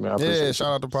away party, man. I that. appreciate Yeah, it.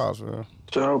 shout out to Pops, man.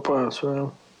 Shout out Pops,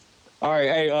 man. All right,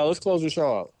 hey, let's close the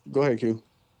show out. Go ahead, Q.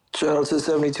 Shout out to the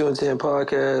 72 and 10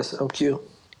 podcast. I'm Q.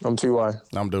 I'm TY.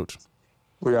 I'm Dooch.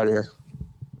 We out of here.